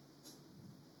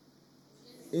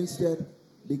 Instead,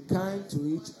 be kind to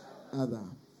each other,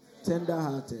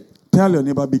 tender-hearted. Tell your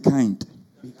neighbor, be kind.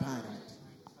 Be kind.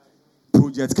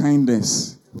 Project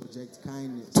kindness. Project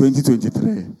kindness.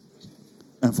 2023.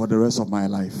 And for the rest of my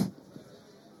life.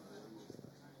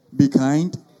 Be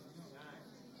kind.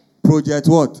 Project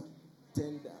what?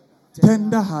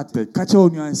 Tender-hearted. Catch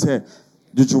on you and say,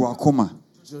 Jojo Wakoma.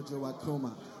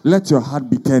 Let your heart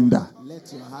be tender.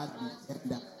 Let your heart be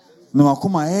tender. No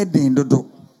Wakoma head in the door.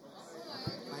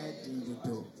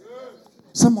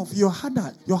 Some of your heart,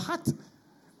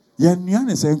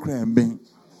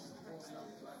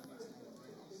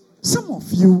 some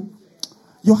of you,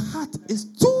 your heart is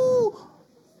too.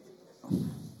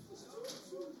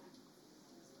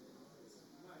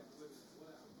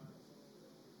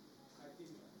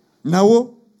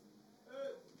 Now,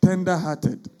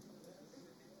 tender-hearted.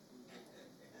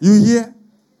 You hear?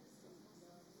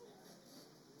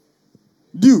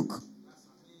 Duke,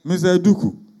 Mr.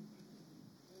 Duku.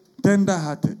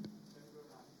 Tender-hearted.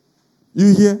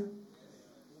 You hear?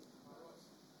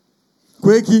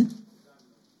 Kweki.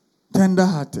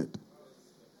 Tender-hearted.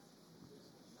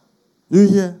 You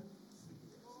hear?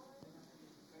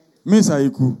 Miss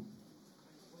Aiku.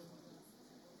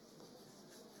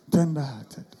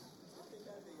 Tender-hearted.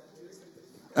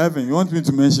 Evan, you want me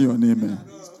to mention your name, man?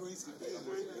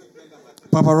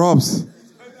 Papa Robs,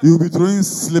 you'll be throwing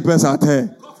slippers at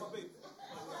her.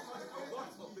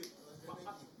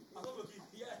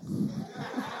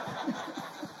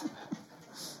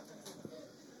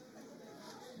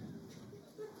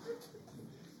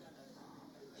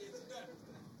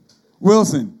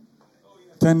 Wilson,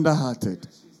 tender-hearted.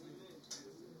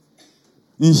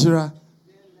 Inshira.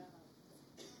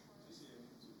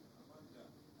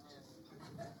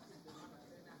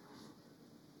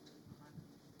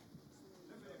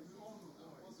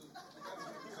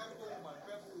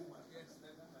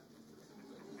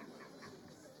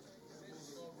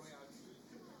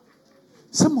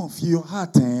 Some of your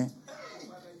heart,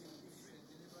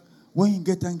 When you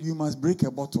get angry, you must break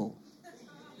a bottle.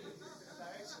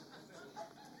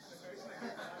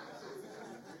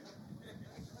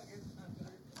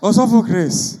 Also for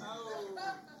Grace.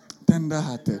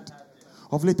 Tender-hearted.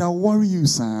 Of late, I worry you,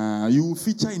 sir. You will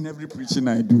feature in every preaching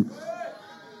I do.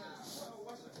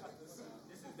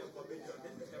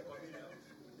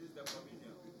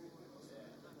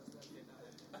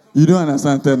 You don't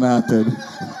understand tender-hearted.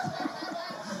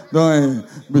 Don't.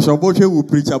 Bishop Boche will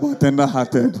preach about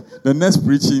tender-hearted. The next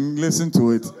preaching, listen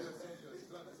to it.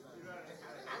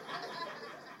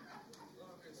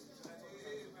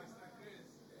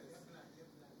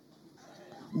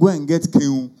 Go and get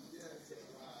keun.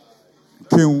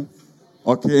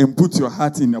 Okay, and put your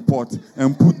heart in a pot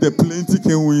and put the plenty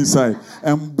keun inside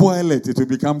and boil it. It will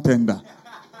become tender.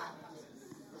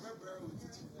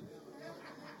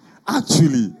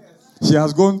 Actually, she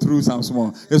has gone through some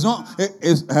small. It's not.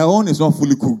 Her own is not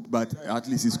fully cooked, but at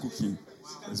least it's cooking.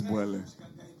 It's boiling.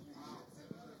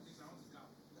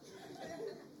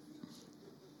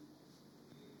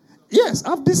 Yes,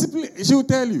 I've disciplined. She will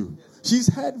tell you.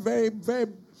 She's heard very, very,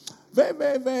 very,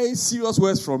 very, very serious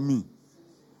words from me.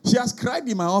 She has cried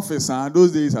in my office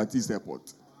those days at East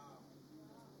Airport.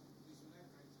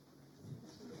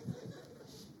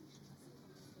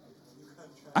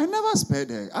 I never spared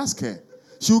her. Ask her.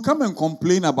 She will come and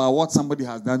complain about what somebody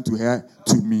has done to her,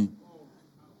 to me.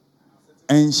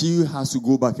 And she has to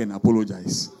go back and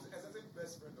apologize.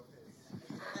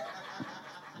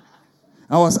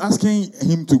 I was asking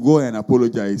him to go and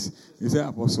apologize. He said,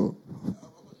 Apostle.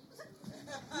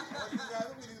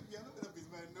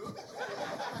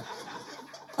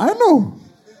 I know.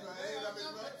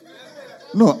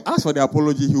 No, as for the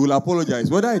apology, he will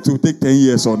apologize. Whether it will take 10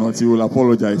 years or not, he will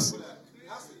apologize.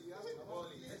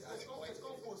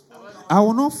 I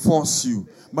will not force you.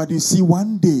 But you see,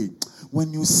 one day,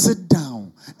 when you sit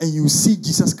down and you see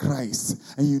Jesus Christ,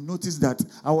 and you notice that,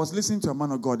 I was listening to a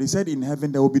man of God. He said, in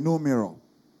heaven, there will be no mirror.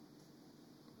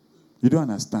 You don't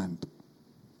understand.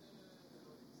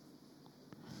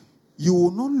 You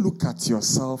will not look at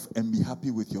yourself and be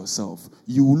happy with yourself.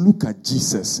 You will look at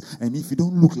Jesus. And if you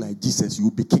don't look like Jesus, you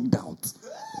will be kicked out.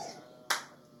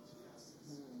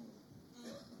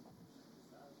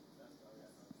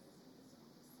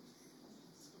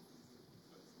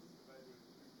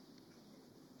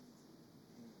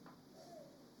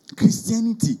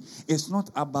 Christianity is not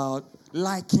about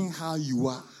liking how you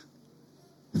are.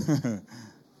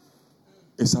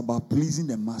 It's about pleasing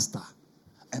the master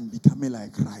and becoming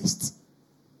like Christ.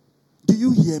 Do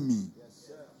you hear me?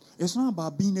 Yes, it's not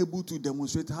about being able to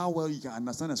demonstrate how well you can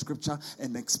understand a scripture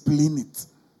and explain it.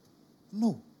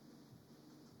 No.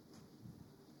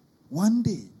 One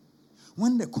day,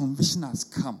 when the conviction has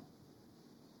come,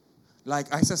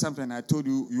 like I said something, I told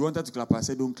you, you wanted to clap, I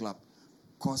said don't clap.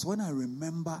 Because when I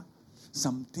remember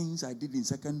some things I did in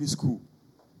secondary school,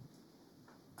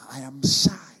 I am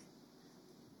shy.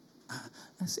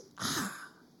 I say,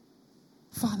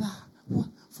 Father,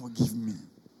 forgive me.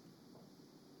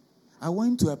 I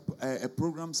went to a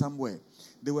program somewhere.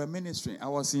 They were ministering. I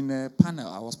was in a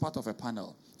panel. I was part of a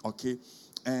panel, okay?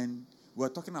 And we were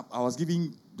talking about, I was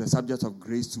giving the subject of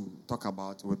grace to talk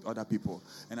about with other people.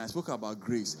 And I spoke about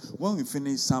grace. When we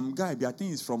finished, some guy, I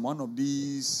think he's from one of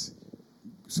these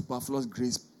superfluous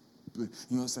grace.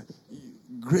 He was like,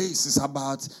 grace is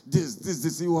about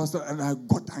this. He was, and I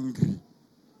got angry.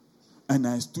 And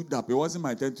I stood up. It wasn't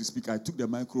my turn to speak. I took the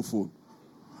microphone.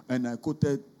 And I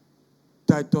quoted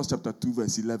Titus chapter 2,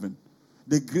 verse 11.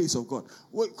 The grace of God.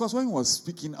 Because when he was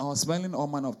speaking, I was smiling all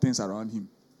manner of things around him.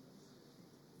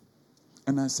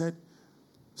 And I said,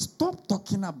 stop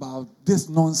talking about this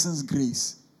nonsense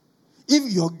grace.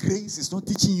 If your grace is not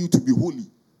teaching you to be holy.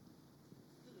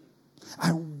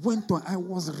 I went on. I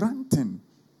was ranting.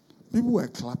 People were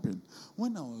clapping.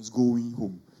 When I was going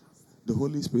home, the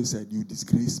Holy Spirit said, you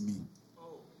disgrace me.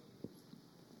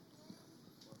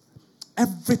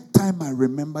 Every time I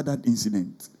remember that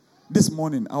incident, this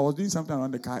morning, I was doing something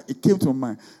around the car. It came to my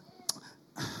mind.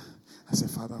 I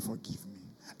said, Father, forgive me.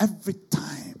 Every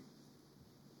time.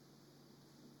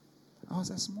 I was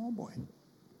a small boy.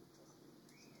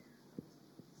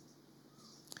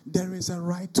 There is a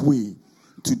right way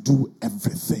to do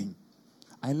everything.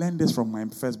 I learned this from my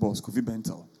first boss, Kofi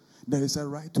Bentel. There is a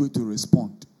right way to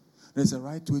respond. There is a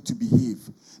right way to behave.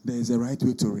 There is a right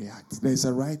way to react. There is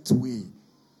a right way.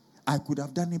 I could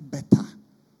have done it better.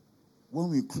 When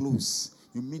we close,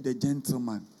 you meet the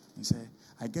gentleman. You say,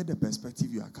 I get the perspective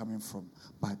you are coming from,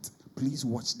 but please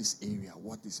watch this area.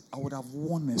 What is? I would have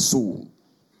won a soul.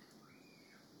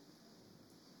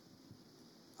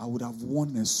 I would have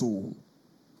won a soul.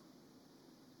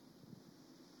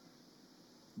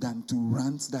 than to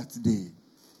rant that day.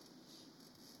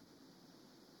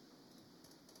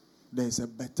 There is a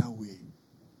better way.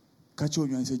 Catch you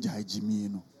and say,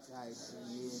 Ajei-Godson.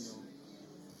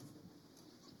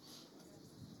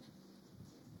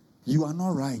 You are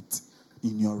not right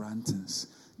in your rantings.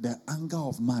 The anger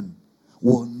of man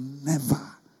will never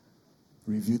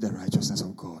reveal the righteousness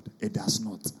of God. It does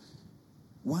not.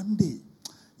 One day,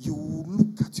 you will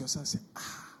look at yourself and say,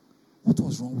 what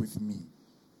was wrong with me?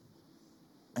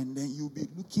 And then you'll be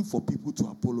looking for people to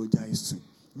apologize to.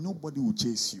 Nobody will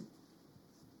chase you.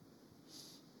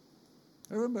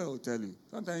 I remember I will tell you,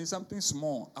 sometimes something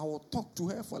small, I will talk to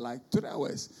her for like 3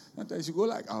 hours. Sometimes you go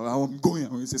like, I'm going. I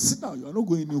will say, sit down, you are not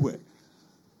going anywhere.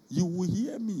 You will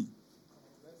hear me.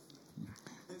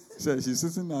 So she's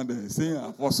sitting down there saying,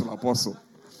 apostle, apostle.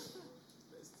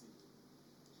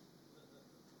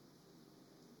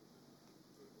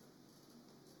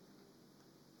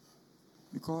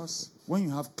 Because when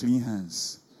you have clean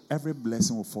hands, every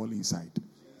blessing will fall inside.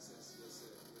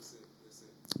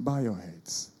 Bow your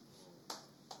heads.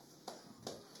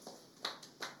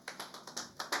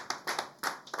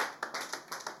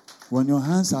 When your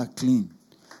hands are clean,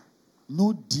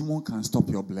 no demon can stop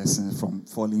your blessing from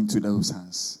falling into those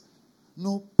hands.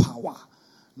 No power,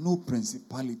 no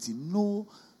principality, no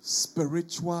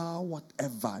spiritual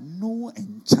whatever, no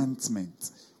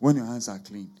enchantment. When your hands are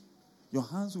clean, your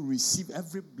hands will receive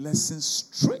every blessing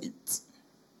straight.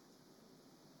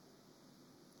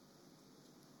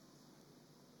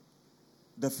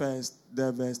 The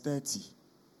verse 30.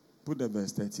 Put the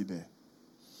verse 30 there.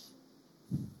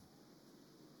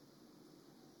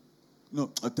 No,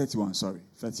 31, sorry.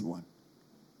 31.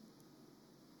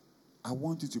 I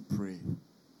want you to pray.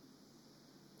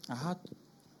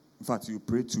 In fact, you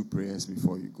pray 2 prayers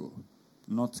before you go.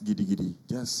 Not giddy,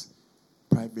 just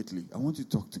privately. I want you to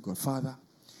talk to God. Father,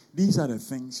 these are the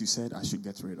things you said I should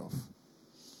get rid of.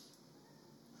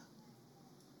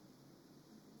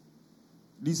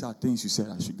 These are things you said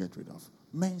I should get rid of.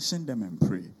 Mention them and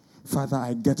pray. Father,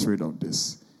 I get rid of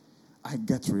this. I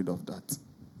get rid of that.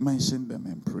 Mention them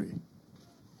and pray.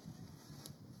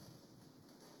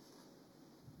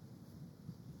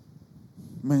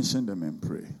 Mention them and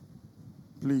pray.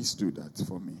 Please do that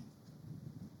for me.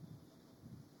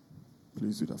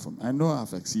 Please do that for me. I know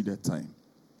I've exceeded time.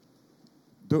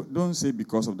 Don't say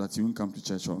because of that you won't come to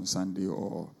church on Sunday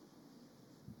or...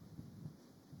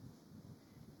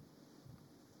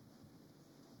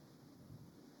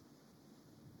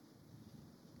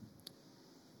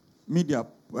 Media,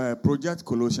 project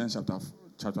Colossians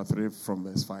chapter 3 from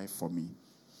verse 5 for me.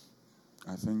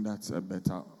 I think that's a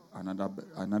better,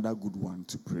 another good one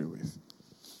to pray with.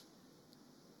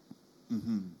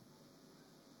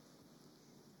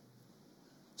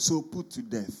 So put to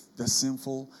death the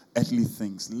sinful earthly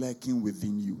things lurking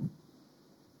within you.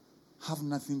 Have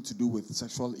nothing to do with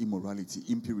sexual immorality,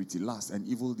 impurity, lust, and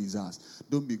evil desires.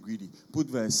 Don't be greedy. Put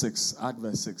verse 6. Add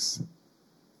verse 6.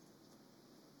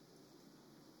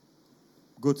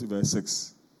 Go to verse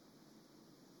 6.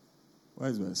 Where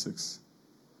is verse 6?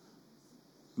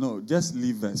 No, just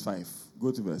leave verse 5.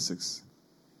 Go to verse 6.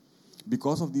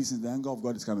 Because of this, the anger of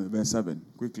God is coming. Verse 7,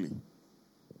 quickly.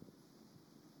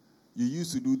 You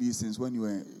used to do these things when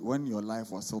your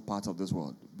life was still part of this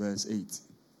world. Verse 8.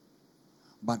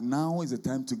 But now is the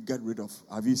time to get rid of.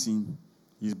 Have you seen?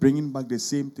 He's bringing back the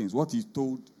same things. What he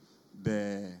told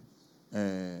the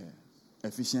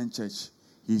Ephesian church,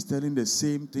 he's telling the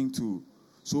same thing to.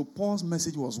 So Paul's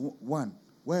message was one.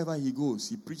 Wherever he goes,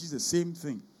 he preaches the same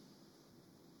thing.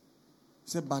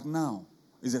 He said, but now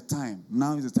is the time.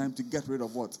 Now is the time to get rid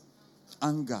of what?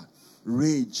 Anger,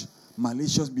 rage,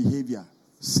 malicious behavior,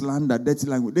 slander, dirty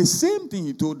language. The same thing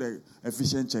he told the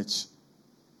Ephesian church.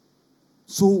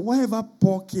 So wherever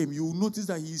Paul came, you will notice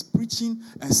that he is preaching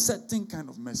a certain kind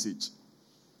of message.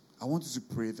 I want you to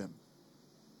pray them.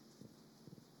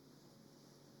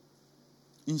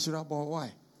 Inshiraba,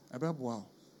 why? Wow.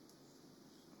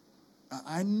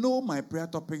 I know my prayer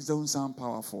topics don't sound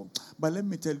powerful, but let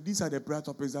me tell you, these are the prayer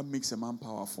topics that makes a man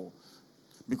powerful.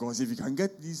 Because if you can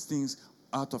get these things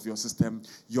out of your system,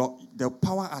 the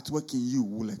power at work in you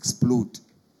will explode.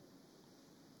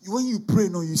 When you pray,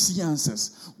 no, you see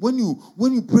answers. When you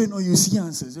pray, no, you see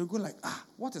answers. You go like,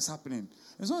 what is happening?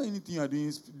 It's not anything you are doing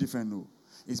is different, no.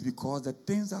 It's because the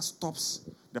things that stops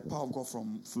the power of God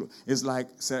from flow. It's like,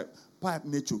 say, pipe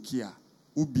nature kia.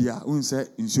 Ubia unse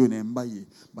insure mbaye,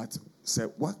 but say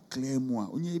what claim one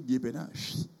onye biebe na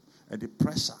hwi the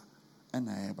pressure and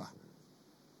eba.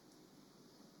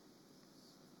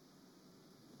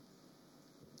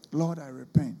 Lord, I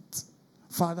repent.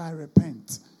 Father, I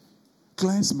repent.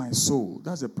 Cleanse my soul.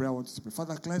 That's the prayer I want you to pray.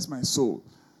 Father, cleanse my soul.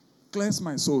 Cleanse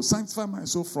my soul. Sanctify my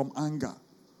soul from anger,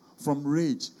 from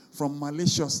rage, from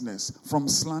maliciousness, from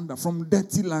slander, from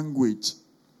dirty language.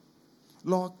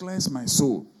 Lord, cleanse my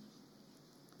soul.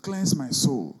 Cleanse my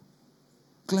soul.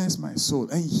 Cleanse my soul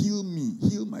and heal me.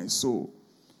 Heal my soul.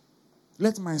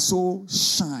 Let my soul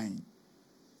shine.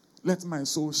 Let my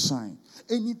soul shine.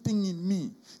 Anything in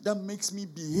me that makes me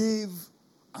behave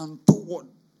untoward,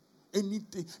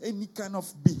 anything, any kind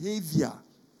of behavior,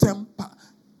 temper,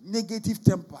 negative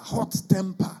temper, hot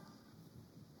temper,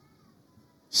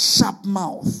 sharp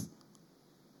mouth,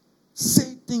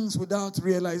 say things without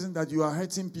realizing that you are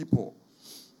hurting people,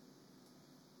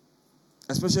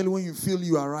 especially when you feel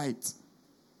you are right.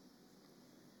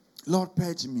 Lord,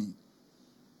 purge me.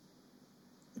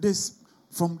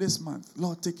 From this month,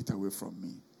 Lord, take it away from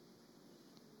me.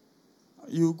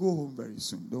 You'll go home very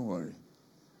soon. Don't worry.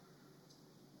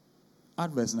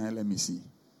 Add verse 9, let me see.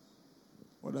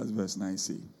 What does verse 9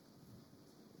 say?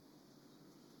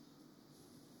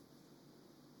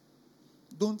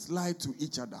 Don't lie to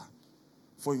each other,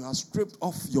 for you have stripped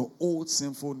off your old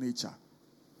sinful nature.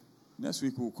 Next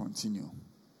week we'll continue.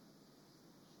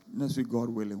 Next week, God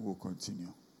willing, we'll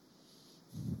continue.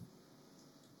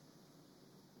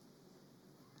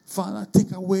 Father,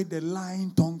 take away the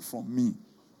lying tongue from me.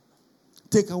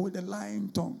 Take away the lying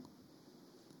tongue.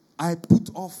 I put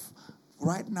off,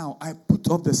 right now, I put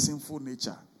off the sinful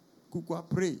nature. Kukwa,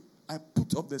 pray. I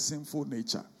put off the sinful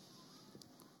nature.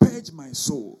 Purge my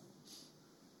soul.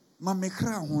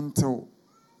 Mamekra honto.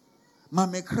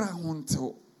 Mamekra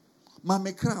honto.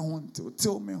 Mamekra honto.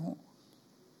 Tell me ho.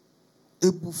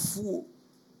 Ebufu.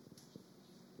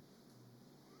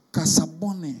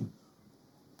 Kasabone.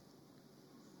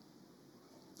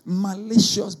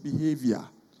 Malicious behavior,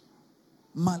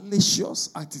 malicious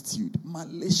attitude,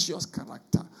 malicious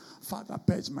character. Father,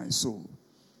 purge my soul.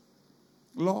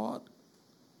 Lord,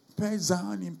 purge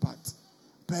Zion Impact.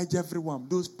 Purge everyone,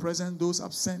 those present, those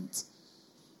absent.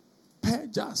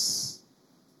 Purge us.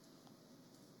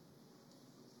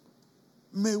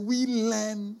 May we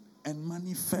learn and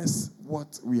manifest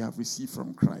what we have received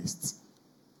from Christ.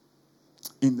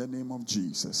 In the name of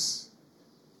Jesus.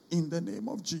 In the name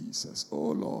of Jesus. Oh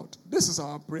Lord. This is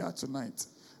our prayer tonight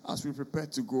as we prepare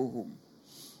to go home.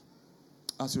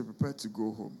 As we prepare to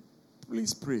go home.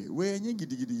 Please pray.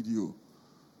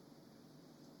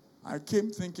 I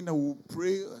came thinking I will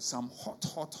pray some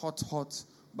hot.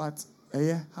 But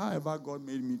however God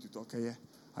made me to talk,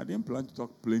 I didn't plan to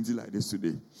talk plenty like this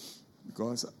today.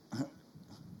 Because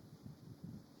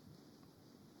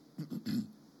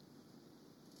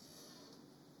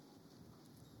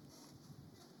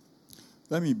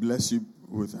let me bless you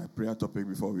with a prayer topic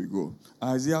before we go.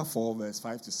 Isaiah 4, verse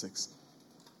 5 to 6.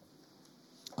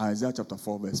 Isaiah chapter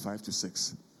 4, verse 5 to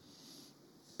 6.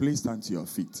 Please stand to your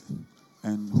feet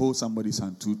and hold somebody's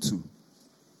hand too.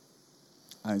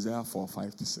 Isaiah 4,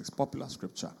 5 to 6. Popular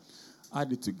scripture.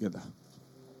 Add it together.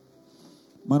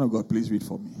 Man of God, please read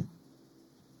for me.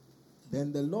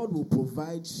 Then the Lord will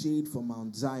provide shade for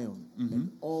Mount Zion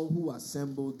and all who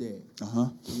assemble there.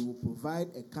 He will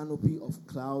provide a canopy of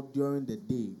cloud during the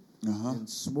day and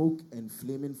smoke and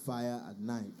flaming fire at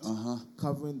night,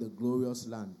 covering the glorious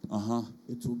land.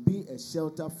 It will be a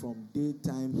shelter from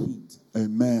daytime heat.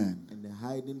 Amen. And a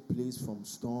hiding place from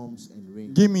storms and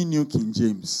rain. Give me New King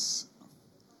James.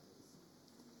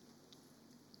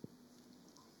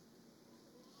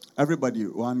 Everybody,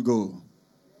 one go.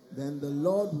 Then the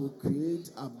Lord will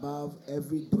create above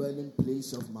every dwelling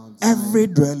place of Mount Zion. Every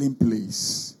dwelling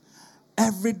place.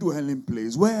 Every dwelling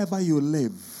place. Wherever you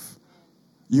live,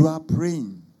 you are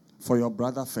praying for your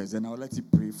brother first, and I'll let you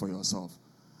pray for yourself.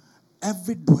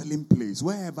 Every dwelling place,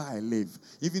 wherever I live,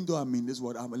 even though I'm in this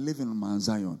world, I'm living on Mount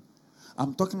Zion.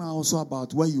 I'm talking also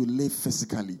about where you live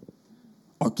physically.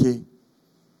 Okay?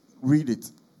 Read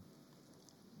it.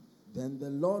 Then the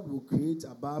Lord will create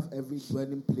above every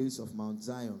dwelling place of Mount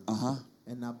Zion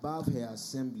and above her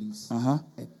assemblies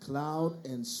a cloud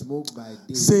and smoke by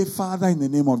day. Say, Father, in the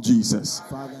name of Jesus.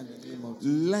 Father, in the name of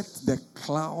Jesus. Let the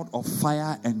cloud of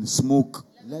fire and smoke.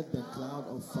 Let the cloud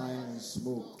of fire and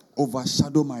smoke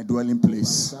overshadow my dwelling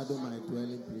place. Overshadow my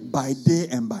dwelling place. By day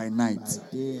and by night.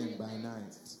 By day and by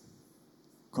night.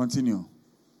 Continue.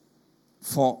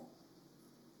 For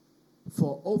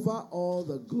over all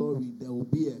the glory there will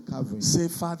be a covering. Say,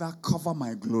 Father, cover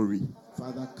my glory.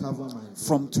 Father, cover my glory.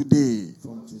 From today.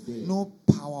 No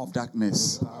power of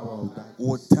darkness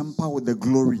will temper with the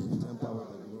glory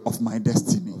of my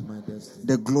destiny.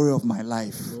 The glory of my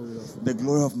life. The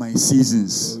glory of my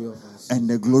seasons. And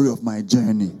the glory of my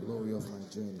journey.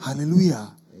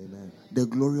 Hallelujah. Amen. The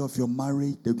glory of your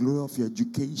marriage, the glory of your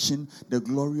education, the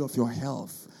glory of your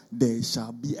health. There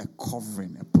shall be a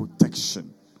covering, a protection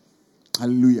protection.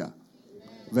 Hallelujah.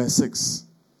 Verse 6.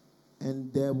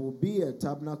 And there will be a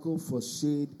tabernacle for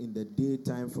shade in the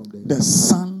daytime from the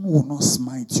sun will not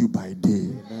smite you by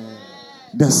day. Amen.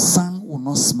 The sun will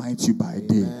not smite you by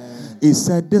day. He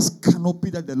said this canopy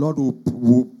that the Lord will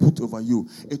put over you,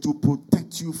 it will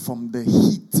protect you from the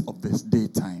heat of this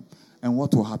daytime. And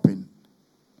what will happen?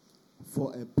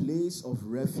 For a place of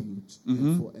refuge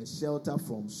and for a shelter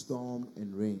from storm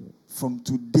and rain. From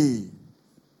today,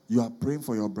 you are praying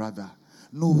for your brother.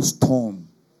 No storm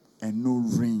and no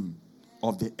rain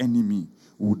of the enemy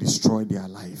will destroy their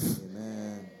life.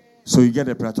 Amen. So you get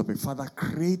a prayer topic. Father,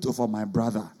 create over my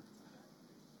brother,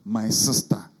 my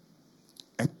sister,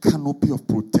 a canopy of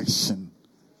protection.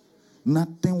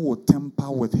 Nothing will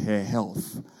tamper with her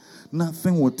health.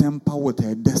 Nothing will tamper with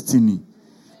her destiny.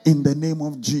 In the name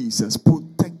of Jesus,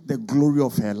 protect the glory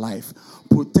of her life.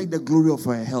 Protect the glory of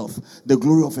her health, the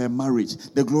glory of her marriage,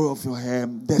 the glory of her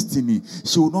destiny.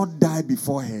 She will not die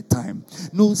before her time.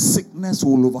 No sickness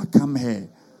will overcome her.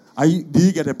 Do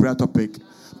you get a prayer topic?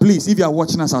 Please, if you are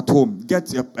watching us at home,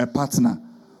 get a partner.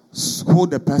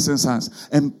 Hold the person's hands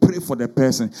and pray for the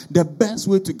person. The best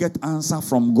way to get answer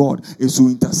from God is to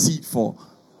intercede for.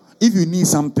 If you need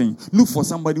something, look for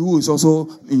somebody who is also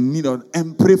in need of,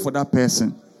 and pray for that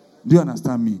person. Do you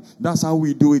understand me? That's how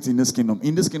we do it in this kingdom.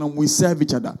 In this kingdom, we serve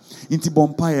each other. Inti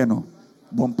bompire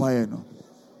no.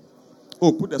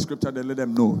 Oh, put the scripture there, let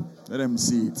them know. Let them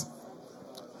see it.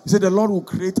 He said the Lord will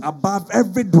create above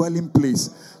every dwelling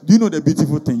place. Do you know the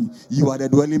beautiful thing? You are the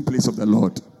dwelling place of the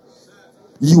Lord.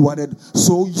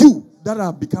 So you that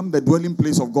have become the dwelling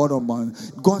place of God on man,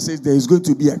 God says there is going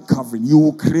to be a covering. You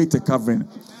will create a covering.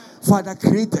 Father,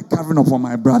 create a covering upon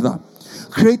my brother.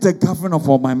 Create a covering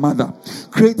upon my mother.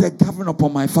 Create a covering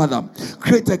upon my father.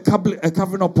 Create a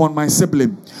covering upon my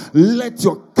sibling. Let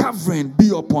your covering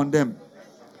be upon them.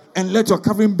 And let your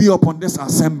covering be upon this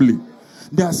assembly.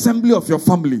 The assembly of your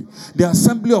family. The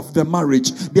assembly of the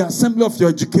marriage. The assembly of your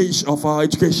education, of our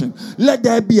education. Let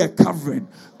there be a covering.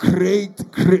 Create,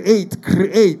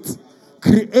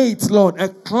 Lord, a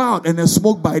cloud and a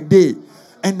smoke by day.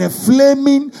 And a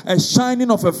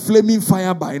shining of a flaming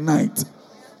fire by night.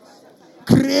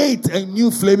 Create a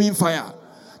new flaming fire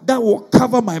that will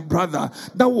cover my brother,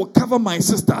 that will cover my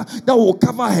sister, that will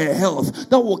cover her health,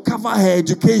 that will cover her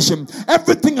education,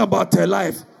 everything about her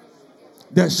life.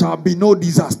 There shall be no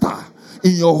disaster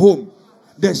in your home.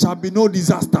 There shall be no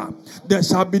disaster. There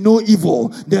shall be no evil.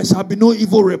 There shall be no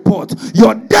evil report.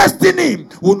 Your destiny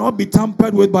will not be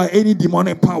tampered with by any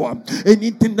demonic power.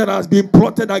 Anything that has been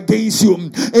plotted against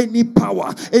you, any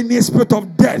power, any spirit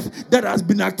of death that has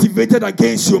been activated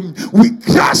against you, we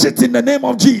crush it in the name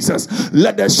of Jesus.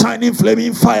 Let the shining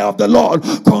flaming fire of the Lord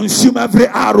consume every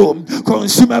arrow,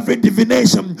 consume every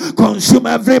divination, consume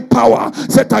every power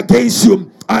set against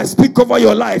you. I speak over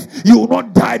your life. You will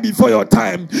not die before your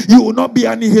time. You will not be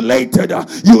annihilated.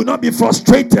 You will not be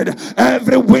frustrated.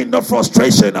 Every wind of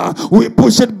frustration, we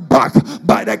push it back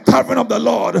by the covering of the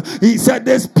Lord. He said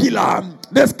this pillar,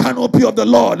 this canopy of the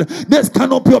Lord, this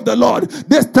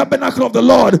tabernacle of the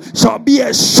Lord shall be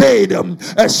a shade in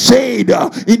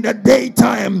the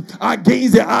daytime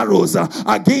against the arrows,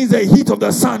 against the heat of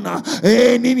the sun,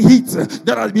 any heat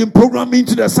that has been programmed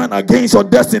into the sun against your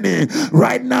destiny.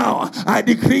 Right now, I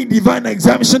decree divine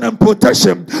exemption and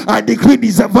protection. I decree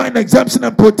divine exemption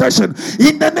and protection.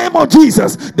 In the name of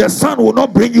Jesus, the sun will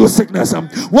not bring you sickness.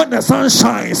 When the sun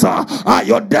shines,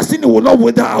 your destiny will not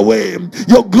wither away.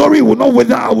 Your glory will not wither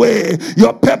away.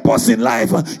 Your purpose in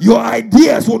life, your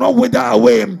ideas will not wither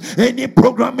away. Any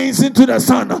programmings into the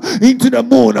sun, into the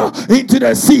moon, into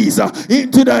the seas,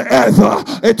 into the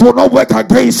earth, it will not work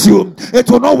against you. It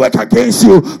will not work against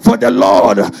you. For the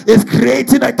Lord is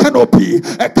creating a canopy,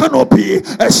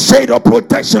 a shade of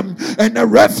protection, and a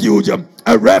refuge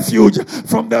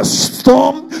from the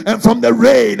storm and from the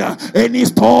rain. Any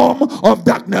storm of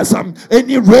darkness,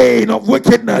 any rain of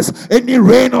wickedness, any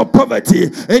rain of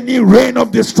poverty, any rain of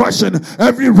destruction,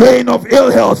 every rain of ill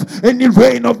health, any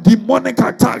rain of demonic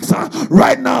attacks.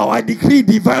 Right now, I decree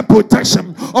divine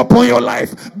protection upon your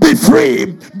life. Be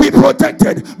free, be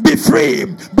protected, be free,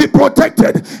 be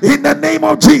protected in the name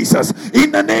of Jesus.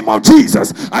 In the name of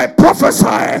Jesus, I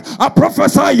prophesy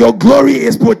your glory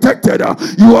is protected.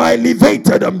 You are elevated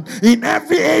in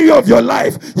every area of your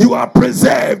life. You are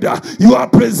preserved.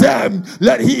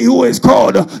 Let he who is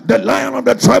called the Lion of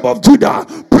the tribe of Judah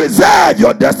preserve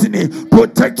your destiny,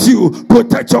 protect you,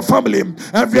 protect your family.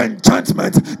 Every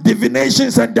enchantment,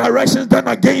 divinations and directions done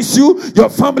against you, your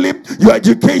family, your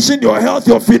education, your health,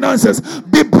 your finances,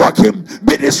 be broken,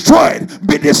 be destroyed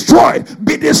in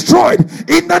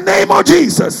the name of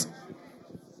Jesus.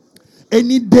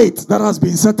 Any date that has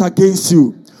been set against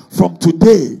you from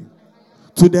today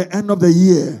to the end of the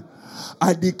year,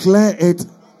 I declare it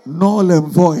null and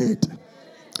void.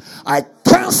 I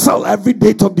cancel every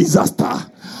date of disaster.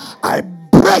 I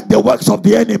break the works of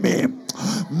the enemy.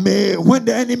 May when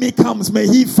the enemy comes, may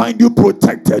he find you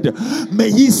protected. May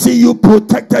he see you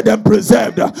protected and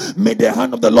preserved. May the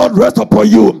hand of the Lord rest upon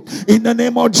you. In the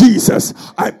name of Jesus,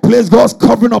 I place God's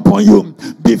covering upon you.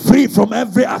 Be free from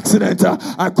every accident.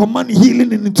 I command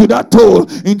healing into that toe,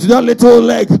 into that little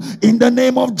leg. In the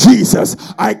name of Jesus,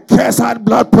 I curse high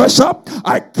blood pressure.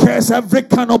 I curse every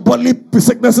kind of bodily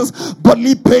sicknesses,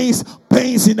 bodily pains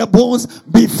in the bones.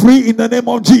 Be free in the name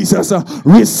of Jesus.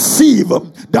 Receive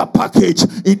that package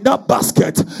in that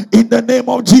basket in the name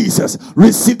of Jesus.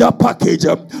 Receive that package.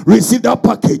 Receive that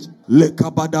package.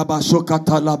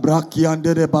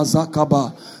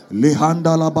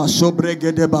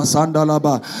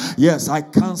 Yes, I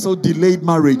cancel delayed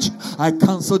marriage. I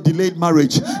cancel delayed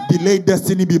marriage. Delayed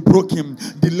destiny be broken.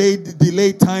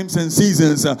 Delayed times and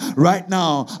seasons. Right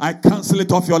now, I cancel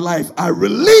it off your life. I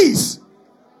release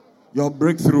your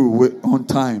breakthrough on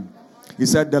time. He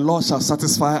said, the Lord shall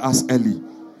satisfy us early.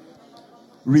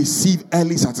 Receive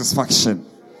early satisfaction.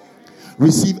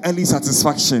 Receive early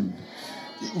satisfaction.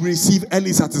 Receive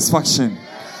early satisfaction.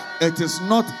 It is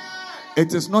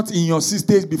not in your 6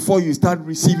 days before you start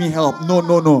receiving help.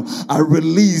 No. I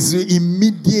release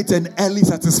immediate and early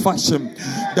satisfaction.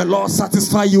 The Lord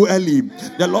satisfy you early.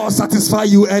 The Lord satisfy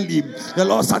you early. The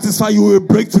Lord satisfy you with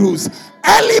breakthroughs.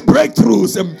 Early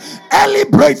breakthroughs. Early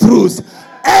breakthroughs.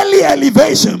 Early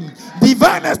elevation.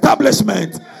 Divine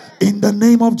establishment. In the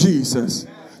name of Jesus.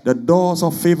 The doors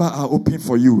of favor are open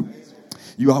for you.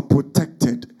 You are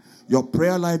protected. Your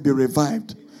prayer life be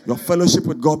revived. Your fellowship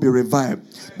with God be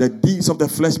revived. The deeds of the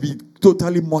flesh be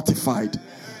totally mortified.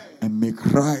 And may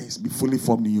Christ be fully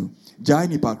formed in you.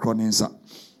 Jaini Pakronensa.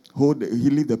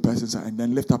 Leave the person's hand and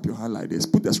then lift up your hand like this.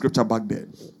 Put the scripture back there.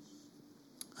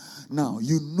 Now,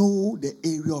 you know the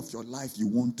area of your life you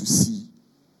want to see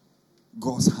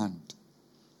God's hand.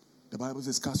 The Bible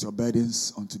says, cast your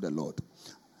burdens unto the Lord.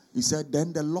 He said,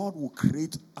 then the Lord will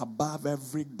create above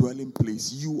every dwelling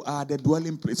place. You are the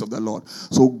dwelling place of the Lord.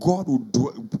 So God will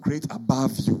create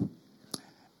above you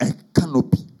a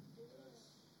canopy,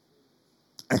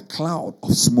 a cloud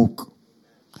of smoke,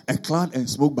 a cloud and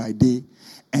smoke by day,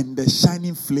 and the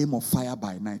shining flame of fire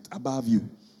by night above you.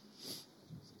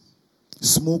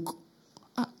 Smoke.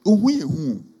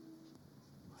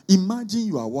 Imagine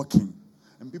you are walking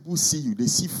and people see you, they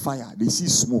see fire, they see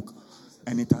smoke.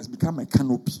 And it has become a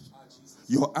canopy.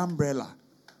 Your umbrella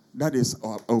that is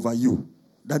over you,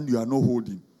 that you are not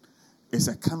holding, is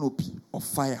a canopy of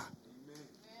fire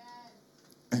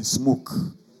and smoke.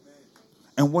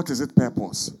 And what is its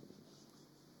purpose?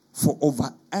 For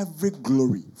over every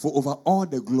glory, for over all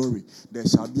the glory, there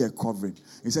shall be a covering.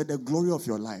 He said, the glory of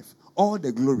your life, all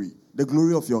the glory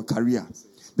of your career,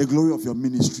 the glory of your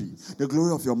ministry, the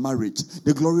glory of your marriage,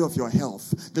 the glory of your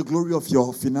health, the glory of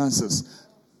your finances.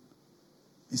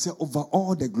 He said, over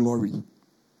all the glory,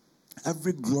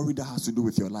 every glory that has to do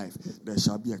with your life, there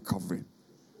shall be a covering.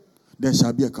 There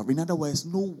shall be a covering. In other words,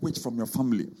 no witch from your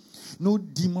family, no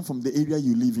demon from the area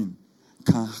you live in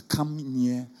can come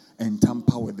near and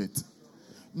tamper with it.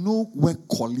 No work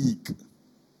colleague,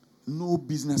 no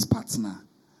business partner,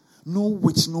 no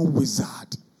witch, no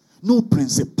wizard, no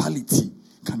principality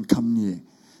can come near.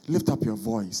 Lift up your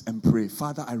voice and pray.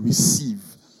 Father, I receive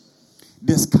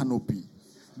this canopy,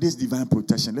 this divine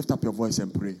protection. Lift up your voice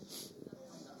and pray.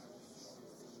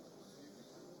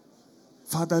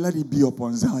 Father, let it be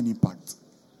upon Zion Impact,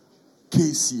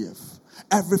 KCF,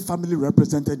 every family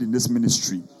represented in this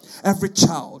ministry, every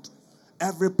child,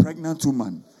 every pregnant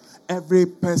woman, every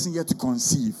person yet to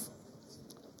conceive,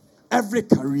 every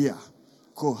career,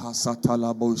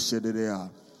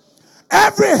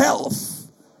 every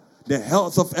health, the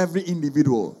health of every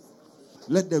individual.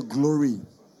 Let the glory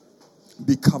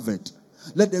be covered.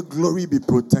 Let the glory be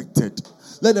protected.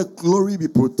 Let the glory be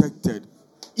protected.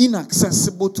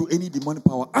 Inaccessible to any demonic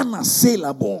power.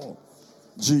 Unassailable.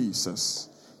 Jesus.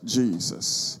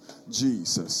 Jesus.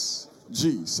 Jesus.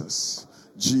 Jesus.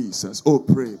 Jesus. Oh,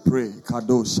 pray.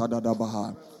 Kado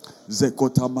shadadabaha.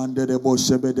 Zekota manderebo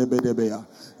shebedebedebea.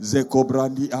 Zeko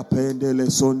brandi apendele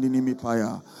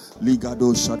sondinimipaya.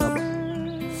 Ligado shadaba.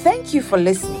 Thank you for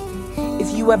listening.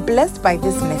 If you were blessed by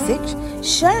this message,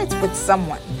 share it with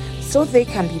someone so they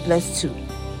can be blessed too.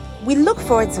 We look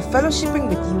forward to fellowshipping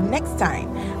with you next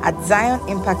time at Zion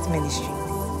Impact Ministry.